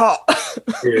gonna get caught.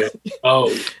 Yeah.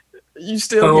 Oh. You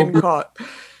still getting caught.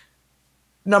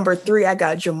 Number 3, I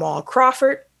got Jamal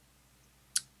Crawford.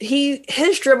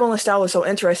 His dribbling style is so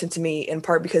interesting to me, in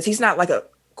part because he's not like a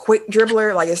quick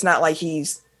dribbler. Like, it's not like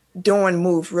he's doing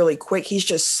moves really quick. He's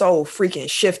just so freaking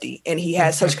shifty, and he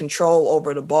has such control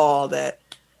over the ball that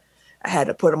I had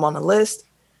to put him on the list.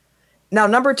 Now,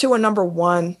 number 2 and number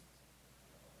 1,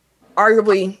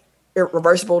 arguably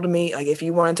irreversible to me. Like, if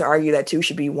you wanted to argue that 2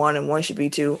 should be 1 and 1 should be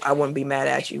 2, I wouldn't be mad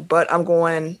at you. But I'm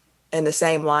going in the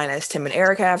same line as Tim and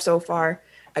Eric have so far.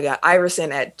 I got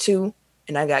Iverson at 2,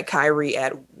 and I got Kyrie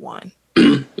at 1.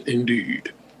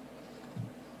 Indeed.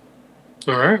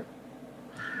 All right.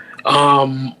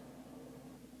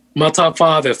 My top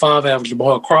 5 at 5 I have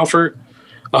Jamal Crawford,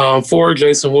 4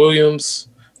 Jason Williams,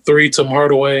 3 Tim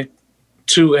Hardaway,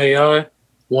 2 AI,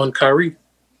 1 Kyrie.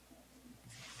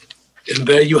 And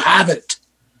there you have it.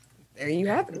 There you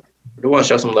have it. I do want to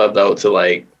show some love though to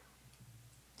like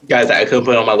guys that I couldn't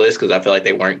put on my list because I feel like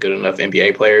they weren't good enough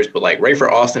NBA players, but like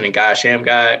Rayford Austin and Guy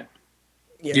Shammgod.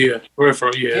 Yeah,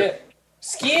 Rayford, yeah.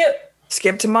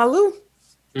 Skip to Malou.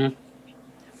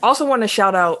 Also want to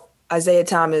shout out Isaiah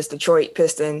Thomas, Detroit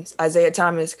Pistons. Isaiah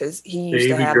Thomas, because he used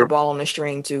to have the ball on the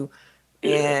string too.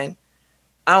 And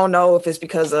I don't know if it's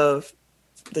because of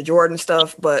the Jordan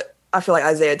stuff, but I feel like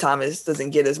Isaiah Thomas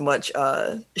doesn't get as much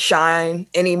shine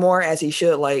anymore as he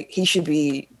should. Like, he should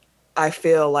be, I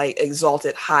feel like,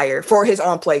 exalted higher for his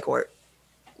on play court.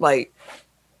 Like,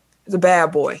 he's a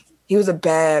bad boy. He was a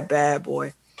bad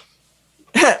boy.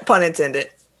 Pun intended.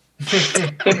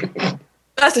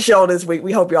 That's the show this week.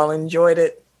 We hope y'all enjoyed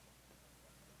it.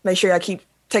 Make sure y'all keep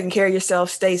taking care of yourself.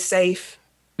 Stay safe.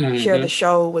 Share the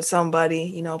show with somebody.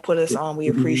 You know, put us on. We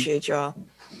appreciate y'all.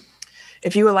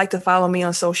 If you would like to follow me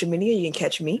on social media, you can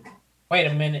catch me. Wait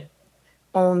a minute.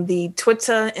 On the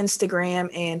Twitter, Instagram,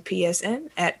 and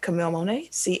PSN at Camille Monet,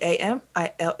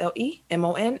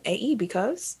 CamilleMonae,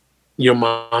 because your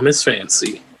mom is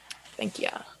fancy. Thank you.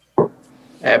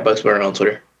 At Bucksburn on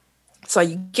Twitter. So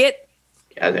you get.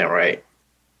 Goddamn right.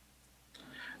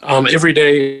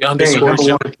 Everyday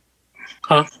 _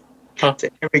 Huh?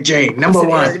 Every J, number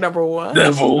one. Number one.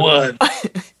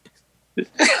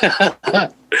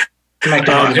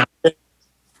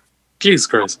 Jesus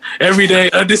Christ. Everyday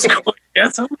 _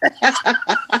 Yes.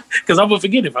 Because I'm gonna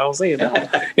forget if I don't say it now.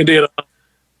 And then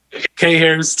K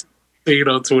Harris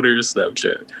on Twitter and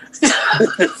Snapchat.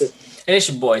 And it's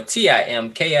your boy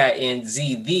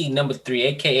TIMKINZ, the number 3,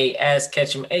 aka Ass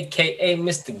Ketchum, aka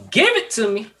Mr. Give It To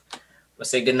Me. Let's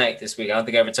say good night this week. I don't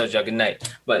think I ever told y'all good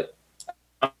night, but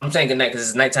I'm saying good night because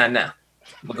it's nighttime now.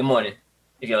 But good morning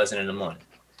if y'all listening in the morning.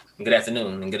 And good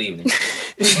afternoon and good evening.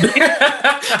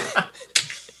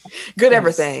 Good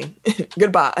everything.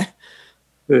 Goodbye.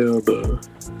 Hell no.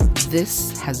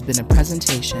 This has been a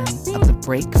presentation of the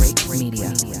Break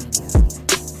Media.